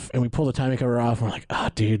off and we pull the timing cover off. And we're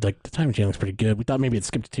like, dude, like the timing chain looks pretty good. We thought maybe it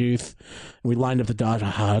skipped a tooth. And we lined up the Dodge.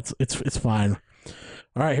 It's fine.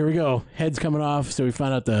 All right, here we go. Head's coming off. So we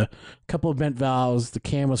found out the couple of bent valves. The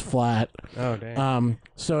cam was flat. Oh, dang. And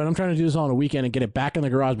I'm trying to do this all on a weekend and get it back in the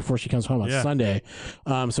garage before she comes home on Sunday.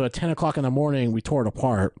 So at 10 o'clock in the morning, we tore it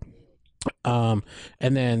apart. And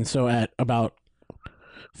then so at about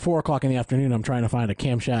 4 o'clock in the afternoon, I'm trying to find a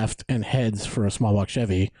camshaft and heads for a small block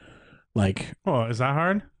Chevy. Like, Oh, is that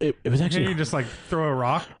hard? it was Can actually you just like throw a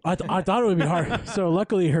rock? I thought it would be hard. So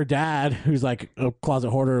luckily, her dad, who's like a closet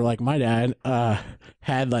hoarder like my dad,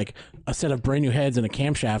 had like a set of brand new heads and a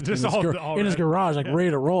camshaft Just in his garage, like ready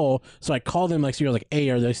to roll. So I called him, like, so he was like, "Hey,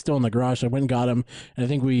 are they still in the garage?" So I went and got them. And I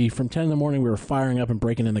think from 10 in the morning, we were firing up and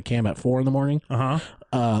breaking in the cam at 4 in the morning. Uh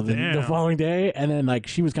huh. The following day, and then like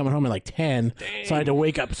she was coming home at like 10, so I had to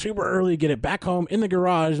wake up super early, get it back home in the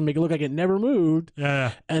garage, and make it look like it never moved.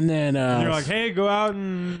 Yeah. And then And you're like, hey, go out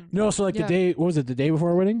and. no, so like the Yeah. day, what was it? The day before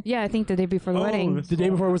our wedding. Yeah, I think the day before the Oh, wedding. that's The day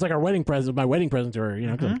before was like our wedding present, my wedding present to her, you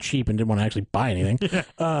know, because I'm cheap and didn't want to actually buy anything.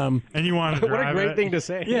 And you want to drive what a great it. thing to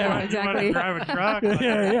say. Yeah, You want exactly. to drive a truck.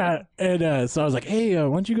 yeah. And so I was like, hey,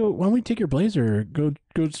 why don't we take your Blazer? Go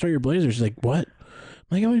start your Blazer. She's like, what?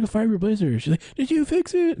 I'm like, I want to go fire your Blazer. She's like, did you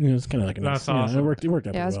fix it? And it was kind of like a That's nice, awesome. It worked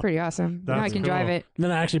out Yeah, that's well. pretty awesome. Now I That's can drive cool. it. And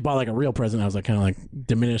then I actually bought like a real present. I was like kind of like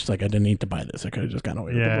diminished. Like I didn't need to buy this. I could have just gotten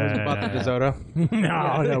away with the Blazer. Yeah. About the DeSoto. No,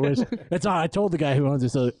 I wish. That's all. I told the guy who owns it.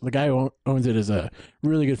 So the guy who owns it is a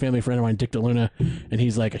really good family friend of mine, Dick DeLuna, and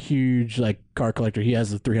he's like a huge like car collector. He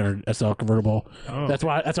has the 300 SL convertible. Oh. That's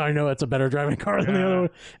why I know it's a better driving car than the Yeah. other one.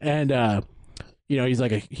 And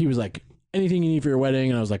he was like, anything you need for your wedding?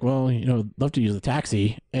 And I was like, well, love to use the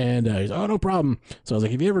taxi. And he's like, oh, no problem. So I was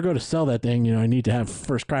like, if you ever go to sell that thing, I need to have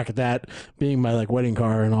first crack at that, being my like wedding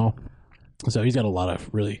car and all. So he's got a lot of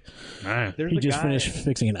really. Nice. There's He a just guy- finished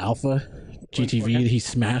fixing an Alpha GTV that he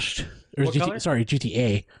smashed. Or What color?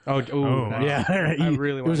 GTA. Oh, wow. Yeah, I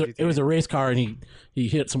really want it was a race car, and he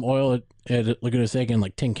hit some oil at Laguna Seca and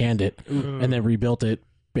like tin canned it, and then rebuilt it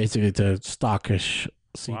basically to stockish.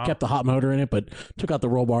 So he Wow. kept the hot motor in it, but took out the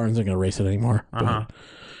roll bar and isn't going to race it anymore. But Uh-huh.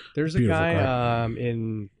 There's a Beautiful guy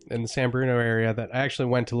in the San Bruno area that I actually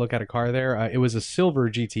went to look at a car there. It was a silver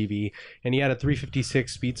GTV, and he had a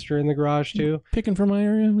 356 Speedster in the garage too. Picking from my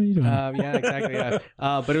area? What are you doing? Yeah, exactly. Yeah,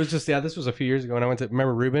 but it was just this was a few years ago, and I went to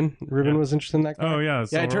remember Ruben. Ruben was interested in that car. Oh, yeah.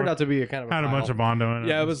 Yeah, it turned out to be a kind of had a bunch of Bondo in it.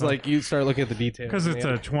 Yeah, it was like you start looking at the details because it's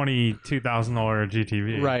a $22,000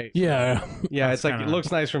 GTV. right. yeah, Yeah, That's it's like kinda- it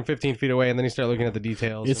looks nice from 15 feet away, and then you start looking at the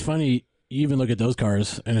details. it's funny. You even look at those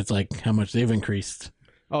cars, and it's like how much they've increased.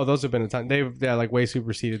 Oh, those have been a ton. They've like way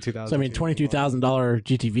superseded 2000. So I mean, $22,000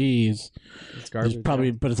 GTVs It's garbage. is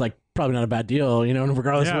probably, but it's like probably not a bad deal,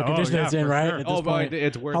 regardless Yeah, of what condition yeah, it's in, for right? sure. At this Oh, but point.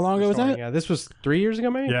 it's worth. How long ago was restoring. that? Yeah, this was 3 years ago,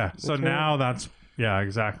 maybe. Yeah. So That's now that's, yeah,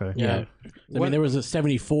 exactly. Yeah. I What- mean, there was a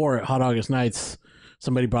 74 at Hot August Nights.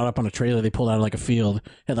 Somebody brought up on a trailer they pulled out of like a field,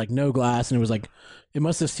 had like no glass, and it was like, it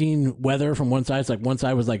must have seen weather from one side. It's like one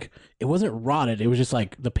side was like, it wasn't rotted. It was just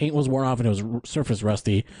like the paint was worn off and it was surface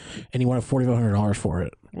rusty, and he wanted $4,500 for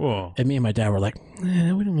it. Whoa. And me and my dad were like, we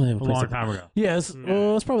don't really have a A place long to time ago. Yeah, it's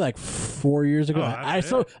probably like 4 years ago. Oh, I that's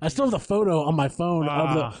still have the photo on my phone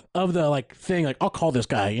of the like thing. Like, I'll call this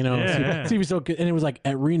guy, you know, see if he's so good. And it was like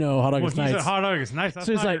at Reno Hot Dog is Well, he Nice. said hot dog is nice. That's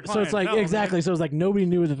So it's not like, your so it's like clientele, exactly. man. So it's like nobody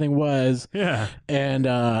knew what the thing was. Yeah. And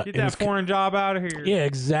Get it that was foreign job out of here. yeah,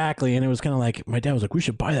 exactly. And it was kind of like my dad was like, "We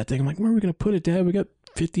should buy that thing." I'm like, "Where are we gonna put it, Dad? We got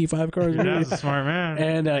 55 cars." Your dad's a smart man.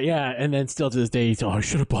 And and then still to this day, he's, "Oh, I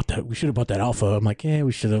should have bought that. We should have bought that Alpha." I'm like, "Yeah,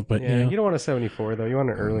 we should have." But Yeah, you don't want a 74 though. You want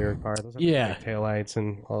an earlier car. Those have Yeah. big taillights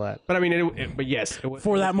and all that. But I mean, but yes,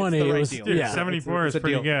 For that money, the it right was- deal. Dude, yeah, 74 it's is a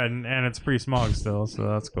pretty deal. good, and it's pretty smog still, so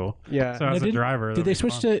that's cool. Yeah. So as a did- driver, Did that'd they be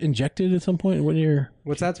switch fun. to injected at some point? When you're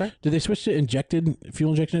What's that, sorry? did they switch to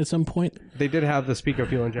fuel injected at some point? They did have the Speaker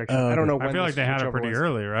fuel injection. Oh, I don't know when I feel the like they had it switchover pretty was.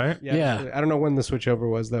 early, right? Yeah. I don't know when the switchover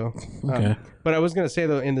was though. Okay. But I was gonna say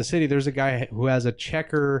though, in the city, there's a guy who has a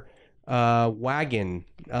checker wagon.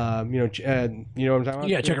 You know what I'm talking about?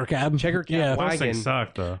 Yeah, checker cab. Checker cab Yeah. Those wagon. things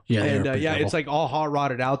suck, though. Yeah, And they're pretty yeah, trouble. it's like all hot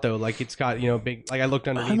rodded out though. Like it's got big. Like I looked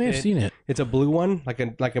underneath I may have it. seen it. It's a blue one, like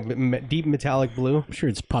a deep metallic blue. I'm sure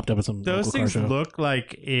it's popped up at some Those local things car show. look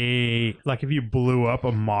like if you blew up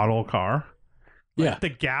a model car. Yeah. The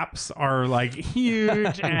gaps are like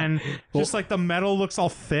huge, and just like the metal looks all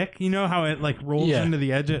thick. You know how it like rolls Yeah. into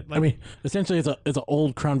the edge. Like, I mean, essentially, it's an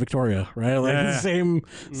old Crown Victoria, right? Like Yeah. the same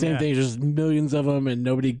Yeah. thing, just millions of them, and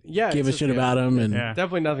nobody Yeah, gave a it's shit just- about them. And yeah.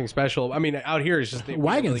 Definitely nothing special. I mean, out here it's just they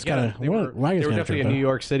Wagons really kinda- they were, wagons they were kinda definitely a tripped New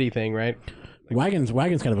York City thing, right? wagons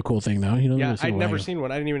kind of a cool thing, though. You know, Yeah, I'd never seen one.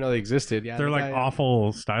 I didn't even know they existed. Yeah, they're the like guy-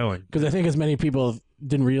 awful styling. because I think as many people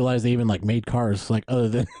didn't realize they even like made cars, like other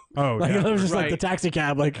than Oh, like yeah. it was just like Right. the taxi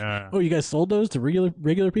cab. Like, Yeah. oh, you guys sold those to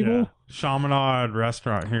regular people? Yeah. Chaminade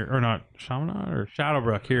restaurant here, or not Chaminade or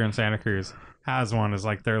Shadowbrook here in Santa Cruz has one as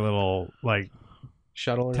like their little like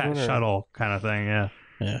shuttle or something, or- shuttle kind of thing. Yeah.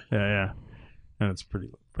 Yeah. Yeah. And it's pretty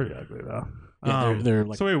ugly though. Yeah, they're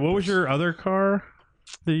like. So wait, what was your other car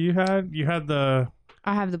that you had? You had the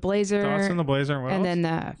I have the Blazer Datsun, the Blazer, and what and else? then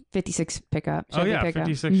the 56 pickup. Oh Chevy yeah, pickup.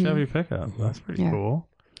 56 Mhm. Chevy pickup. That's pretty Yeah. cool.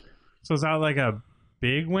 So is that like a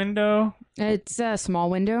big window, It's a small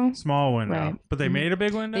window. small window? Right. But they Mhm. made a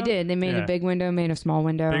big window. They did. They made Yeah. a big window, made a small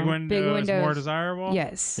window. Big window is windows- more desirable.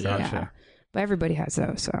 Yes. Gotcha. Yeah. But everybody has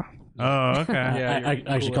those, so. Oh, okay. Yeah, I you're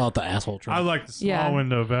actually cooler. call it the asshole truck. I like the small Yeah.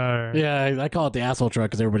 window better. yeah, I call it the asshole truck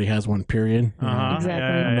because everybody has one. Period. You know? Uh-huh. Exactly.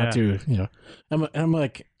 Yeah, I'm yeah, not too,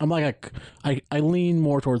 I lean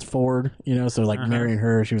more towards Ford, so like Uh-huh. marrying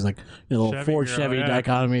her, she was like a little Chevy Ford girl, Chevy yeah.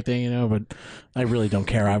 dichotomy thing, but I really don't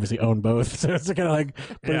care. I obviously own both, so it's kind of like,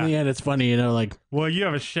 but in the end, it's funny, like, Well, you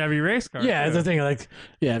have a Chevy race car. yeah, it's too. the thing, like,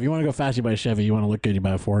 yeah, if you want to go fast, you buy a Chevy. You want to look good, you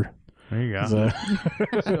buy a Ford. There you go. So,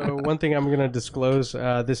 So one thing I'm going to disclose,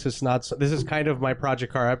 this is kind of my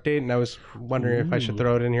project car update, and I was wondering if I should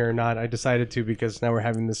throw it in here or not. I decided to because now we're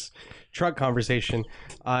having this truck conversation.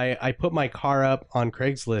 I put my car up on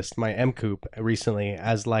Craigslist, my M Coupe, recently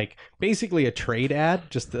as like basically a trade ad,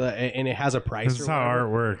 and it has a price. This is or how whatever.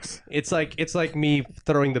 art works. It's like me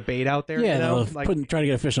throwing the bait out there. yeah, you know? no, Like, trying to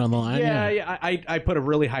get a fish on the line. yeah. I put a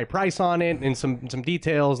really high price on it and some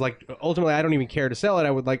details. Like ultimately, I don't even care to sell it.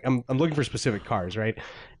 I'm looking for specific cars, right?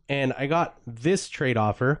 And I got this trade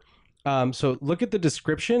offer. So look at the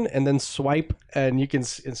description and then swipe, and you can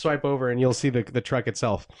swipe over, and you'll see the truck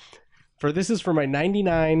itself. This is for my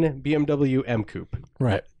 '99 BMW M Coupe.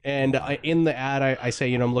 Right. And in the ad, I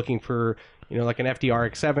say, I'm looking for, like an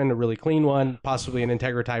FDR X7, a really clean one, possibly an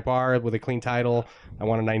Integra Type R with a clean title. I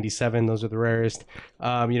want a 97. Those are the rarest.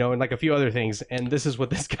 And like a few other things. And this is what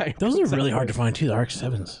this guy. Those are puts really out. hard to find too. The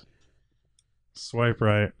RX-7s. Swipe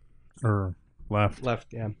right or left. Left,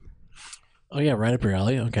 yeah. Oh yeah, right up your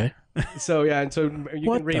alley. Okay. So yeah, and so you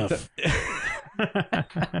What can read the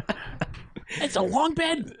It's a long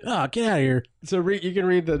bed. Oh, get out of here. you can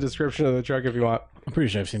read the description of the truck if you want. I'm pretty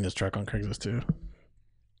sure I've seen this truck on Craigslist too.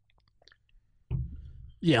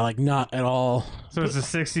 Yeah, like not at all. So it's a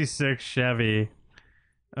 '66 Chevy,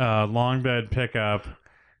 long bed pickup,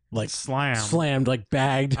 Like slammed, like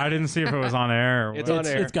bagged. I didn't see if it was on air. Or It's what. on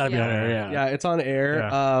air. It's got to be on air. Yeah. Yeah, it's on air.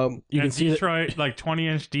 Yeah. You can And see the, Detroit, like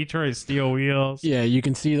 20-inch Detroit steel wheels. yeah, you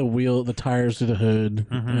can see the tires through the hood.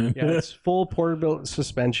 Mhm. Yeah, it's full portable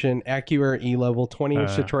suspension, AccuAir E-level,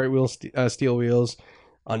 20-inch Uh. Detroit steel wheels.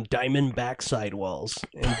 on Diamondback sidewalls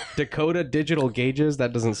and Dakota digital gauges.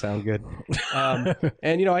 That doesn't sound good.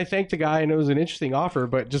 And I thanked the guy, and it was an interesting offer,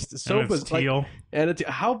 but just so teal.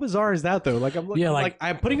 How bizarre is that though? Like I'm looking, like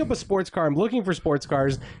I'm putting up a sports car. I'm looking for sports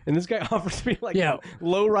cars, and this guy offers me like a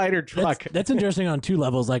lowrider truck. That's interesting on two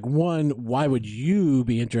levels. Like one, why would you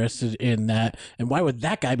be interested in that, and why would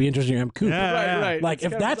that guy be interested in your M Coupe? Right. Like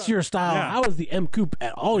if that's your style, how is the M Coupe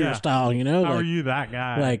at all your style? How are you that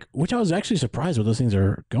guy? Like, which I was actually surprised what those things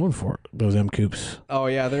are going for. Those M Coupes. Oh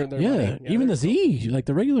yeah, they're even the Z, like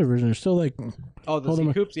the regular version, are still like the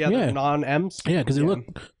Z Coupes. Yeah, they're non-Ms. Yeah, because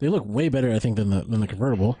they look way better, I think, than the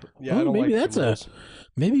convertible. Yeah, maybe that's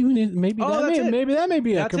maybe we need maybe that may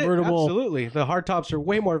be a convertible. Absolutely, the hardtops are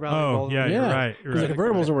way more valuable. Oh yeah, you're right. Because the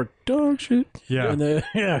convertibles are dog shit. Yeah,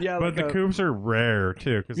 but the coupes are rare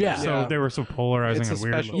too. Because they were so polarizing and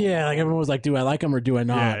weird. Yeah, like everyone was like, "Do I like them or do I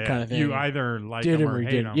not?" Kind of thing. You either like them or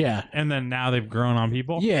hate them. Yeah, and then now they've grown on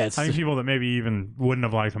people. Yeah, I think people that maybe even wouldn't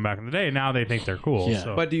have liked them back in the day, now they think they're cool. Yeah.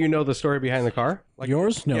 So. But do you know the story behind the car? Like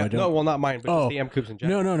yours? No, I don't. No, well, not mine, but just the M Coupes in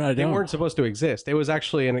general. No, I don't. They weren't supposed to exist. It was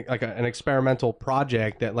actually an experimental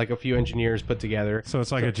project that like a few engineers put together. So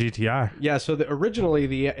it's like a GTI. Yeah. So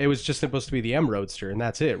originally it was just supposed to be the M Roadster, and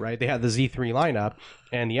that's it, right? They had the Z3 lineup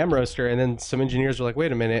and the M Roadster, and then some engineers were like,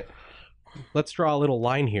 "Wait a minute, let's draw a little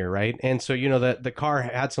line here," right? And so the car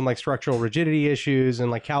had some like structural rigidity issues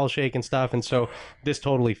and like cowl shake and stuff, and so this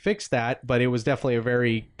totally fixed that. But it was definitely a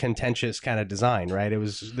very contentious kind of design, right? It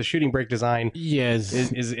was the shooting brake design. Yes,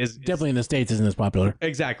 is definitely in the States isn't as popular.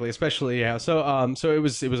 Exactly, especially So so it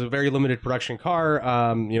was a very limited production car.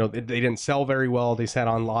 They didn't sell very well. They sat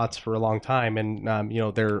on lots for a long time, and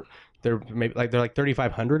they're maybe like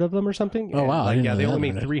 3,500 of them or something. Oh wow! They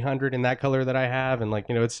only made 300 in that color in that I have, and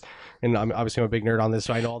and I'm obviously a big nerd on this,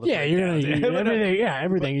 so I know all the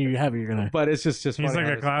everything you have you're gonna. But it's just he's like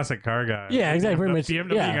a classic car guy. Yeah, exactly. Pretty much.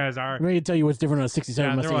 BMW guys are. Let me tell you what's different on a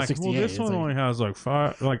 67 Mustang, like, 68. Well, this one only has like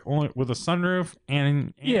five, like only with a sunroof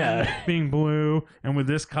and being blue, and with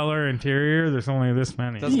this color interior, there's only this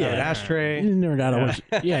many. Doesn't have an ashtray. You nerd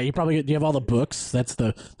out. You probably you have all the books. That's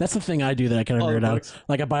the thing I do that I kind of nerd out.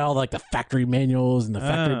 Like I buy all the factory manuals and the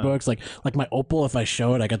factory books. Like my Opel, if I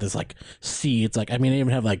show it, I got this like C. It's like I even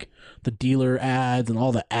have like the dealer ads and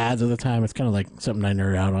all the ads of the time. It's kind of like something I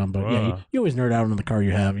nerd out on. But you always nerd out on the car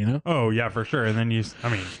you have, Oh yeah, for sure. And then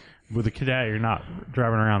with the Cadet, you're not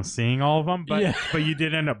driving around seeing all of them, but you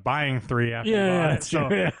did end up buying 3 after you bought it. So,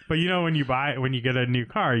 true. But when you get a new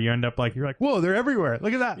car, you end up you're like, whoa, they're everywhere.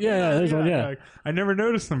 Look at that. Yeah, there's one. Yeah, I never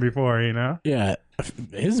noticed them before. Yeah,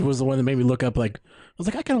 his was the one that made me look up. Like I was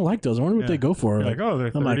like, I kind of like those. I wonder what they go for. You're like, oh,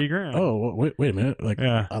 they're 30 grand. Oh, wait a minute. Like,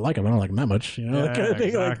 I like them. I don't like them that much. That kind of thing.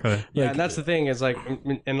 Exactly. And that's the thing is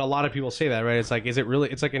and a lot of people say that, right? It's like, is it really?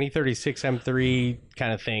 It's like an E36 M3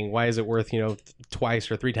 kind of thing. Why is it worth twice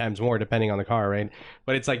or 3 times more depending on the car, right?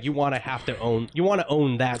 But it's like you want to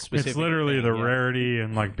own that specific. It's literally the rarity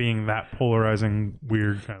and being that polarizing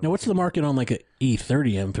weird kind of. Now, what's the market on like an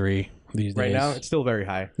E30 M3 these days? Right now, it's still very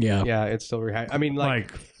high. Yeah, it's still very high. I mean,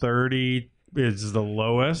 like 30 is the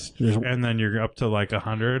lowest, and then you're up to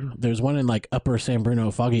 100. There's one in Upper San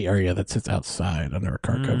Bruno Foggy area that sits outside under a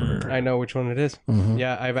car cover. I know which one it is. Mm-hmm.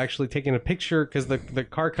 Yeah, I've actually taken a picture because the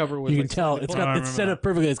car cover was. You can tell it's set up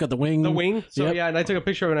perfectly. It's got the wing. The wing. So and I took a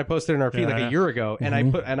picture of it and I posted it in our feed a year ago, and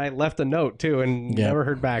I left a note too, and never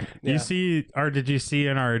heard back. Did you see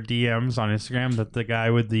in our DMs on Instagram that the guy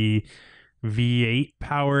with the V8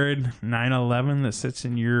 powered 911 that sits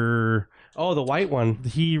in your Oh, the white one.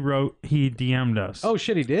 He DM'd us. Oh,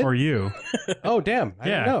 shit, he did? For you. Oh, damn. I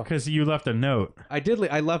didn't know. Because you left a note. I did.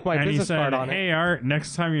 I left my business card on it. Hey, Art,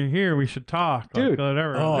 next time you're here, we should talk. Dude.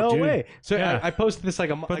 Whatever. No way. So I posted this like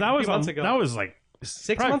a but that was months ago. That was like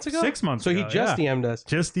 6 months ago? 6 months ago. So he just DM'd us.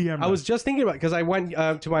 Just DM'd us. I was just thinking about it because I went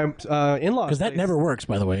to my in-laws. Because that never works,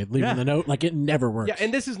 by the way. Leaving the note, it never works. Yeah,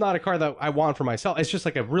 and this is not a car that I want for myself. It's just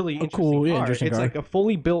a really cool, car. Interesting it's car. like a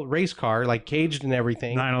fully built race car, caged and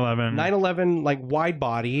everything. 911, wide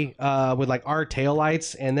body with our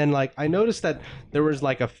taillights. And then I noticed that there was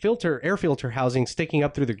a air filter housing sticking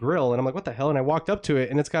up through the grill. And I'm like, what the hell? And I walked up to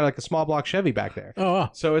it and it's got a small block Chevy back there. Oh,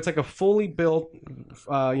 wow. So it's a fully built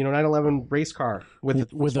 911 race car with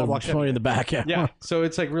a Chevy in the back. Yeah. So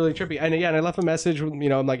it's really trippy. And I left a message,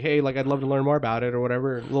 I'm like, hey, I'd love to learn more about it or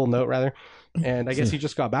whatever, a little note rather. And I guess he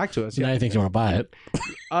just got back to us. Now he thinks you want to buy it.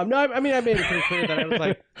 No, I made it pretty clear that I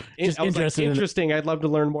was interesting. I'd love to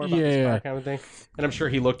learn more about this car kind of thing. And I'm sure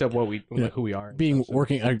he looked up who we are.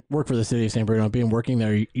 I work for the city of San Bruno. Working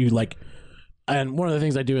there, and one of the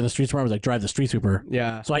things I do in the street department is drive the street sweeper.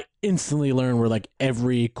 Yeah. So I instantly learn where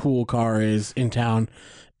every cool car is in town.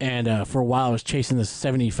 And for a while I was chasing this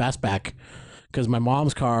 70 fastback because my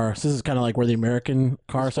mom's car. So this is kind of like where the American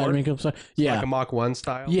car side of me comes. Yeah, Like a Mach 1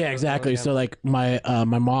 style. yeah, exactly. So like my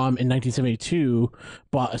mom in 1972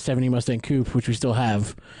 bought a 70 Mustang Coupe, which we still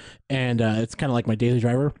have, and it's kind of like my daily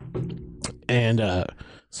driver. And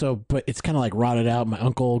but it's kind of like rotted out. My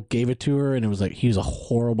uncle gave it to her, and it was like he was a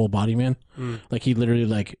horrible body man. Like he literally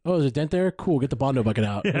like, oh, there's a dent there. Cool, get the Bondo bucket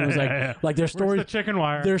out. And it was like there's stories. Where's the chicken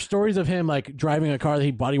wire? There's stories of him like driving a car that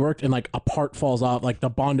he body worked, and like a part falls off, like the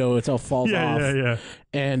Bondo itself falls off. Yeah.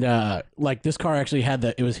 And like this car actually had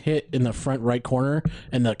it was hit in the front right corner,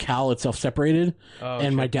 and the cowl itself separated.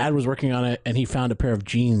 And my dad was working on it, and he found a pair of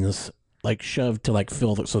jeans like shoved to like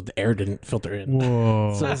fill so the air didn't filter in.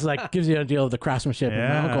 Whoa. So it's like gives you an idea of the craftsmanship of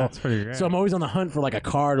my uncle. That's pretty great. So I'm always on the hunt for like a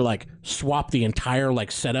car to like swap the entire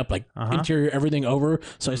like setup, like interior, everything over.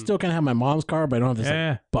 So I still kind of have my mom's car, but I don't have this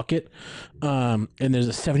like bucket. And there's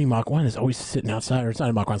a 70 Mach 1 that's always sitting outside, or it's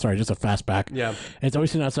not a Mach 1, sorry, just a fastback. Yeah. And it's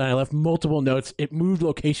always sitting outside. I left multiple notes. It moved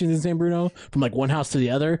locations in San Bruno from like one house to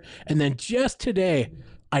the other. And then just today,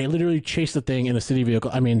 I literally chased the thing in a city vehicle.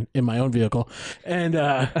 I mean, in my own vehicle, and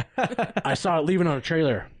I saw it leaving on a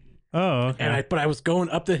trailer. Oh, okay. But I was going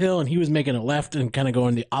up the hill, and he was making a left and kind of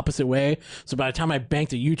going the opposite way. So by the time I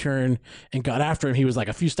banked a U-turn and got after him, he was like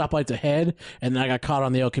a few stoplights ahead, and then I got caught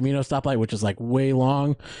on the El Camino stoplight, which is like way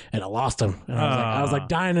long, and I lost him. And I was like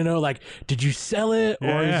dying to know, like, did you sell it,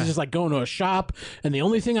 or is he just like going to a shop? And the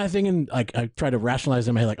only thing I think, like, I tried to rationalize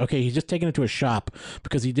in my head, like, okay, he's just taking it to a shop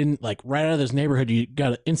because he didn't like right out of this neighborhood. You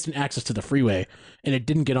got instant access to the freeway, and it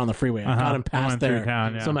didn't get on the freeway. I got him past there.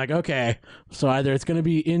 Town, So I'm like, okay, so either it's going to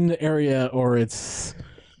be in the area or it's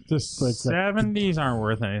the 70s aren't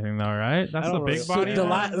worth anything though, right? That's the big body. the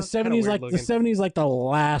 70s like the 70s like the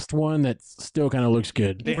last one that still kind of looks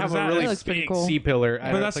good. They have a That really looks pretty big cool. C-pillar.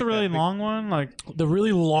 But that's a really long one. Like The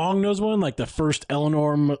really long nose one, like the first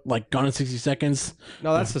Eleanor, like Gone in 60 Seconds.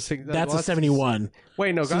 No, that's That's a 71.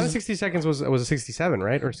 Wait, no, Gone in 60 Seconds was a 67,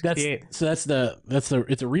 right? Or 68? That's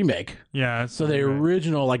it's a remake. yeah. So the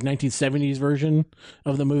original like 1970s version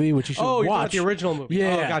of the movie, which you should Oh, you're talking about watch. the original movie.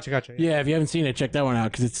 Yeah. Oh, gotcha. Yeah, if you haven't seen it, check that one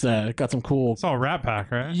out because it's got some cool. It's all Rat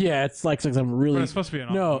Pack, right? Yeah, it's like some really. But it's supposed to be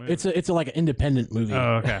an no. awesome movie. It's like an independent movie.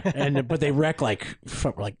 Oh, okay. And but they wreck like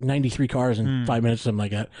 93 cars in 5 minutes, something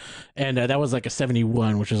like that. And that was like a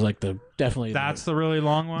 71, which is like definitely That's the really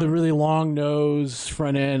long one. the really long nose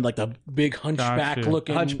front end, like the big hunchback Gotcha.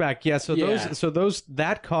 looking Hunchback, yeah. So Yeah.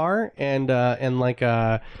 that car and like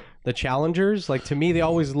the Challengers, like to me, they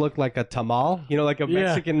always look like a tamal, like a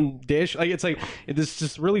Mexican dish. Like it's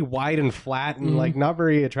just really wide and flat and like not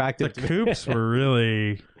very attractive. the coupes were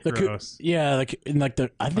really gross. Yeah, like in like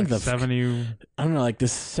I think Like the 70. I don't know, like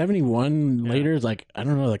this 71 later is like I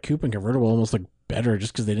don't know, the coupe and convertible almost look better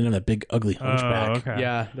just because they didn't have that big ugly hunchback. Oh, okay.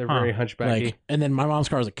 Yeah, they're very hunchbacky. Like, and then my mom's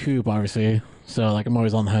car is a coupe, obviously. So like I'm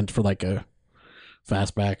always on the hunt for like a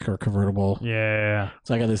fastback or convertible. Yeah.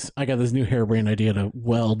 So I got this new harebrained idea to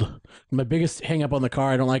weld. My biggest hang up on the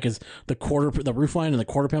car I don't like is the roof line and the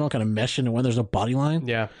quarter panel kind of mesh into one. There's no body line.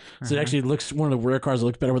 Yeah. So it actually looks one of the rare cars that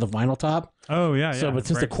looks better with a vinyl top. Oh yeah. So, yeah. but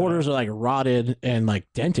since the Breaks quarters are like rotted and like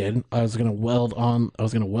dented, I was gonna weld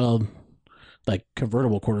like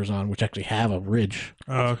convertible quarters on, which actually have a ridge.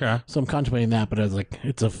 Oh, okay. So I'm contemplating that, but I was like,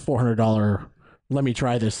 it's a $400. Let me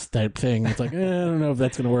try this type thing. It's like, I don't know if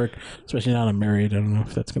that's gonna work, especially now I'm married. I don't know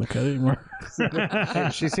if that's gonna cut anymore.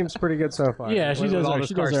 She seems pretty good so far. Yeah, she with does. all All this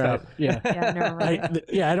she car does all right. stuff. Yeah. Yeah, never mind.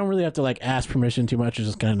 I don't really have to like ask permission too much. It's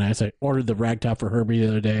just kind of nice. I ordered the rag top for Herbie the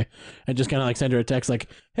other day and just kind of like send her a text like,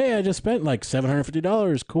 "Hey, I just spent like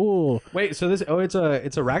 $750. Cool." Wait, so it's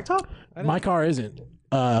a rag top? My car isn't,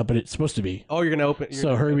 but it's supposed to be. Oh, you're gonna open.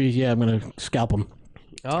 So Herbie, yeah, I'm gonna scalp him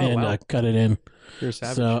and cut it in. You're a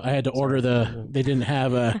savage. So I had to order they didn't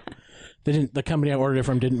have the company I ordered it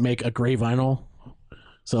from didn't make a gray vinyl.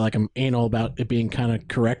 So like I'm anal about it being kind of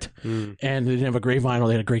correct. And they didn't have a gray vinyl,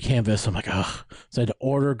 they had a gray canvas. I'm like, oh. So I had to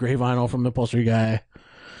order gray vinyl from the upholstery guy,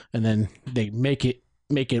 and then they make it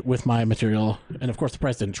with my material, and of course the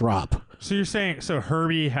price didn't drop. So you're saying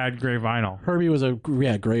Herbie had gray vinyl, Herbie was a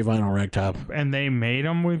gray vinyl rag top. and they made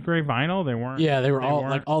them with gray vinyl. They weren't. Yeah, they were all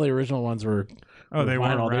weren't- like all the original ones were. Oh, they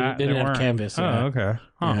vinyl. weren't. They didn't have weren't- canvas. Oh, Yeah. okay.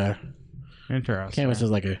 Huh. Yeah, Interesting. canvas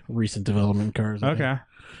is like a recent development in cars. Okay.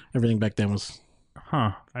 Everything back then was.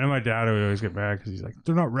 Huh. I know my dad would always get mad because he's like,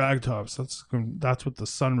 they're not rag tops. That's what the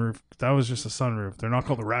sunroof. That was just a sunroof. They're not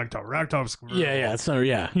called a rag top. Rag tops. Yeah. So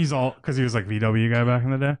yeah. He's all because he was like VW guy back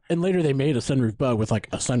in the day. And later they made a sunroof bug with like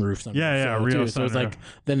a sunroof. Yeah, so, real too. So it's sunroof. like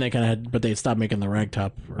then they kind of had, but they stopped making the rag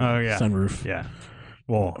top. Oh, yeah. sunroof. Yeah.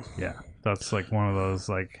 Well, yeah. That's like one of those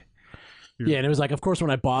like. Yeah, and it was like, of course, when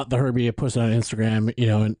I bought the Herbie, I posted on Instagram,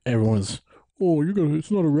 and everyone's, oh, it's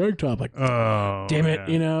not a rag top. Like, Oh. damn it,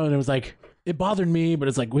 yeah. and it was like, it bothered me, but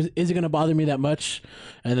it's like, is it going to bother me that much?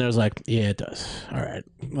 And then I was like, yeah, it does. All right.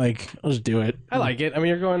 Like, I'll just do it. I like it. I mean,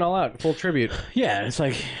 you're going all out, full tribute. Yeah, it's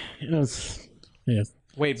like, yeah.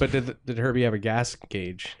 Wait, but did Herbie have a gas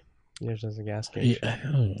gauge? Yours has a gas gauge.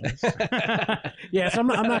 Yeah, so I'm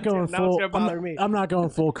not going Now full. it's gonna bother me. I'm not going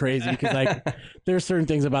full crazy because like there's certain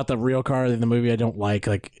things about the real car in the movie I don't like.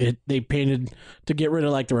 Like they painted to get rid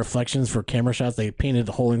of like the reflections for camera shots. They painted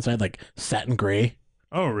the whole inside like satin gray,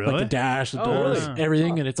 Oh, really? like the dash, the Oh, doors, really?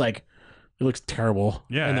 everything, and it's like it looks terrible.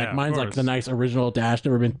 Yeah, and like yeah, of mine's like course. the nice original dash,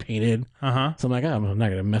 never been painted. Uh-huh. So I'm like, I'm not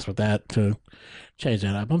gonna mess with that to change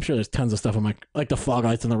that up. I'm sure there's tons of stuff. I'm like the fog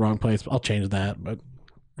lights in the wrong place. I'll change that, but.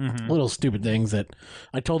 Mm-hmm. Little stupid things that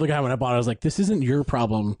I told the guy when I bought it. I was like, this isn't your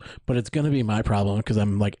problem, but it's going to be my problem because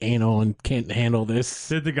I'm like anal and can't handle this.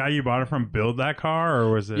 Did the guy you bought it from build that car,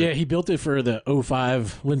 or was it? Yeah, he built it for the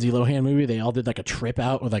 05 Lindsay Lohan movie. They all did like a trip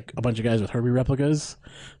out with like a bunch of guys with Herbie replicas.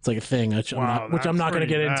 It's like a thing, which Wow, I'm not going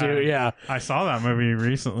to that's get pretty into. bad. Yeah. I saw that movie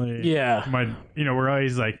recently. Yeah. We're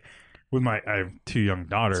always like, I have 2 young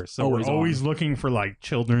daughters, so Always we're always on. looking for like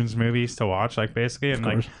children's movies to watch, like basically, and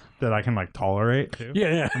like course. that I can like tolerate too.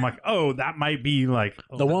 Yeah. I'm like, oh, that might be like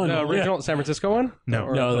The one. The yeah. original San Francisco one? No,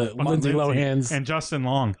 Or- No, the Lindsay Lohan's. and Justin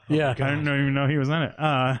Long. Yeah. I didn't even know he was in it.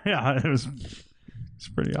 Yeah, it's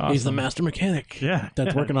pretty awesome. He's the master mechanic. Yeah,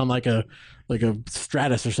 That's working on like a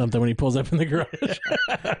Stratus or something when he pulls up in the garage.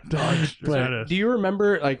 Dodge. But- Do you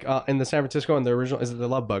remember, like, in the San Francisco and the original, is it the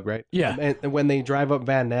Love Bug, right? Yeah. And when they drive up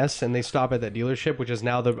Van Ness and they stop at that dealership, which is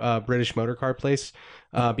now the British motor car place,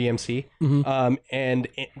 BMC, Mm-hmm. and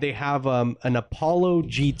they have an Apollo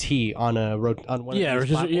GT on one Yeah, of or these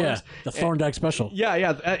just, yeah, platforms. the Thorndike special. Yeah,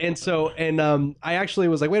 I actually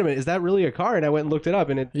was like, wait a minute, is that really a car? And I went and looked it up,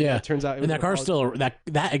 and it turns out it was and that an car's Apollo- still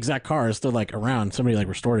that exact car is still like around. Somebody like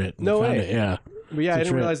restored it. and No found way. It. Yeah. But yeah, I It's a didn't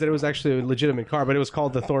trip. realize that it was actually a legitimate car, but it was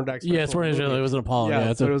called the Thorndike special. Yeah, it's originally it was an Apollo. Yeah,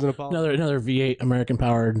 Yeah, it's but it was an Apollo. Another V8 American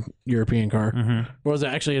powered European car. Mm-hmm. Or was it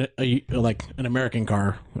actually like an American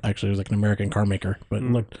car? Actually, it was like an American car maker, but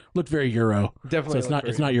Hmm. looked very Euro. Definitely So it's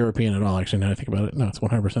looked not very- European at all. Actually, now that I think about it, no, it's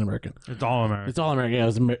 100% American. It's all American. It's all American. Yeah, it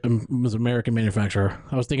was an American manufacturer.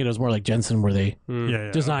 I was thinking it was more like Jensen, where they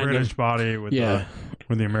yeah. designed a British them. body with Yeah.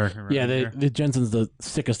 the American. yeah the Jensen's the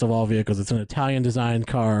sickest of all vehicles. It's an Italian designed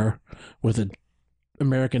car with an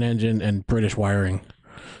American engine and British wiring.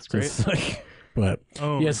 It's great. like, but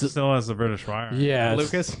Oh, yes, it still has the British wire. yeah,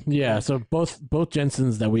 Lucas? Yeah, so both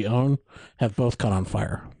Jensens that we own have both caught on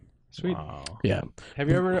fire. Sweet. Wow. Yeah, Have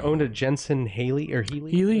you ever owned a Jensen Healy?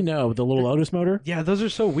 Healy, no, the little Lotus motor. Yeah, those are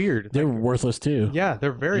so weird. They're worthless too. Yeah,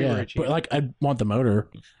 they're very, Yeah, very cheap. but like I want the motor.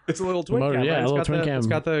 It's a little twin motor, cam. yeah, right? a little twin cam. It's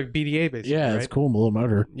got the BDA basically. Yeah, right? it's cool, little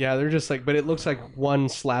motor. Yeah, they're just like, but it looks like one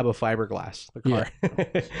slab of fiberglass. The car.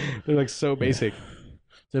 They're like so basic.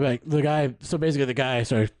 So like the guy.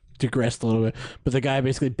 Sorry, digressed a little bit, but the guy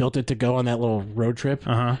basically built it to go on that little road trip,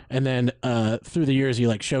 and then through the years he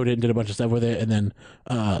like showed it and did a bunch of stuff with it, and then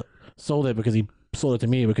sold it to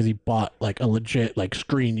me because he bought like a legit like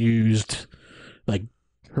screen used like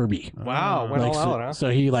Herbie. Wow, went Like, all so, out, huh? so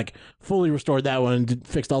he like fully restored that one and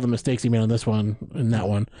fixed all the mistakes he made on this one and that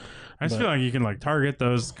one. I just feel like you can like target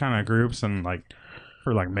those kind of groups and like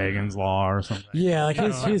for like Megan's Law or something. Yeah, like You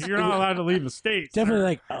know, his you're not allowed to leave the states.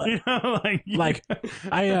 definitely or- like you know, like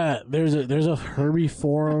there's a Herbie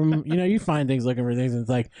forum. You know, you find things looking for things, and it's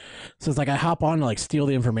like, so it's like I hop on to like steal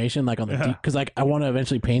the information like on the Yeah. because like I want to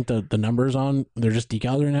eventually paint the numbers on. They're just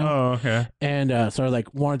decals right now, Oh, okay. and so I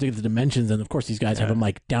like wanted to get the dimensions, and of course these guys have them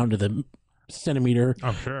like down to the centimeter,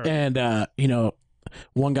 I'm sure. and you know,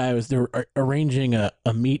 one guy they were arranging a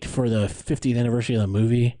meet for the 50th anniversary of the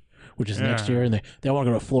movie, which is next Yeah. year, and they want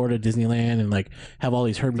to go to Florida Disneyland and like have all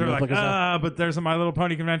these Herbie They're like, replicas. but there's a My Little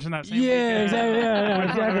Pony convention that same Yeah, weekend. exactly. Yeah,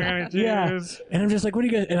 Which one are we exactly. gonna Yeah. choose? And I'm just like, what do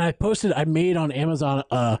you guys? And I made on Amazon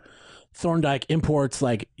Thorndike imports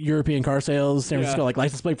like European car sales, San Francisco, like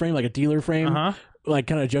license plate frame, like a dealer frame, like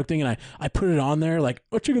kind of joke thing. And I put it on there, like,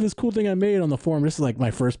 oh, check out this cool thing I made on the forum. This is like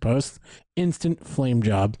my first post. Instant flame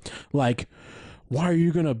job. Like, why are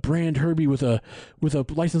you gonna brand Herbie with a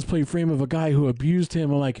license plate frame of a guy who abused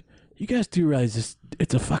him? I'm like, you guys do realize this?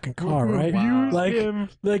 It's a fucking car, right? Wow. Like, him.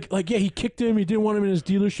 like, yeah, he kicked him. He didn't want him in his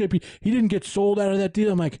dealership. He didn't get sold out of that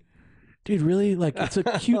deal. I'm like, dude, really? Like, it's a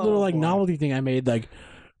cute little like novelty thing I made. Like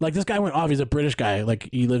this guy went off. He's a British guy. Like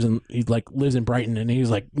he lives in Brighton, and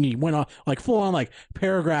he went off like full on like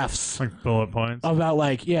paragraphs Like bullet points. about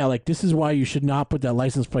like, yeah, like this is why you should not put that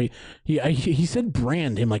license plate. He said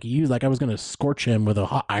brand him, like he used like I was gonna scorch him with a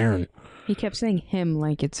hot iron. He kept saying him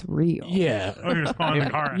like it's real. Yeah. Oh, you're just calling the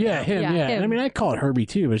car. Yeah, him, Yeah, yeah. him. And I mean, I call it Herbie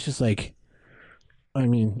too, but it's just like, I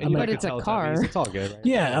mean, And you But like it's a Teletubbies. car. It's all good, right?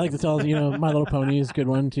 yeah, I like to tell My Little Pony is a good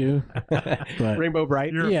one too. But Rainbow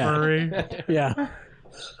Bright. You're Yeah. a furry. yeah,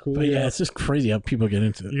 but yeah, it's just crazy how people get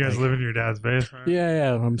into it. You guys Like, live in your dad's basement.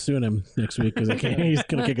 yeah, I'm suing him next week because he's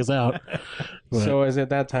gonna kick us out. But, So is it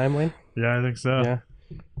that time, Lane? Yeah, I think so. Yeah.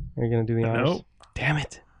 Are you gonna do the honors? Nope. Damn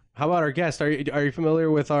it. How about our guest? Are you familiar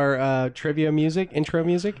with our trivia music, intro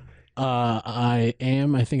music? I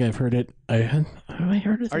am. I think I've heard it. Have I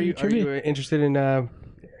heard it? Are you interested in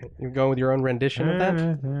going with your own rendition of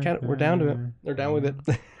that? We're down to it. They're down with it.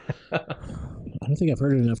 I don't think I've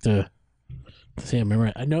heard it enough to say I remember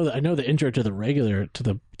it. I know the intro to the regular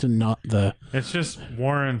to not the. It's just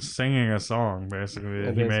Warren singing a song, basically,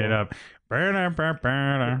 that he Okay, made so- up.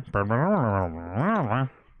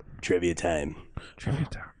 Trivia time. Trivia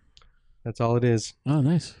time. That's all it is. Oh,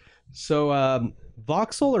 nice. So,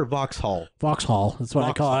 Voxel or Vauxhall? Vauxhall. That's what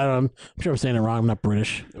I call it. I'm sure I'm saying it wrong. I'm not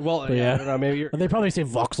British. Well, But yeah. I don't know. Maybe you're. They probably say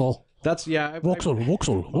Vauxhall. That's I've Vauxhall.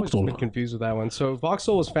 always been confused with that one. So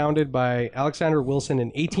Vauxhall was founded by Alexander Wilson in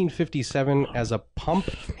 1857 as a pump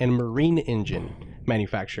and marine engine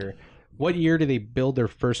manufacturer. What year did they build their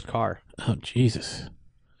first car? Oh, Jesus.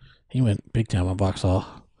 He went big time on Vauxhall.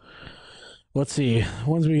 Let's see. The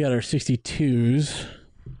ones we got are 62s.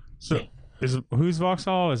 So, who's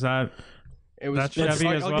Vauxhall? Is that It was That's Chevy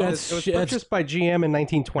as well? it was purchased by GM in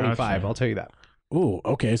 1925. Gotcha. I'll tell you that. Ooh,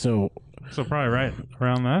 okay. So, so probably right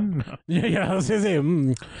around then? yeah, I was going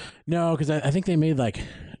to say, no, because I think they made like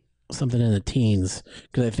something in the teens.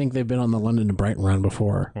 Because I think they've been on the London to Brighton run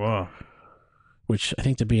before. Whoa. Which I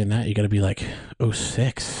think to be in that, you got to be like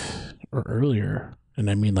 06 or earlier. And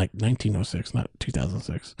I mean like 1906, not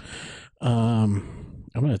 2006. I'm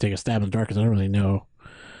going to take a stab in the dark because I don't really know.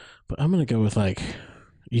 But I'm going to go with like,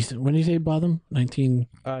 when did you say bottom? 25.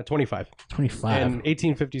 1925. And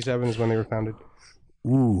 1857 is when they were founded.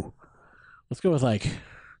 Ooh. Let's go with like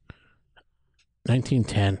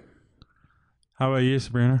 1910. How about you,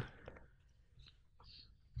 Sabrina?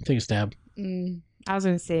 Take a stab. I was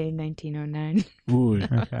gonna say 1909. Ooh,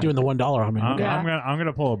 Okay. doing the $1 on me. I'm Yeah.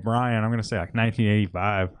 gonna pull a Brian. I'm gonna say like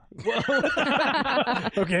 1985.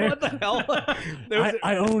 Okay. What the hell?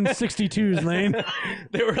 I own 62s, Lane.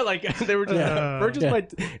 They were just purchased by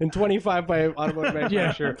in 25 by an automotive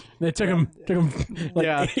manufacturer. They took them like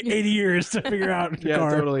Yeah. 80 years to figure out the Yeah,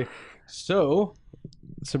 car. totally. So,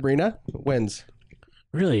 Sabrina wins.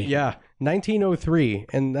 Really? Yeah, 1903.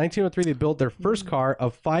 In 1903, they built their first car, a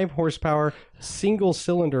 5-horsepower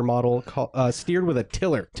single-cylinder model steered with a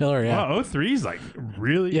tiller. Tiller, yeah. Wow, 03 is like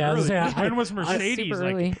really Yeah, I was early. gonna say, When was Mercedes? super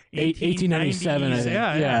Like early. 1897, I think.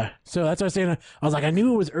 Yeah. So that's what I was saying. I was like, I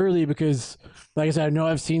knew it was early because, like I said, I know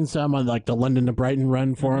I've seen some on like the London to Brighton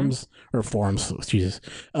run forums or forums, Jesus,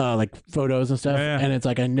 like photos and stuff. Yeah. And it's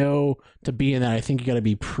like, I know to be in that, I think you got to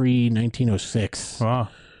be pre 1906. Wow.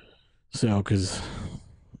 So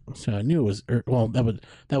I knew it was. Well,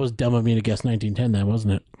 that was dumb of me to guess 1910. Then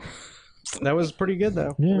wasn't it? That was pretty good,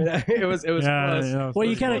 though. Yeah. I mean, it was close. Yeah, Well,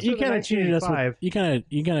 you kind of closer to cheated us. 1985. You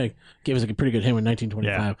kind of gave us a pretty good hint with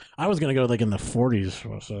 1925. I was gonna go like in the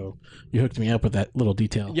 40s, so you hooked me up with that little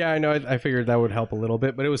detail. Yeah, I know. I figured that would help a little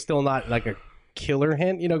bit, but it was still not like a killer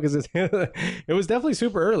hint, because it was definitely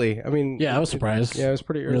super early. I mean, Yeah, I was surprised. Yeah, it was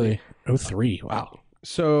pretty early. Really, 03. Wow.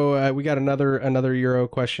 So we got another Euro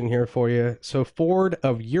question here for you. So Ford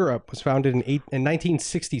of Europe was founded in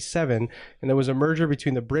 1967, and there was a merger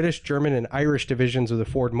between the British, German, and Irish divisions of the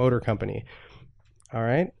Ford Motor Company. All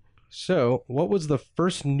right. So what was the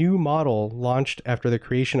first new model launched after the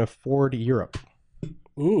creation of Ford Europe?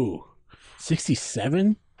 Ooh,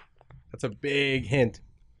 67 That's a big hint.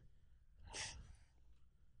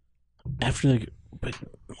 after the. But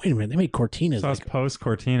wait a minute, they made Cortinas. So it's Like, post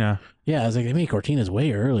Cortina. yeah, I was like, they made Cortinas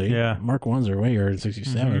way early. Yeah. Mark ones are way early,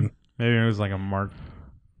 67. Mhm. Maybe it was like a Mark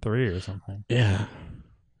III or something. Yeah.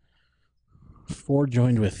 Ford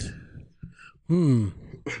joined with. I mean,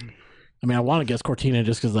 I want to guess Cortina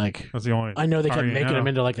just because, like, That's the only. I know they car kept you making know. them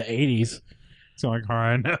into like the 80s. It's the only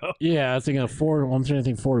car I know. Yeah, I was thinking of Ford. Well, I'm trying to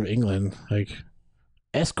think Ford of England, like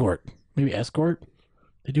Escort, maybe Escort.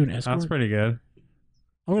 They do an Escort. That's pretty good.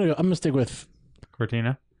 I'm gonna stick with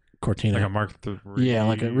Cortina, Cortina. like a Mark III. Yeah,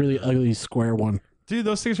 like a really ugly square one. Dude,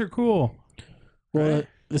 those things are cool. Well, Right.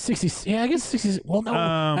 the 60s. Yeah, I guess 60s. Well, no,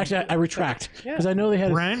 actually, I retract because I know they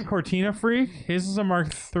had. Brent Cortina Freak. His is a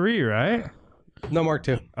Mark III, right? No, Mark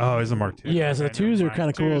II. Oh, it's a Mark II. Yeah, so the Okay, twos never are mind. kind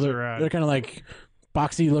of cool. Twos are They're rad. kind of like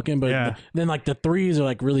boxy looking, but Yeah. then like the threes are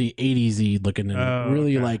like really 80s-y looking and Oh,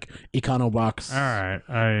 really okay. like econo box. All right,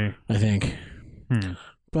 I think.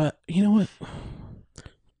 But you know what?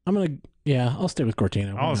 I'll stick with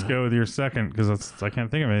Cortina. Why I'll just not? go with your second because I can't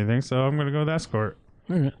think of anything. So I'm gonna go with Escort.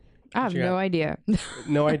 All right. I have you no idea.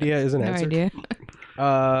 No idea is an No answer. idea.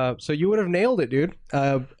 So you would have nailed it, dude.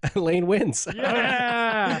 Lane wins.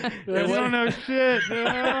 Yeah. You don't know shit,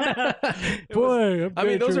 dude. Boy, I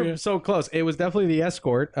mean, those are so close. It was definitely the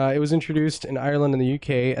Escort. It was introduced in Ireland and the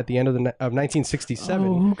UK at the end of 1967.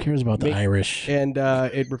 Oh, who cares about the Irish? And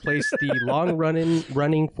it replaced the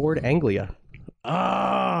long-running Ford Anglia.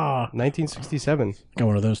 Ah, 1967. got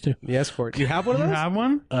one of those too. The Escort. You have one of You those? have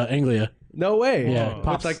one? Anglia, No way. Yeah, With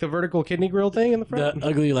pops. like the vertical kidney grill thing in the front? the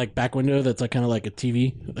ugly like back window that's like kind of like a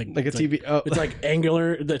TV, like a it's TV. Oh, It's like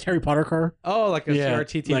angular, the Harry Potter car. like a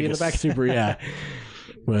CRT TV like in a the back. Super, yeah.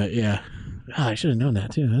 But yeah, I should have known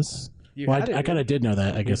that too. That's You well, had it. I kind of did know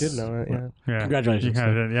that. I You guess. did know it, yeah. Yeah. Congratulations. You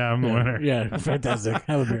kinda did. Yeah, I'm the winner. Yeah, fantastic.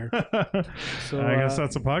 Have a beer. So, I guess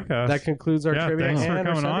that's a podcast. that concludes our Yeah, trivia. thanks for and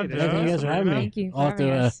our coming on, Sunday Jeff. Day. Thank you guys for having me. Thank you for I'll have to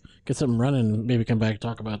having us. get something running. Maybe come back and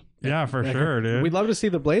talk about. Yeah, for sure, dude. We'd love to see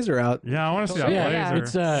the Blazer out. Yeah, I want to see that Yeah, blazer.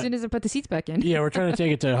 it's As soon as I put the seats back in. yeah, we're trying to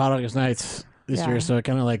take it to Hot August Nights this Yeah. year, so it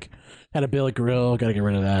kind of like had a billet grill. Got to get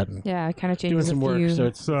rid of that. Yeah, I kind of changed Doing some a work, few. so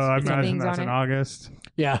it's So I Some imagine things that's on in it. August.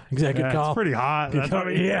 yeah, exactly. Yeah, Good call. it's pretty hot. Good That's call. what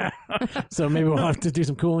we- Yeah. So maybe we'll have to do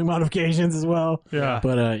some cooling modifications as well. Yeah.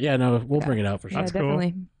 But yeah, no, we'll bring it out for sure. Yeah, That's cool.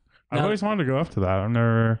 definitely. I've No. always wanted to go up to that. I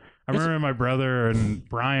remember my brother and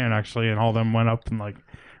Brian actually and all of them went up and like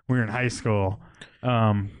we were in high school.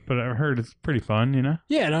 But I heard it's pretty fun, you know?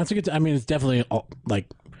 Yeah, no, it's a good. I mean, it's definitely all, like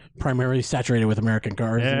primarily saturated with American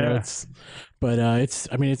cars. You know, Yeah. but it's.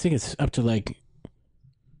 I mean, I think it's up to like.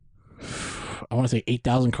 I want to say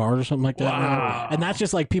 8,000 cars or something like that. Wow. And that's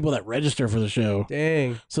just like people that register for the show.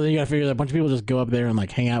 Dang. So then you got to figure that a bunch of people just go up there and like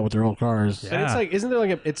hang out with their old cars. And it's like, isn't there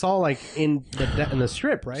like it's all like in the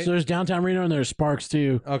strip, right? So there's downtown Reno and there's Sparks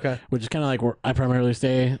too, Okay. which is kind of like where I primarily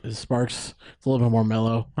stay. Is Sparks. It's a little bit more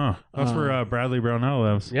mellow. Huh. That's where Bradley Brownell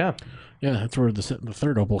lives. Yeah. Yeah, that's where the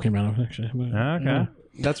third Opal came out of actually. But, Yeah, okay. yeah.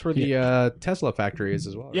 That's where the Tesla factory is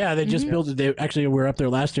as well. Yeah, they just built it. They actually were up there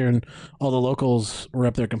last year, and all the locals were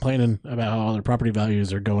up there complaining about how their property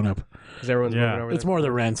values are going up. Because everyone's Yeah. moving over It's there. more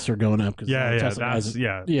the rents are going up. Cause Yeah, Tesla that's has-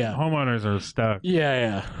 yeah. yeah. Homeowners are stuck.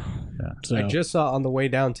 yeah. So I just saw on the way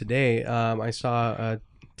down today. I saw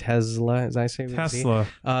Tesla, as I say, Tesla.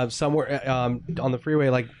 somewhere on the freeway,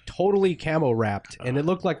 like totally camo wrapped, and it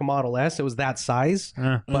looked like a Model S. It was that size,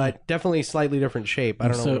 but definitely slightly different shape. I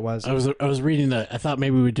don't know so what it was. I was reading the. I thought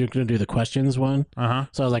maybe we were going to do the questions one. Uh-huh.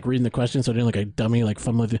 So I was like reading the questions, so I didn't look like a dummy, like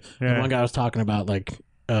fumbling. And Yeah. one guy was talking about like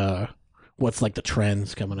what's like the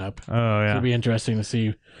trends coming up. Oh So yeah. it'd be interesting to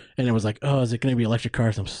see. And it was like, oh, is it going to be electric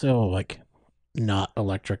cars? I'm so like not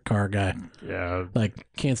electric car guy. Yeah. Like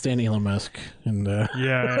can't stand Elon Musk and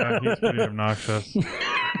Yeah, he's pretty obnoxious.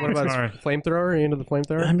 What about Sorry. flamethrower? Are you into the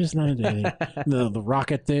flamethrower? I'm just not into anything. the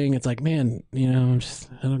rocket thing, it's like, man, you know,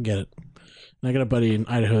 I don't get it. And I got a buddy in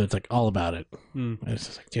Idaho that's like all about it. It's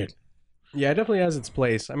just like, dude. Yeah, it definitely has its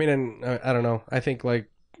place. I mean, and I don't know. I think like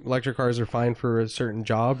electric cars are fine for a certain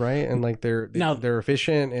job, right? And like they're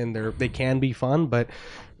efficient and they can be fun, but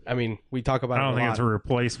I mean, we talk about I don't it think a it's a lot.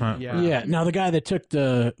 replacement. Yeah. Yeah. Now the guy that took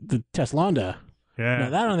the Teslonda, now Yeah.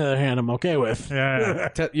 that on the other hand, I'm okay with. Yeah.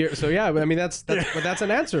 So yeah, I mean but that's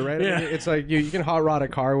an answer, right? Yeah. I mean, it's like you can hot rod a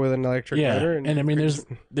car with an electric Yeah. motor, And I mean,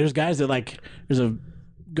 there's guys that like there's a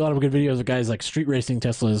lot of good videos of guys like street racing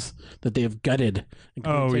Teslas that they've gutted. And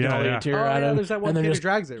Oh, taken yeah, all the yeah. interior Oh, out yeah, of, there's that one and then kid who just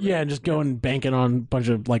drags it, right? Yeah, and just going banking on a bunch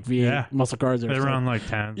of like V8 Yeah. muscle cars. They run like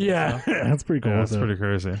 10. Yeah, that's pretty cool. Yeah, that's so, pretty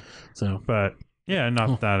crazy. so But yeah,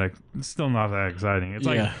 not that. It's still not that exciting. It's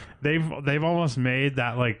like Yeah. they've almost made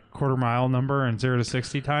that like quarter mile number and 0 to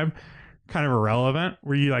 60 time kind of irrelevant,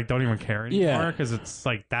 where you like don't even care anymore Yeah. because it's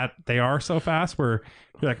like that they are so fast. Where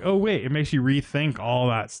you're like, oh wait, it makes you rethink all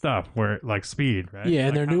that stuff. Where like speed, right? yeah, and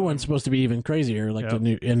Like, their new how- one's supposed to be even crazier. Like the Yep.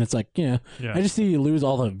 new, and it's like, yeah, Yeah. I just see you lose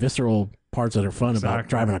all the visceral parts that are fun about Exactly.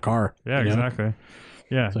 driving a car. Yeah, you know? exactly.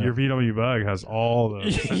 Yeah, So- your VW Bug has all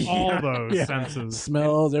those all those Yeah. senses.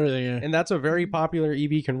 Smells, everything. Yeah. And that's a very popular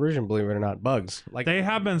EV conversion, believe it or not. Bugs. Like They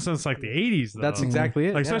have been since like the 80s. Though. that's exactly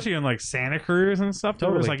it. like yeah. especially in like Santa Cruz and stuff.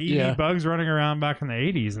 There was like Totally. EV Yeah. bugs running around back in the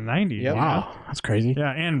 80s and 90s. Yep. you know? Wow, that's crazy.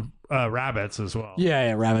 Yeah, and rabbits as well.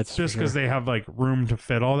 Yeah, rabbits. Just for because sure. they have like room to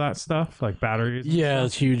fit all that stuff, like batteries. and Yeah,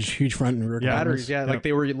 stuff. it's huge front and rear. Yeah. batteries. Yeah, Yep. like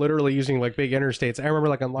they were literally using like big interstates. I remember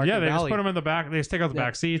like on Larkin Yeah, they just Valley. put them in the back. They just take out the Yeah.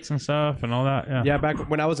 back seats and stuff and all that. Yeah. Yeah, back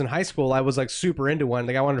when I was in high school, I was like super into one.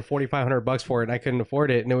 Like I wanted $4,500 for it, and I couldn't afford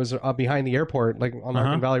it. And it was behind the airport, like on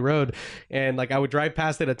Larkin Valley Road. And like I would drive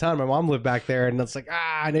past it a ton. My mom lived back there, and it's like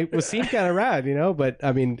and it was seemed kind of rad, you know. But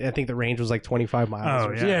I mean, I think the range was like 25 miles. Oh,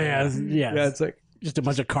 or yeah. something. Yeah. Yeah, it's like just a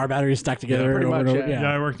bunch of car batteries stacked together. pretty over and much, over. yeah.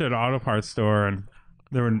 Yeah, I worked at an auto parts store and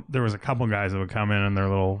there was a couple guys that would come in their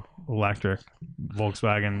little electric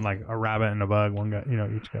Volkswagen, like a rabbit and a bug. One guy,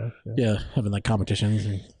 each guy. Yeah, having like competitions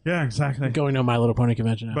and exactly. going to a My Little Pony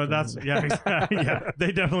convention. But that's exactly,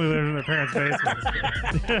 They definitely lived in their parents'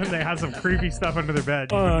 basement. They had some creepy stuff under their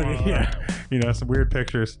bed. Some weird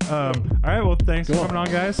pictures. All right, well, thanks for coming on,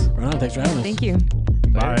 guys. Right on, thanks for having us. Thank you.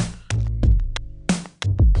 Bye.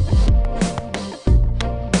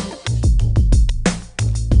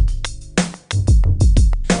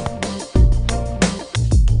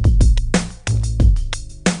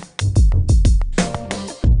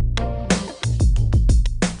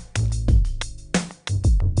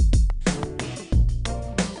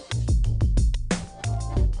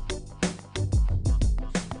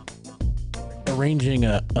 Arranging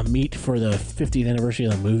a meet for the 50th anniversary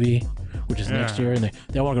of the movie, which is next year, and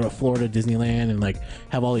they want to go to Florida Disneyland and like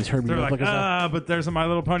have all these Herbie They're replicas. But there's a My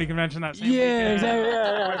Little Pony convention that same weekend.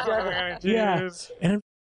 Exactly. Yeah. And